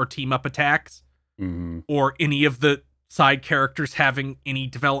or team up attacks. Or any of the side characters having any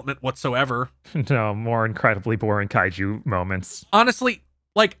development whatsoever. No, more incredibly boring kaiju moments. Honestly,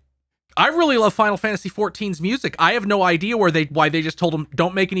 like, I really love Final Fantasy XIV's music. I have no idea why they just told them,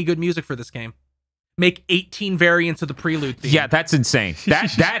 don't make any good music for this game. Make 18 variants of the prelude theme. Yeah, that's insane.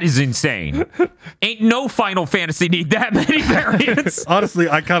 That is insane. Ain't no Final Fantasy need that many variants. Honestly,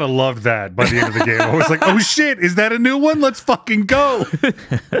 I kind of loved that by the end of the game. I was like, oh shit, is that a new one? Let's fucking go.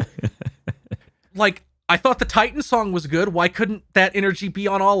 Like, I thought the Titan song was good. Why couldn't that energy be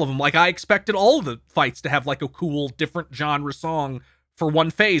on all of them? Like, I expected all of the fights to have, like, a cool, different genre song for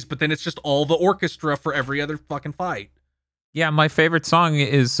one phase, but then it's just all the orchestra for every other fucking fight. Yeah, my favorite song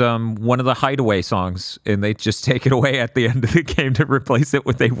is one of the Hideaway songs, and they just take it away at the end of the game to replace it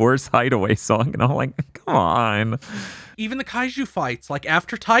with a worse Hideaway song, and I'm like, come on. Even the kaiju fights, like,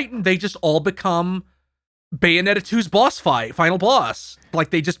 after Titan, they just all become Bayonetta 2's boss fight, final boss. Like,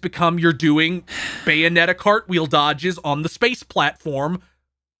 they just become, you're doing Bayonetta cartwheel dodges on the space platform,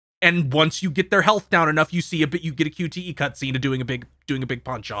 and once you get their health down enough, you get a QTE cutscene of doing a big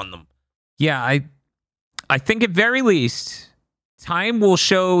punch on them. Yeah, I think at very least, time will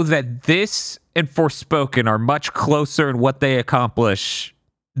show that this and Forspoken are much closer in what they accomplish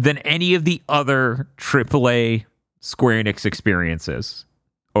than any of the other AAA Square Enix experiences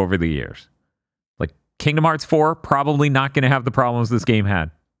over the years. Like, Kingdom Hearts 4, probably not going to have the problems this game had.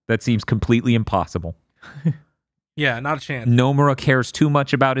 That seems completely impossible. Yeah, not a chance. Nomura cares too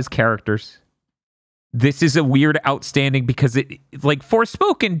much about his characters. This is a weird outstanding because it, like,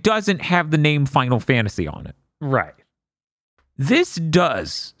 Forspoken doesn't have the name Final Fantasy on it. Right. This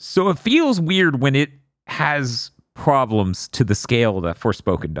does. So it feels weird when it has problems to the scale that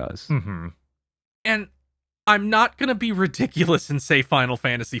Forspoken does. Mm-hmm. And I'm not going to be ridiculous and say Final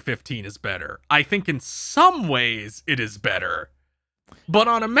Fantasy 15 is better. I think in some ways it is better. But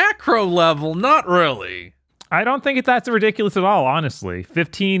on a macro level, not really. I don't think that's ridiculous at all, honestly.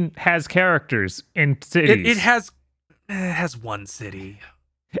 15 has characters in cities. It has one city.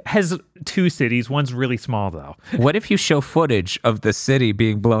 It has 2 cities. One's really small, though. What if you show footage of the city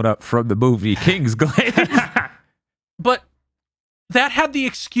being blown up from the movie Kingsglaive? But that had the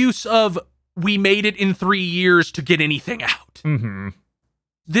excuse of, we made it in 3 years to get anything out. Mm-hmm.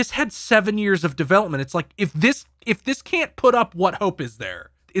 This had 7 years of development. It's like, if this can't put up, what hope is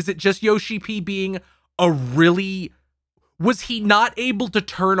there? Is it just Yoshi P being was he not able to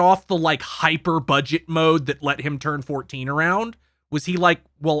turn off the like hyper budget mode that let him turn 14 around? Was he like,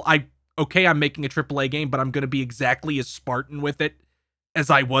 well, I'm making a AAA game, but I'm going to be exactly as Spartan with it as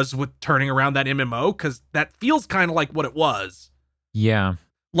I was with turning around that MMO? Because that feels kind of like what it was. Yeah.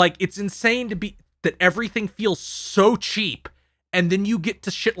 Like, it's insane that everything feels so cheap, and then you get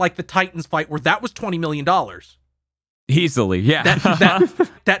to shit like the Titans fight where that was $20 million. Easily, yeah.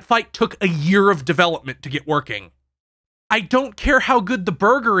 That fight took a year of development to get working. I don't care how good the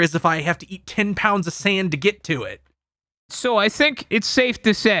burger is if I have to eat 10 pounds of sand to get to it. So I think it's safe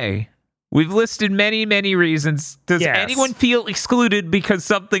to say we've listed many, many reasons. Does anyone feel excluded because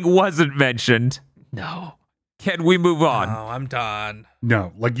something wasn't mentioned? No. Can we move on? Oh, I'm done.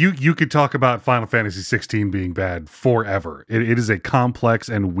 No, like you could talk about Final Fantasy 16 being bad forever. It is a complex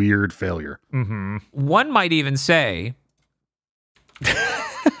and weird failure. Mm-hmm. One might even say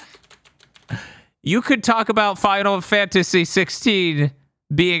you could talk about Final Fantasy 16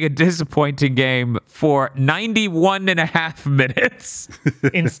 being a disappointing game for 91 and a half minutes.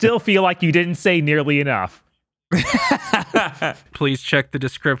 And still feel like you didn't say nearly enough. Please check the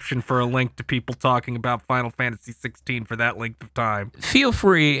description for a link to people talking about Final Fantasy 16 for that length of time. Feel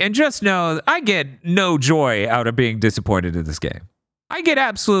free, and just know I get no joy out of being disappointed in this game. I get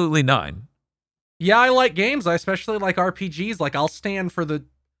absolutely none. Yeah, I like games. I especially like RPGs. Like, I'll stand for the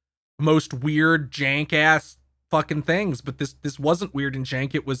most weird, jank-ass fucking things, but this wasn't weird and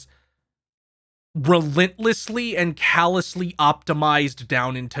jank. It was relentlessly and callously optimized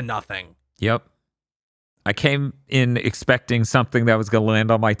down into nothing. Yep. I came in expecting something that was going to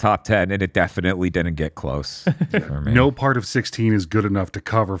land on my top 10, and it definitely didn't get close for me. No part of 16 is good enough to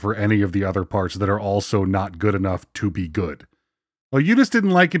cover for any of the other parts that are also not good enough to be good. Well, you just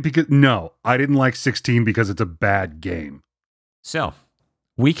didn't like it because... No, I didn't like 16 because it's a bad game. So,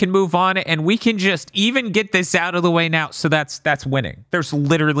 we can move on, and we can just even get this out of the way now. So that's winning. There's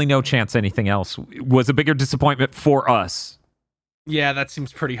literally no chance anything else was a bigger disappointment for us. Yeah, that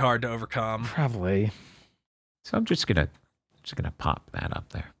seems pretty hard to overcome. Probably. So I'm just gonna pop that up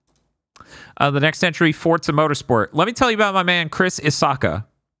there. The next entry, Forza Motorsport. Let me tell you about my man Chris Isaka.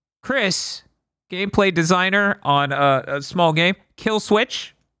 Chris, gameplay designer on a small game, Kill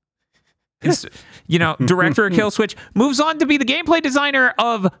Switch. Director of Kill Switch, moves on to be the gameplay designer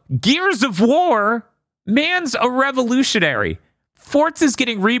of Gears of War. Man's a revolutionary. Forza's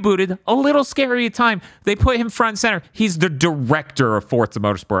getting rebooted. A little scary at time. They put him front and center. He's the director of Forza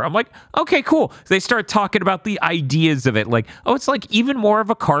Motorsport. I'm like, okay, cool. They start talking about the ideas of it. Like, oh, it's like even more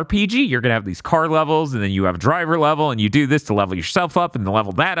of a car PG. You're going to have these car levels, and then you have a driver level, and you do this to level yourself up, and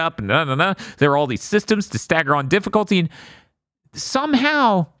level that up, and There are all these systems to stagger on difficulty, and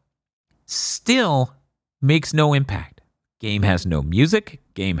somehow still makes no impact. Game has no music.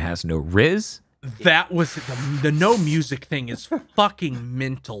 Game has no Riz. That was the no music thing is fucking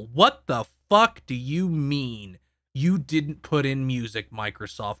mental. What the fuck do you mean you didn't put in music,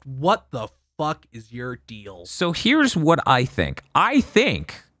 Microsoft? What the fuck is your deal? So here's what I think. I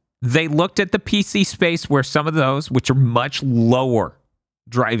think they looked at the PC space where some of those, which are much lower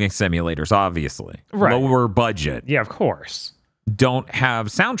driving simulators, obviously, lower budget. Yeah, of course. Don't have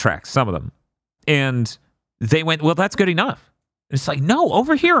soundtracks, some of them. And they went, well, that's good enough. It's like, no,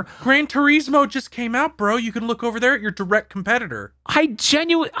 over here. Gran Turismo just came out, bro. You can look over there at your direct competitor. I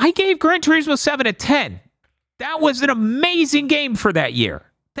gave Gran Turismo 7 a 10. That was an amazing game for that year.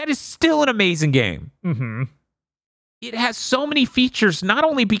 That is still an amazing game. Mm-hmm. It has so many features, not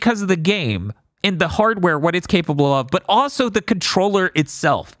only because of the game and the hardware, what it's capable of, but also the controller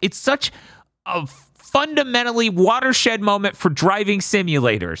itself. It's such a fundamentally watershed moment for driving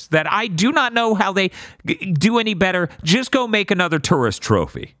simulators that I do not know how they do any better. Just go make another tourist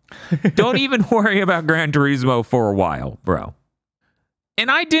trophy. Don't even worry about Gran Turismo for a while, bro. And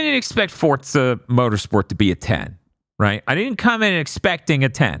I didn't expect Forza Motorsport to be a 10, right? I didn't come in expecting a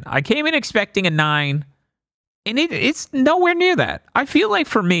 10. I came in expecting a 9, and it's nowhere near that. I feel like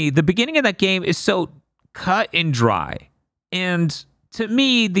for me, the beginning of that game is so cut and dry. And to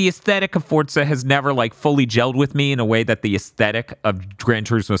me, the aesthetic of Forza has never like fully gelled with me in a way that the aesthetic of Gran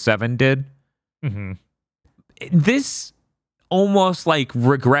Turismo 7 did. Mm-hmm. This almost like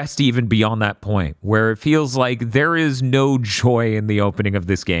regressed even beyond that point, where it feels like there is no joy in the opening of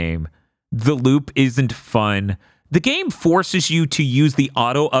this game. The loop isn't fun. The game forces you to use the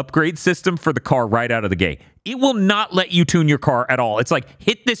auto upgrade system for the car right out of the gate. It will not let you tune your car at all. It's like,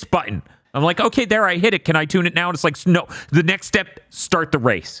 hit this button. I'm like, okay, there, I hit it. Can I tune it now? And it's like, no, the next step, start the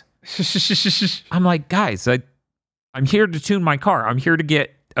race. I'm like, guys, I'm here to tune my car. I'm here to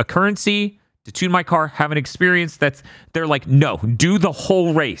get a currency, to tune my car, have an experience. They're like, no, do the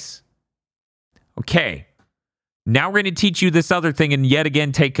whole race. Okay, now we're going to teach you this other thing and yet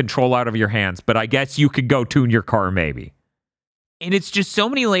again take control out of your hands. But I guess you could go tune your car maybe. And it's just so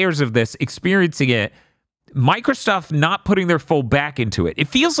many layers of this, experiencing it. Microsoft not putting their full back into it. It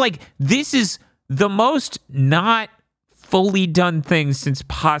feels like this is the most not fully done thing since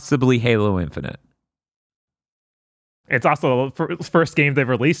possibly Halo Infinite. It's also the first game they've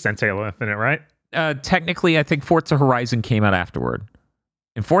released since Halo Infinite, right? Technically, I think Forza Horizon came out afterward.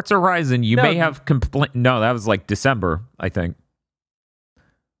 In Forza Horizon, you may have No, that was like December, I think.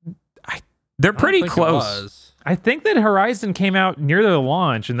 They're pretty close. I think that Horizon came out near the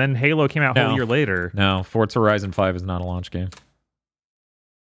launch, and then Halo came out a whole year later. No, Forza Horizon 5 is not a launch game.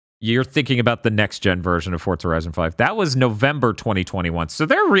 You're thinking about the next-gen version of Forza Horizon 5. That was November 2021, so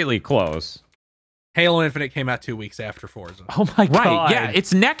they're really close. Halo Infinite came out 2 weeks after Forza. Oh my god. Right, yeah,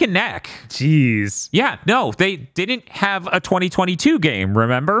 it's neck and neck. Jeez. Yeah, no, they didn't have a 2022 game,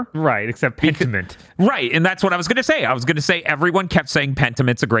 remember? Right, except Pentiment. Right, and that's what I was going to say. I was going to say everyone kept saying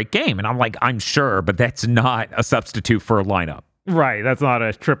Pentiment's a great game, and I'm like, I'm sure, but that's not a substitute for a lineup. Right, that's not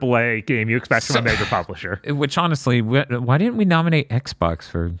a AAA game you expect from a major publisher. Which, honestly, why didn't we nominate Xbox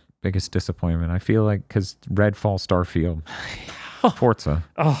for biggest disappointment? I feel like because Redfall, Starfield, Forza.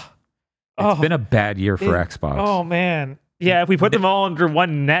 It's been a bad year for Xbox. Oh, man. Yeah, if we put them all under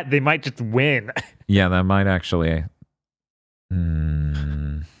one net, they might just win. Yeah, that might actually... I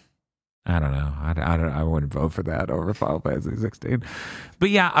don't know. I wouldn't vote for that over Final Fantasy 16.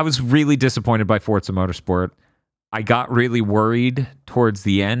 But yeah, I was really disappointed by Forza Motorsport. I got really worried towards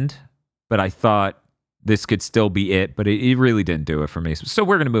the end, but I thought this could still be it, but it really didn't do it for me. So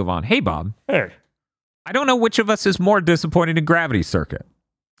we're going to move on. Hey, Bob. Hey. I don't know which of us is more disappointed in Gravity Circuit.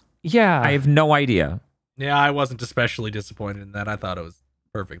 Yeah. I have no idea. Yeah, I wasn't especially disappointed in that. I thought it was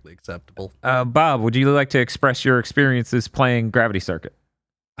perfectly acceptable. Bob, would you like to express your experiences playing Gravity Circuit?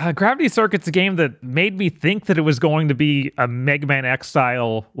 Gravity Circuit's a game that made me think that it was going to be a Mega Man X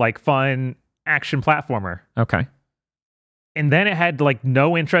style, like, fun action platformer. Okay. And then it had, like,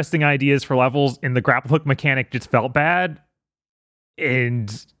 no interesting ideas for levels, and the grapple hook mechanic just felt bad.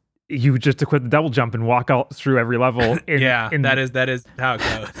 And you just equip the double jump and walk out through every level. And, that is how it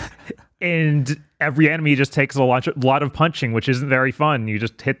goes. And every enemy just takes a lot of punching, which isn't very fun. You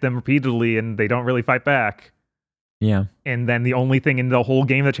just hit them repeatedly, and they don't really fight back. Yeah. And then the only thing in the whole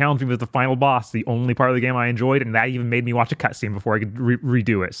game that challenged me was the final boss, the only part of the game I enjoyed, and that even made me watch a cutscene before I could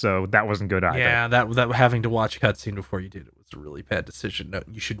redo it, so that wasn't good either. Yeah, that having to watch a cutscene before you did it was a really bad decision. No,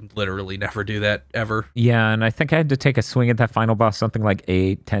 you should literally never do that, ever. Yeah, and I think I had to take a swing at that final boss something like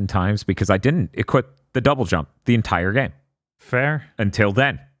 8-10 times because I didn't equip the double jump the entire game. Fair. Until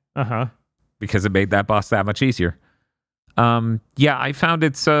then. Uh-huh. Because it made that boss that much easier. Yeah, I found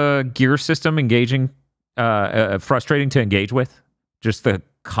its gear system frustrating to engage with. Just the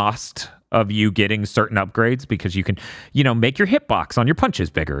cost of you getting certain upgrades because you can, make your hitbox on your punches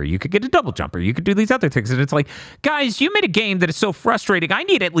bigger. You could get a double jumper. You could do these other things. And it's like, guys, you made a game that is so frustrating. I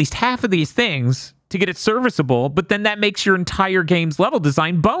need at least half of these things to get it serviceable, but then that makes your entire game's level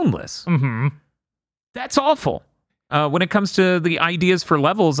design boneless. Mm-hmm. That's awful. When it comes to the ideas for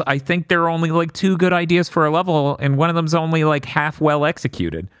levels, I think there are only like 2 good ideas for a level, and one of them's only like half well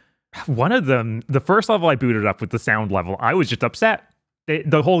executed. One of them, the first level I booted up with the sound level, I was just upset.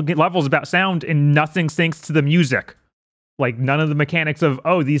 The whole level is about sound, and nothing syncs to the music. Like, none of the mechanics of,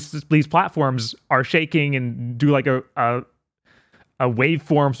 these platforms are shaking and do like a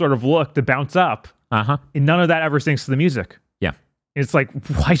waveform sort of look to bounce up. Uh-huh. And none of that ever syncs to the music. Yeah. It's like,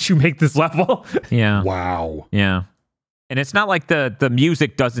 why'd you make this level? Yeah. Wow. Yeah. And it's not like the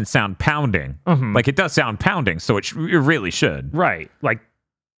music doesn't sound pounding. Like, it does sound pounding, so it really should. Right. Like,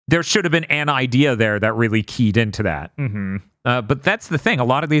 there should have been an idea there that really keyed into that. But that's the thing. A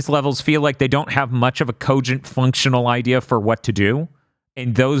lot of these levels feel like they don't have much of a cogent, functional idea for what to do.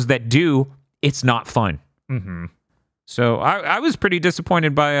 And those that do, it's not fun. So I was pretty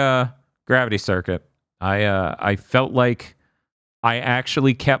disappointed by Gravity Circuit. I felt like I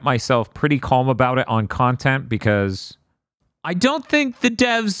actually kept myself pretty calm about it on content because I don't think the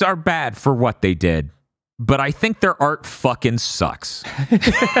devs are bad for what they did, but I think their art fucking sucks.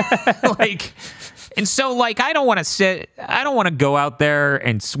 And so, I don't want to go out there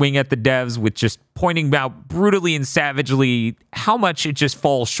and swing at the devs with just pointing out brutally and savagely how much it just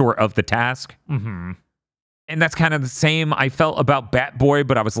falls short of the task. And that's kind of the same I felt about Bat-Boy,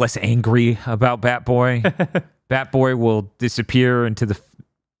 but I was less angry about Bat-Boy. Bat-Boy will disappear into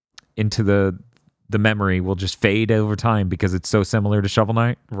the memory, will just fade over time because it's so similar to Shovel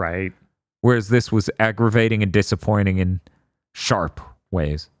Knight. right. Whereas this was aggravating and disappointing in sharp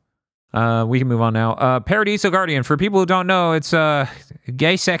ways. We can move on now. Paradiso Guardian. For people who don't know, it's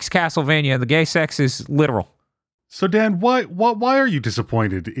gay sex Castlevania. The gay sex is literal. So, Dan, why are you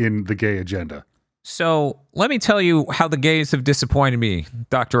disappointed in the gay agenda? So let me tell you how the gays have disappointed me,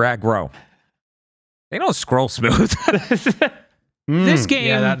 Dr. Aggro. They don't scroll smooth. This game,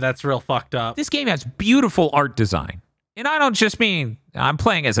 Yeah, that's real fucked up. this game has beautiful art design. And I don't just mean I'm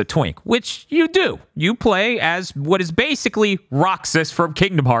playing as a twink, which you do. You play as what is basically Roxas from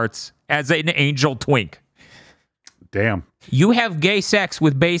Kingdom Hearts as an angel twink. Damn. You have gay sex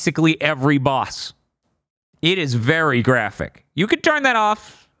with basically every boss. It is very graphic. You could turn that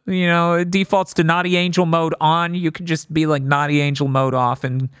off. You know, it defaults to naughty angel mode on. You can just be like naughty angel mode off,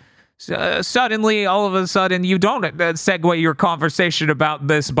 and suddenly, all of a sudden, you don't segue your conversation about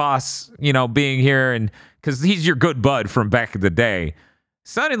this boss, being here, and because he's your good bud from back in the day.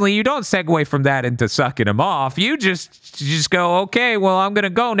 Suddenly, you don't segue from that into sucking him off. You just go, okay, well, I'm gonna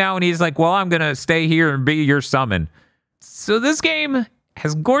go now, and he's like, well, I'm gonna stay here and be your summon. So this game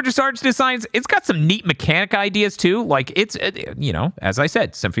has gorgeous art designs. It's got some neat mechanic ideas too. Like it's, as I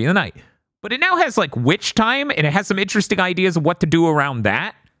said, Symphony of the Night. But it now has like Witch Time, and it has some interesting ideas of what to do around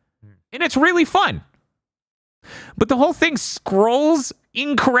that. And it's really fun. But the whole thing scrolls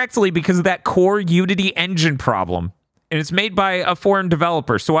incorrectly because of that core Unity engine problem. And it's made by a foreign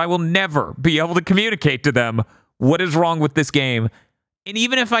developer, so I will never be able to communicate to them what is wrong with this game. And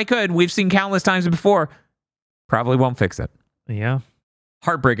even if I could, we've seen countless times before, probably won't fix it. Yeah.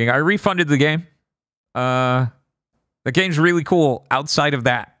 Heartbreaking. I refunded the game. The game's really cool outside of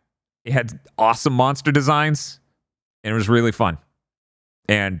that. It had awesome monster designs, and it was really fun.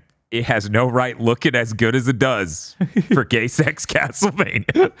 And it has no right looking as good as it does for gay sex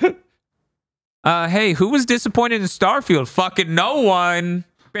Castlevania. Hey, who was disappointed in Starfield? Fucking no one.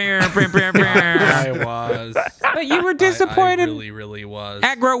 I was. But you were disappointed. I really, really was.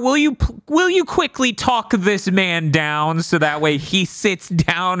 Aggro, will you quickly talk this man down so that way he sits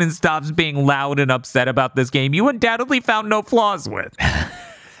down and stops being loud and upset about this game you undoubtedly found no flaws with?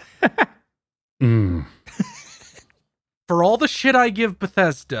 For all the shit I give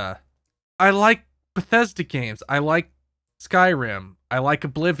Bethesda, I like Bethesda games. I like Skyrim. I like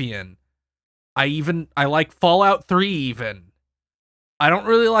Oblivion. I like Fallout 3 even. I don't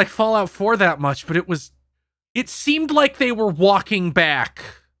really like Fallout 4 that much, but it seemed like they were walking back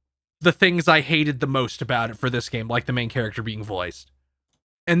the things I hated the most about it for this game, like the main character being voiced.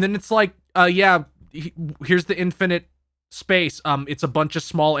 And then it's like, here's the infinite space. It's a bunch of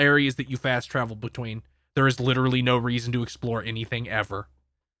small areas that you fast travel between. There is literally no reason to explore anything ever.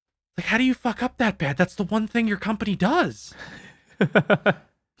 Like, how do you fuck up that bad? That's the one thing your company does.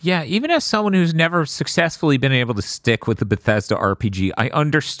 Yeah, even as someone who's never successfully been able to stick with the Bethesda RPG, I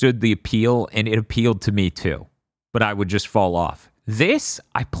understood the appeal, and it appealed to me too. But I would just fall off. This,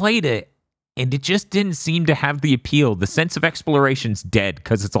 I played it, and it just didn't seem to have the appeal. The sense of exploration's dead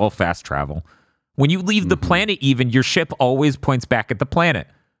because it's all fast travel. When you leave the planet even, your ship always points back at the planet.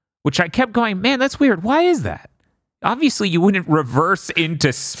 Which I kept going, man, that's weird. Why is that? Obviously, you wouldn't reverse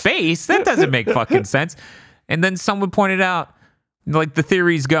into space. That doesn't make fucking sense. And then someone pointed out, like the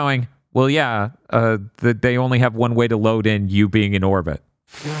theory's going, well, yeah, they only have one way to load in, you being in orbit.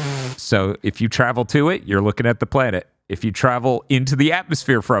 So if you travel to it, you're looking at the planet. If you travel into the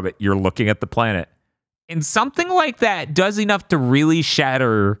atmosphere from it, you're looking at the planet. And something like that does enough to really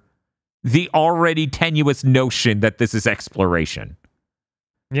shatter the already tenuous notion that this is exploration.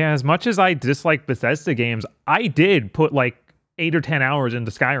 Yeah, as much as I dislike Bethesda games, I did put like 8 or 10 hours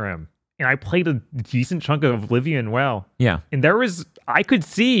into Skyrim. And I played a decent chunk of Oblivion well. Yeah. And I could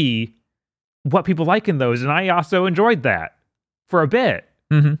see what people like in those, and I also enjoyed that for a bit.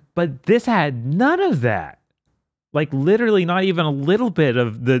 Mm-hmm. But this had none of that. Like literally not even a little bit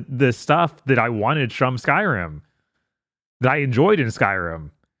of the stuff that I wanted from Skyrim, that I enjoyed in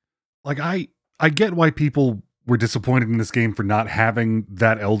Skyrim. Like I get why people were disappointed in this game for not having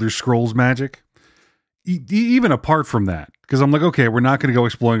that Elder Scrolls magic. Even apart from that, because I'm like, okay, we're not going to go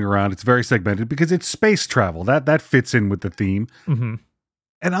exploring around. It's very segmented because it's space travel. That fits in with the theme. Mm-hmm.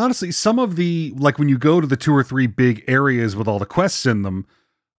 And honestly, some of the, like when you go to the 2 or 3 big areas with all the quests in them,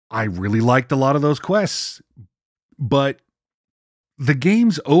 I really liked a lot of those quests. But the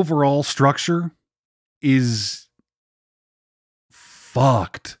game's overall structure is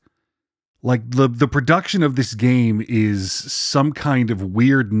fucked. Like the production of this game is some kind of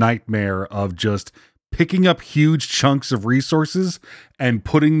weird nightmare of just picking up huge chunks of resources and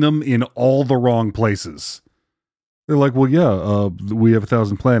putting them in all the wrong places. They're like, well, yeah, we have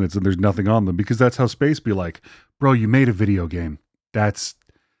 1,000 planets and there's nothing on them, because that's how space be like. Bro, you made a video game. That's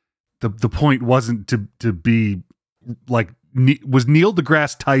the point. Wasn't to be like, was Neil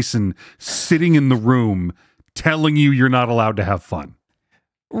deGrasse Tyson sitting in the room telling you you're not allowed to have fun?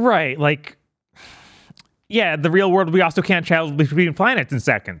 Right, like, yeah, the real world, we also can't travel between planets in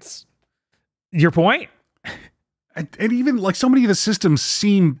seconds. Your point? And even like so many of the systems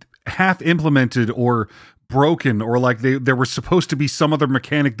seemed half implemented or broken, or like there was supposed to be some other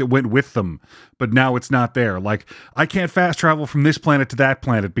mechanic that went with them, but now it's not there. Like, I can't fast travel from this planet to that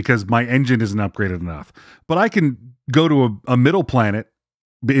planet because my engine isn't upgraded enough. But I can go to a middle planet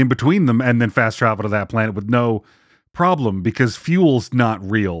in between them and then fast travel to that planet with no problem because fuel's not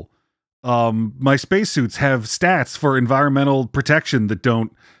real. My spacesuits have stats for environmental protection that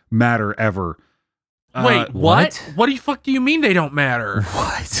don't matter ever. Wait, what? What the fuck do you mean they don't matter?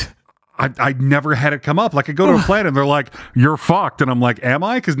 What? I never had it come up. Like, I go to a planet and they're like, you're fucked. And I'm like, am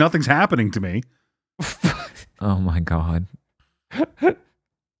I? Because nothing's happening to me. Oh my God.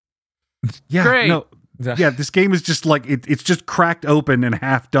 Yeah, Great. no. Yeah, this game is just like, it's just cracked open and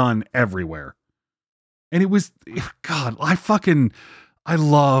half done everywhere. And it was, God, I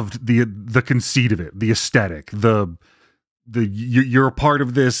loved the conceit of it, the aesthetic, you're a part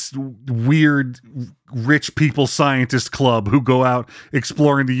of this weird rich people scientist club who go out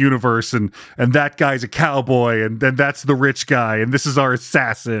exploring the universe, and that guy's a cowboy, and then that's the rich guy, and this is our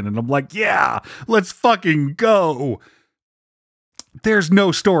assassin. And I'm like, yeah, let's fucking go. There's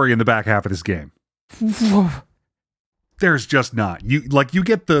no story in the back half of this game. There's just not. You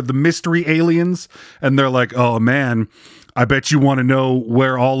get the mystery aliens, and they're like, oh man, I bet you want to know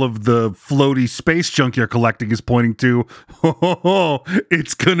where all of the floaty space junk you're collecting is pointing to.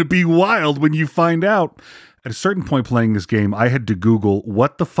 It's gonna be wild when you find out. At a certain point playing this game, I had to Google,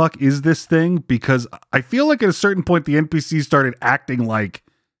 what the fuck is this thing? Because I feel like at a certain point the NPCs started acting like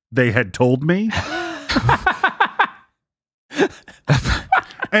they had told me.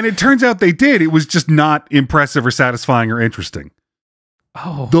 And it turns out they did. It was just not impressive or satisfying or interesting.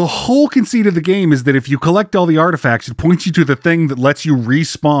 Oh. The whole conceit of the game is that if you collect all the artifacts, it points you to the thing that lets you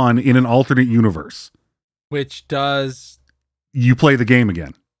respawn in an alternate universe. Which does... You play the game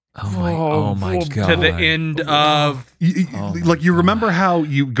again. Oh my God. To the end of... You remember how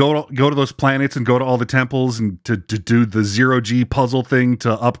you go to those planets and go to all the temples and to do the 0G puzzle thing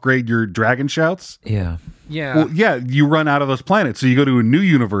to upgrade your dragon shouts? Yeah. Yeah. Well, yeah, you run out of those planets, so you go to a new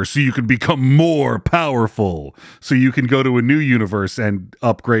universe so you can become more powerful. So you can go to a new universe and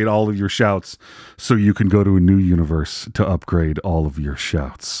upgrade all of your shouts. So you can go to a new universe to upgrade all of your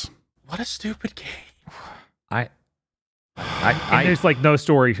shouts. What a stupid game. And there's like no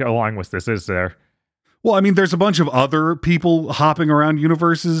story along with this, is there? Well, I mean, there's a bunch of other people hopping around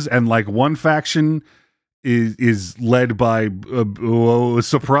universes, and like one faction is led by a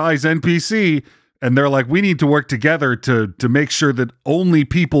surprise NPC. And they're like, we need to work together to make sure that only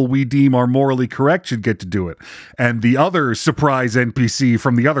people we deem are morally correct should get to do it. And the other surprise NPC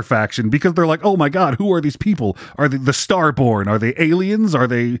from the other faction, because they're like, oh my God, who are these people? Are they the Starborn? Are they aliens? Are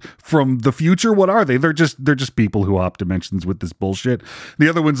they from the future? What are they? They're just people who hop dimensions with this bullshit. The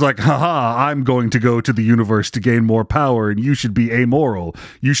other one's like, haha, I'm going to go to the universe to gain more power, and you should be amoral.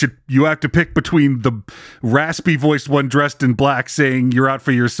 You have to pick between the raspy voiced one dressed in black saying you're out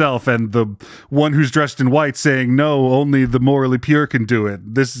for yourself, and the one who's dressed in white saying no, only the morally pure can do it.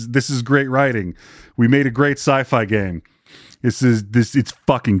 This is great writing. We made a great sci-fi game. It's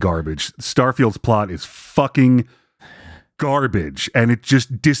fucking garbage. Starfield's plot is fucking garbage, and it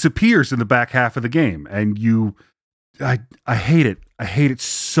just disappears in the back half of the game. And I hate it. I hate it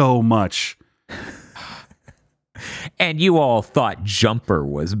so much. And you all thought Jumper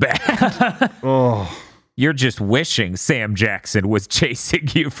was bad. Oh. You're just wishing Sam Jackson was chasing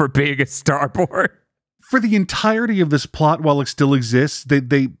you for being a starboard. For the entirety of this plot, while it still exists,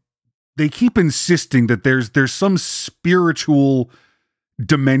 they keep insisting that there's some spiritual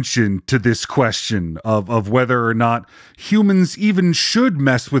dimension to this question of whether or not humans even should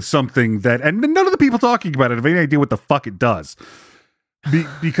mess with something that, and none of the people talking about it have any idea what the fuck it does.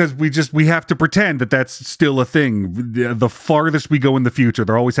 Because we have to pretend that that's still a thing. The farthest we go in the future,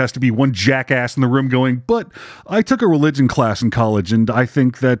 there always has to be one jackass in the room going, but I took a religion class in college, and I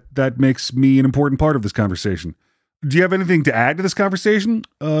think that makes me an important part of this conversation. Do you have anything to add to this conversation?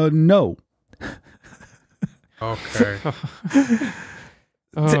 No. Okay.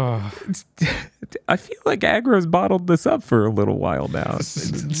 I feel like Aggro's bottled this up for a little while now.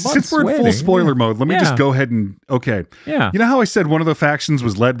 Since we're in full spoiler mode, let me just go ahead and... Okay. Yeah. You know how I said one of the factions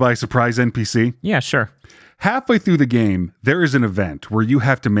was led by a surprise NPC? Yeah, sure. Halfway through the game, there is an event where you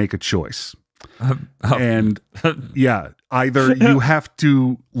have to make a choice. And yeah, either you have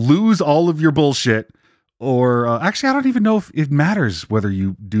to lose all of your bullshit, or actually, I don't even know if it matters whether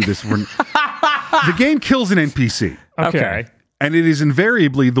you do this. The game kills an NPC. Okay. And it is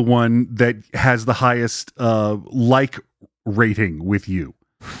invariably the one that has the highest like rating with you.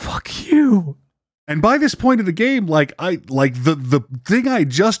 Fuck you. And by this point of the game, the thing I had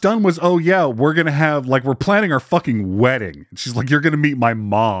just done was, oh yeah, we're planning our fucking wedding. And she's like, you're gonna meet my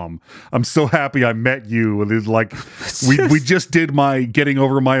mom. I'm so happy I met you. And it's like, we just did my getting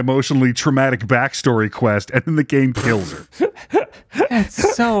over my emotionally traumatic backstory quest, and then the game kills her.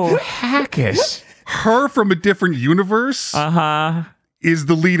 That's so hackish. Her from a different universe is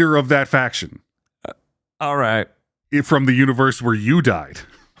the leader of that faction. All right. From the universe where you died.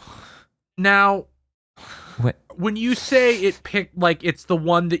 Now, what? When you say it's the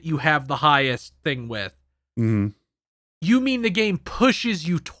one that you have the highest thing with, you mean the game pushes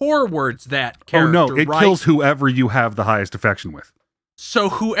you towards that character, oh no, it right? kills whoever you have the highest affection with. So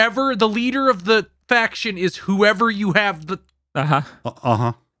whoever the leader of the faction is, whoever you have the...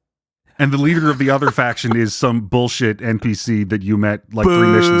 And the leader of the other faction is some bullshit NPC that you met like 3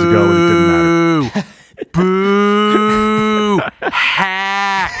 missions ago and it didn't matter. Boo!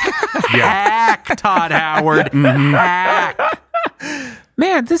 Hack! Hack, Todd Howard. Hack!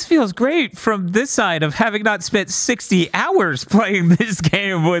 Man, this feels great from this side of having not spent 60 hours playing this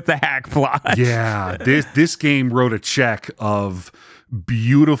game with the hack plot. Yeah, this game wrote a check of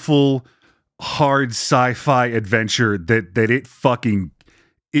beautiful, hard sci-fi adventure that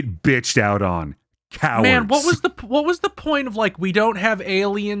it bitched out on. Cowards. Man, what was the point of we don't have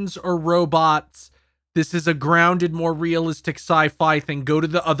aliens or robots? This is a grounded, more realistic sci-fi thing. Go to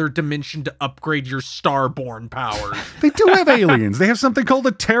the other dimension to upgrade your starborn powers. They do have aliens. They have something called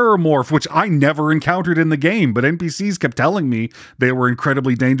a terramorph, which I never encountered in the game, but NPCs kept telling me they were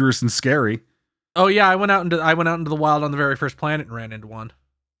incredibly dangerous and scary. Oh yeah, I went out into the wild on the very first planet and ran into one.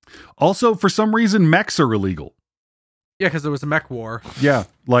 Also, for some reason, mechs are illegal. Yeah, because there was a mech war. Yeah,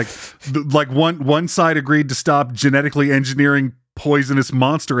 one side agreed to stop genetically engineering poisonous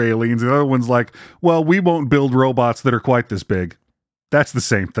monster aliens. The other one's like, well, we won't build robots that are quite this big. That's the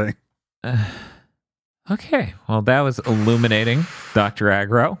same thing. Okay, well, that was illuminating, Dr.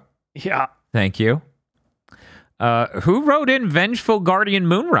 Aggro. Yeah. Thank you. Who wrote in Vengeful Guardian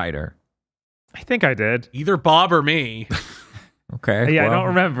Moonrider? I think I did. Either Bob or me. Okay. Yeah, well, I don't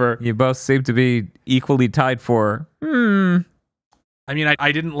remember. You both seem to be equally tied for, I mean,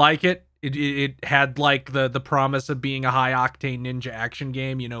 I didn't like it. It had the promise of being a high octane ninja action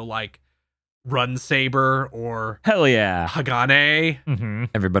game, like Run Saber or hell yeah, Hagane. Mm-hmm.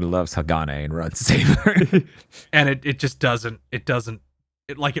 Everybody loves Hagane and Run Saber. And it just doesn't. It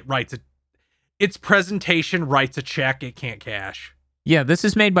writes it. Its presentation writes a check it can't cash. Yeah, this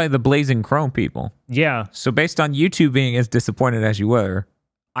is made by the Blazing Chrome people. Yeah. So based on you two being as disappointed as you were,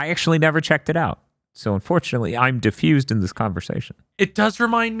 I actually never checked it out. So unfortunately, I'm diffused in this conversation. It does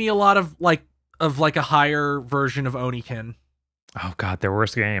remind me a lot of a higher version of Oniken. Oh god, their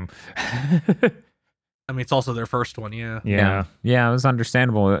worst game. I mean, it's also their first one, yeah. Yeah. Yeah, it was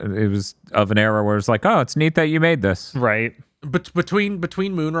understandable. It was of an era where it's like, oh, it's neat that you made this. Right. But between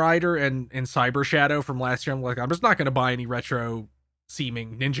Moonrider and Cyber Shadow from last year, I'm just not going to buy any retro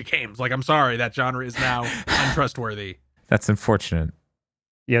seeming ninja games. I'm sorry, that genre is now untrustworthy. That's unfortunate.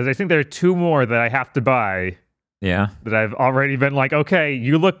 Yes, I think there are 2 more that I have to buy. Yeah. That I've already been like, okay,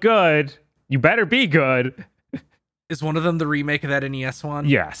 you look good. You better be good. Is one of them the remake of that NES one?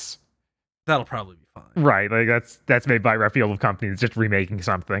 Yes. That'll probably be fine. Right, that's made by a reputable company. It's just remaking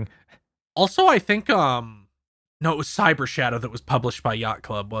something. Also, I think no, it was Cyber Shadow that was published by Yacht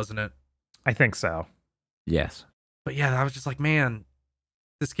Club, wasn't it? I think so. Yes. But yeah, I was just like, man,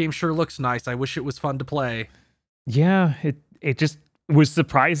 This game sure looks nice. I wish it was fun to play. Yeah, it just was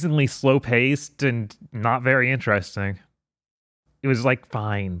surprisingly slow paced and not very interesting. It was like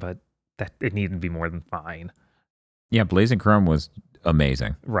fine, but that it needed to be more than fine. Yeah, Blazing Chrome was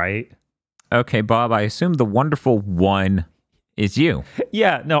amazing. Right? Okay, Bob, I assume the wonderful one is you.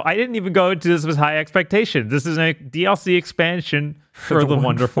 Yeah, no, I didn't even go into this with high expectations. This is a DLC expansion for the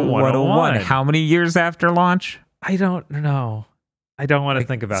Wonderful 101. How many years after launch? I don't know. I don't want to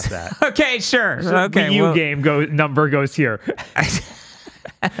think about that. Okay, sure. Okay, the U game number goes here.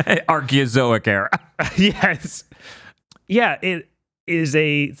 Archaeozoic era. Yes. Yeah, it is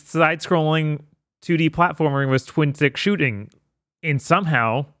a side-scrolling 2D platformer with twin-stick shooting. And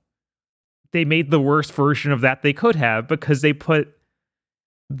somehow, they made the worst version of that they could have because they put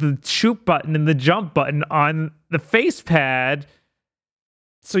the shoot button and the jump button on the face pad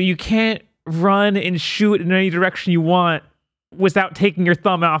so you can't run and shoot in any direction you want without taking your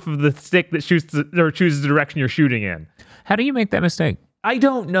thumb off of the stick that shoots or chooses the direction you're shooting in. How do you make that mistake? I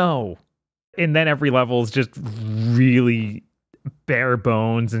don't know. And then every level is just really bare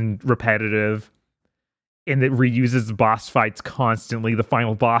bones and repetitive. And it reuses boss fights constantly. The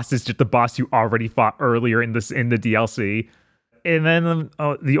final boss is just the boss you already fought earlier in the DLC. And then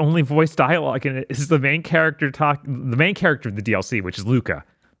the only voice dialogue in it is the main character of the DLC, which is Luca,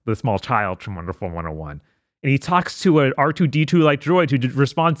 the small child from Wonderful 101. And he talks to an R2-D2 like droid who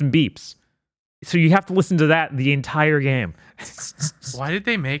responds in beeps. So you have to listen to that the entire game. Why did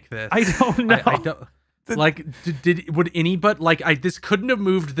they make this? I don't know. I don't, like, would anybody this couldn't have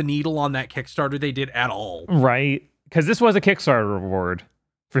moved the needle on that Kickstarter they did at all, right? Because this was a Kickstarter reward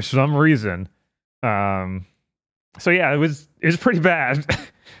for some reason. So yeah, it was pretty bad.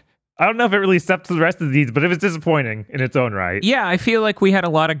 I don't know if it really stepped to the rest of these, but it was disappointing in its own right. Yeah, I feel like we had a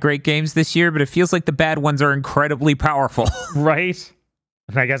lot of great games this year, but it feels like the bad ones are incredibly powerful. Right?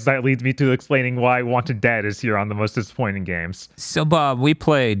 And I guess that leads me to explaining why Wanted Dead is here on the most disappointing games. So, Bob, we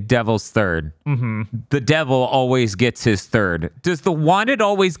played Devil's Third. Mm-hmm. The devil always gets his third. Does the Wanted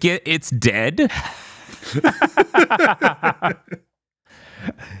always get its dead?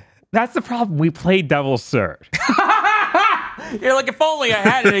 That's the problem. We played Devil's Third. You're like, if only I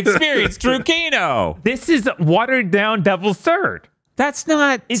had an experience through Kino. This is watered down Devil's Third. That's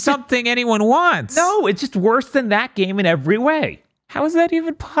not something anyone wants. No, it's just worse than that game in every way. How is that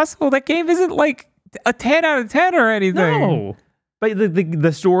even possible? That game isn't like a 10 out of 10 or anything. No. But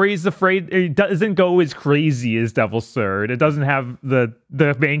the story is it doesn't go as crazy as Devil's Third. It doesn't have the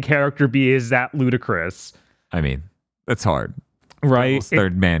main character be as that ludicrous. I mean, that's hard. Right? Devil's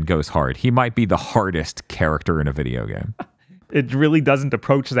Third man goes hard. He might be the hardest character in a video game. It really doesn't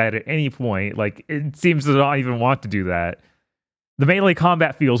approach that at any point. Like, it seems to not even want to do that. The melee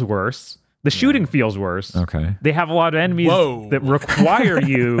combat feels worse. The shooting feels worse. Okay. They have a lot of enemies that require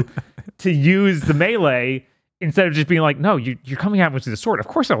you to use the melee instead of just being like, no, you're coming at me with the sword. Of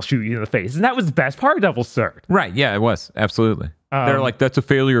course I'll shoot you in the face. And that was the best part of Devil's Third. Right. Yeah, it was. Absolutely. They're like, that's a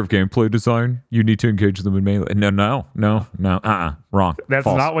failure of gameplay design. You need to engage them in melee. No. Wrong. That's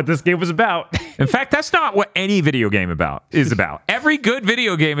False. not what this game was about. In fact, that's not what any video game is about. Every good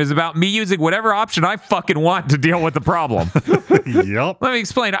video game is about me using whatever option I fucking want to deal with the problem. Yup. Let me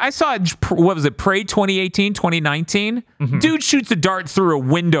explain. I saw, what was it, Prey 2018, 2019? Mm-hmm. Dude shoots a dart through a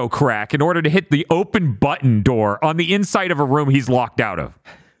window crack in order to hit the open button door on the inside of a room he's locked out of.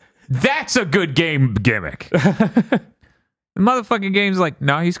 That's a good game gimmick. The motherfucking game's like,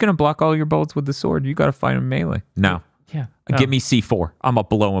 no, he's going to block all your bullets with the sword. You got to fight him melee. No. Yeah. Give me C4. I'm going to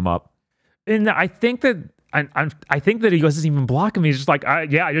blow him up. And I think that I think that he doesn't even block him. He's just like,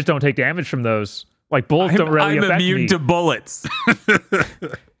 I just don't take damage from those. Like, bullets don't really affect me. I'm immune to bullets.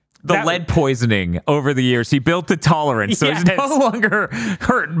 Lead poisoning over the years. He built a tolerance, so he's no longer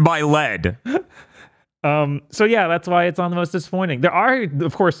hurt by lead. So yeah, that's why it's on the most disappointing. There are,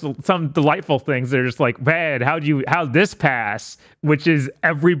 of course, some delightful things that are just like, man, how'd this pass? Which is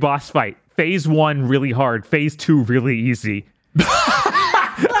every boss fight. Phase 1 really hard. Phase 2 really easy.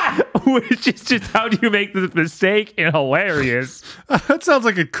 Which is just, how do you make this mistake and hilarious? That sounds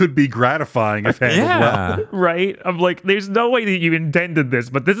like it could be gratifying if handled well. Right? I'm like, there's no way that you intended this,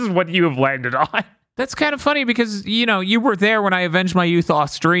 but this is what you have landed on. That's kind of funny because, you were there when I avenged my youth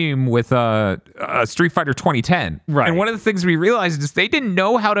off stream with Street Fighter 2010. Right. And one of the things we realized is they didn't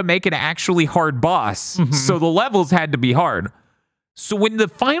know how to make an actually hard boss. Mm-hmm. So the levels had to be hard. So when the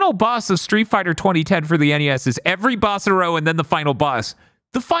final boss of Street Fighter 2010 for the NES is every boss in a row and then the final boss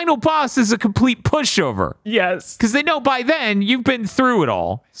is a complete pushover. Yes. Because they know by then you've been through it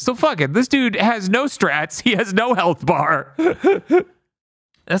all. So fuck it. This dude has no strats. He has no health bar.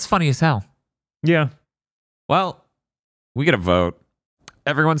 That's funny as hell. Yeah. Well, we got to vote.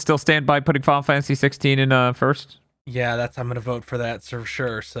 everyone still stand by putting Final Fantasy 16 in first? Yeah, I'm gonna vote for that for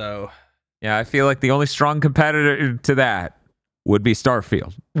sure. So Yeah, I feel like the only strong competitor to that would be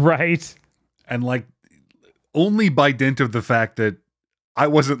Starfield. Right. And like, only by dint of the fact that I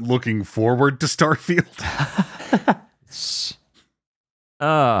wasn't looking forward to Starfield.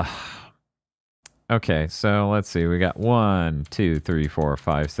 Okay, so let's see. We got 1, 2, 3, 4,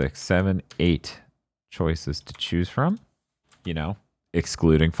 5, 6, 7, 8 choices to choose from. You know,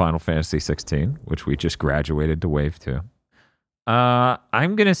 excluding Final Fantasy 16, which we just graduated to Wave 2.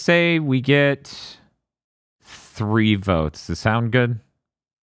 I'm gonna say we get 3 votes. Does that sound good?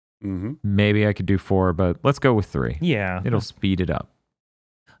 Mm-hmm. Maybe I could do 4, but let's go with 3. Yeah. It'll speed it up.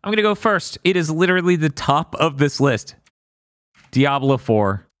 I'm going to go first. It is literally the top of this list. Diablo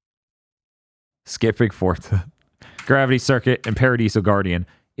 4, skipping Forza, Gravity Circuit, and Paradiso Guardian.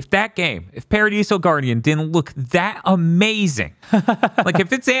 If Paradiso Guardian didn't look that amazing, like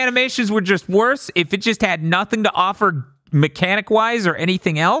if its animations were just worse, if it just had nothing to offer mechanic-wise or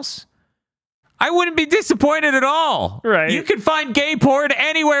anything else, I wouldn't be disappointed at all. Right. You can find gay porn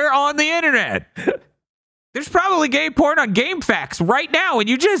anywhere on the internet. There's probably gay porn on GameFAQs right now, and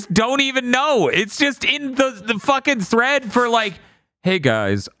you just don't even know. It's just in the fucking thread for like, hey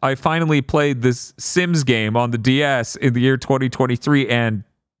guys, I finally played this Sims game on the DS in the year 2023, and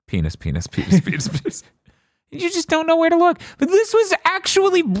penis. You just don't know where to look. But this was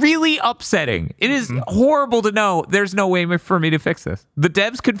actually really upsetting. It is horrible to know there's no way for me to fix this. The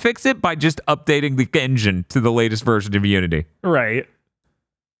devs could fix it by just updating the engine to the latest version of Unity. Right.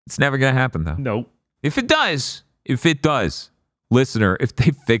 It's never going to happen, though. Nope. If it does, listener, if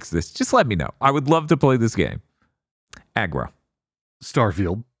they fix this, just let me know. I would love to play this game. Aggro.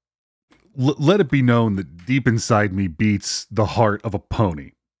 Starfield. Let it be known that deep inside me beats the heart of a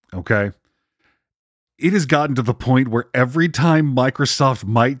pony. Okay? It has gotten to the point where every time Microsoft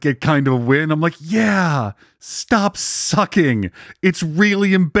might get kind of a win, I'm like, yeah, stop sucking. It's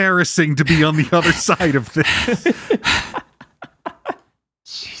really embarrassing to be on the other side of this.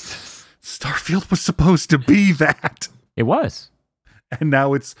 Jesus. Starfield was supposed to be that. It was. And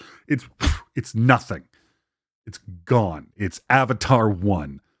now it's nothing. It's gone. It's Avatar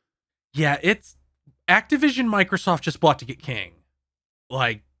 1. yeah, it's Activision Microsoft just bought to get King.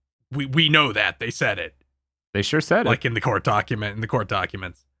 Like, we know that. They said it. They sure said like it. in the court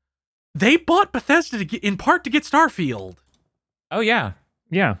documents. They bought Bethesda in part to get Starfield. Oh, yeah.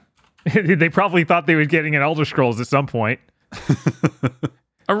 Yeah. They probably thought they were getting an Elder Scrolls at some point.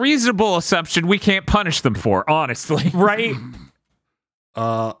 A reasonable assumption we can't punish them for, honestly. Right?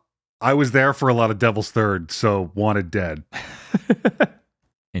 I was there for a lot of Devil's Third, so wanted dead.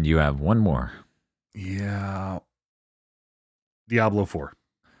 And you have one more. Yeah. Diablo 4.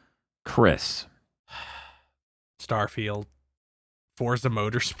 Chris. Starfield. Forza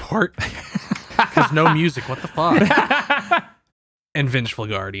Motorsport. Because no music, what the fuck? And Vengeful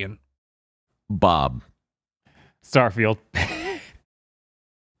Guardian. Bob. Starfield.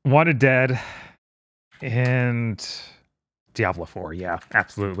 Wanted Dead. And Diablo 4. Yeah,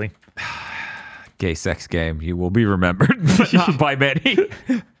 absolutely. Gay sex game. You will be remembered, but not by many.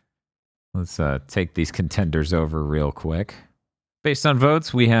 Let's take these contenders over real quick. Based on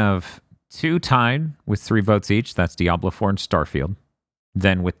votes, we have 2 tied with 3 votes each. That's Diablo 4 and Starfield.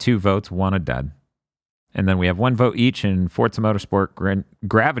 Then with 2 votes, Wanted Dead. And then we have 1 vote each in Forza Motorsport,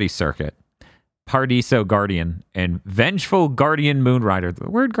 Gravity Circuit, Paradiso Guardian, and Vengeful Guardian Moonrider. The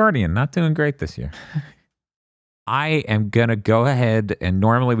word Guardian, not doing great this year. I am going to go ahead, and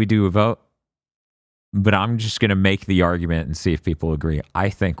normally we do a vote, but I'm just going to make the argument and see if people agree. I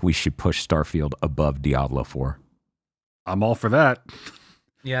think we should push Starfield above Diablo 4. I'm all for that.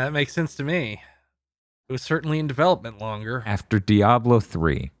 Yeah, that makes sense to me. It was certainly in development longer. After Diablo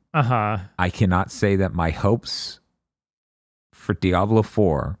 3, Uh-huh. I cannot say that my hopes for Diablo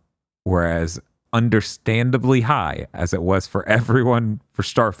 4 were as understandably high as it was for everyone for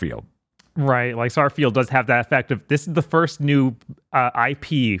Starfield. Right. Like Starfield does have that effect of this is the first new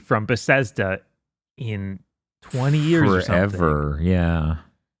IP from Bethesda in 20 years or something. Forever, yeah.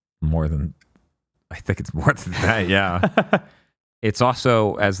 I think it's more than that, yeah. It's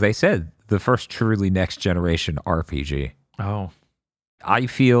also, as they said, the first truly next generation RPG. Oh. I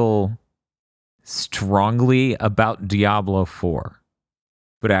feel strongly about Diablo 4.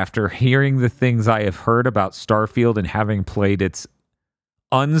 But after hearing the things I have heard about Starfield and having played its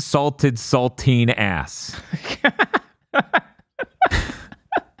unsalted saltine ass,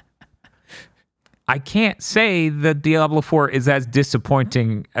 I can't say that Diablo 4 is as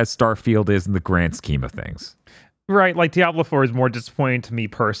disappointing as Starfield is in the grand scheme of things. Right. Like Diablo 4 is more disappointing to me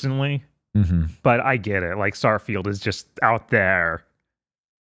personally, Mm-hmm. but I get it. Like Starfield is just out there.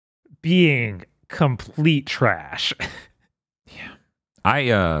 being complete trash.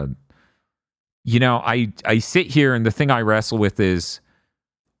 I sit here and the thing I wrestle with is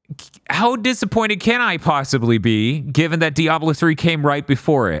how disappointed can I possibly be given that Diablo 3 came right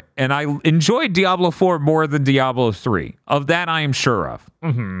before it? And I enjoyed Diablo 4 more than Diablo 3. Of that, I am sure of.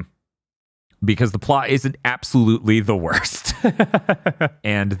 Mm-hmm. Because the plot isn't absolutely the worst.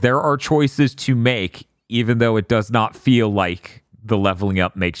 And there are choices to make, even though it does not feel like the leveling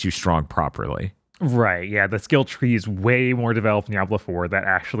up makes you strong properly. Right, yeah. The skill tree is way more developed in Diablo 4 that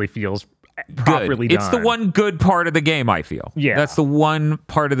actually feels properly good. done. It's the one good part of the game, I feel. Yeah. That's the one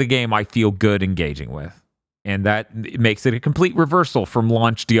part of the game I feel good engaging with. And that makes it a complete reversal from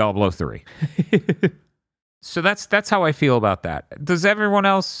launch Diablo 3. So that's how I feel about that. Does everyone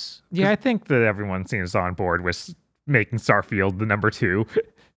else... Yeah, I think that everyone seems on board with making Starfield the number 2.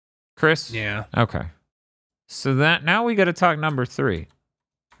 Chris? Yeah. Okay. So that now we got to talk number 3.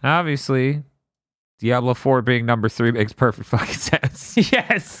 Obviously, Diablo 4 being number 3 makes perfect fucking sense.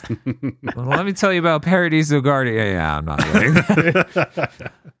 Yes. Well, let me tell you about Paradiso Guardian. Yeah, I'm not kidding.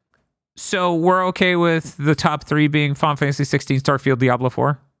 So we're okay with the top 3 being Final Fantasy 16, Starfield, Diablo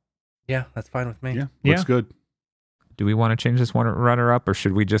 4? Yeah, that's fine with me. Yeah, Yeah. looks good. Do we want to change this one runner up, or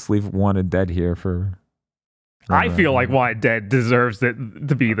should we just leave Wanted Dead here for... I feel like Wanted Dead deserves it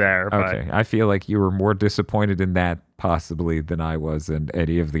to be there. But Okay, I feel like you were more disappointed in that possibly than I was in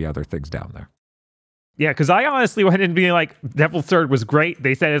any of the other things down there. yeah, because I honestly went in being like, Devil's Third was great.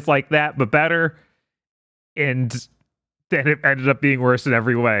 They said it's like that, but better. And then it ended up being worse in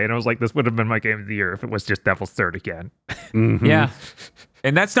every way. And I was like, this would have been my game of the year if it was just Devil's Third again. Mhm. Yeah.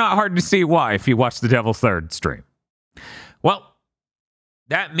 And that's not hard to see why if you watch the Devil's Third stream. Well,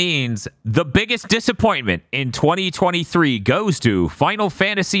 that means the biggest disappointment in 2023 goes to Final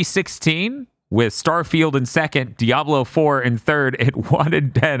Fantasy 16 with Starfield in second, Diablo 4 in third, and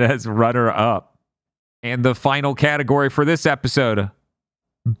Wanted Dead as runner-up. And the final category for this episode,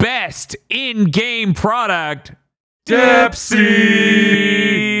 Best In-Game Product,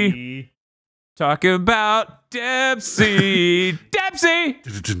 Depsy. Talking about Depsy. Depsy!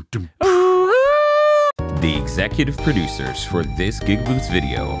 Ooh. The executive producers for this GigaBoots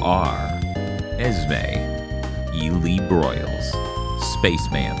video are Esme, Ely Broyles,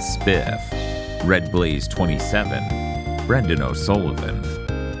 Spaceman Spiff, Red Blaze 27, Brendan O'Sullivan,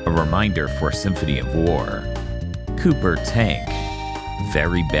 A Reminder for Symphony of War, Cooper Tank,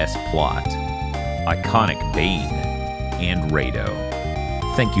 Very Best Plot, Iconic Bane, and Rado.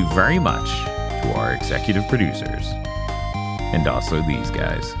 Thank you very much to our executive producers. And also these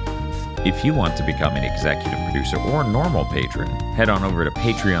guys. If you want to become an executive producer or normal patron, head on over to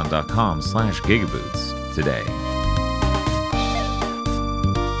patreon.com/gigaboots today.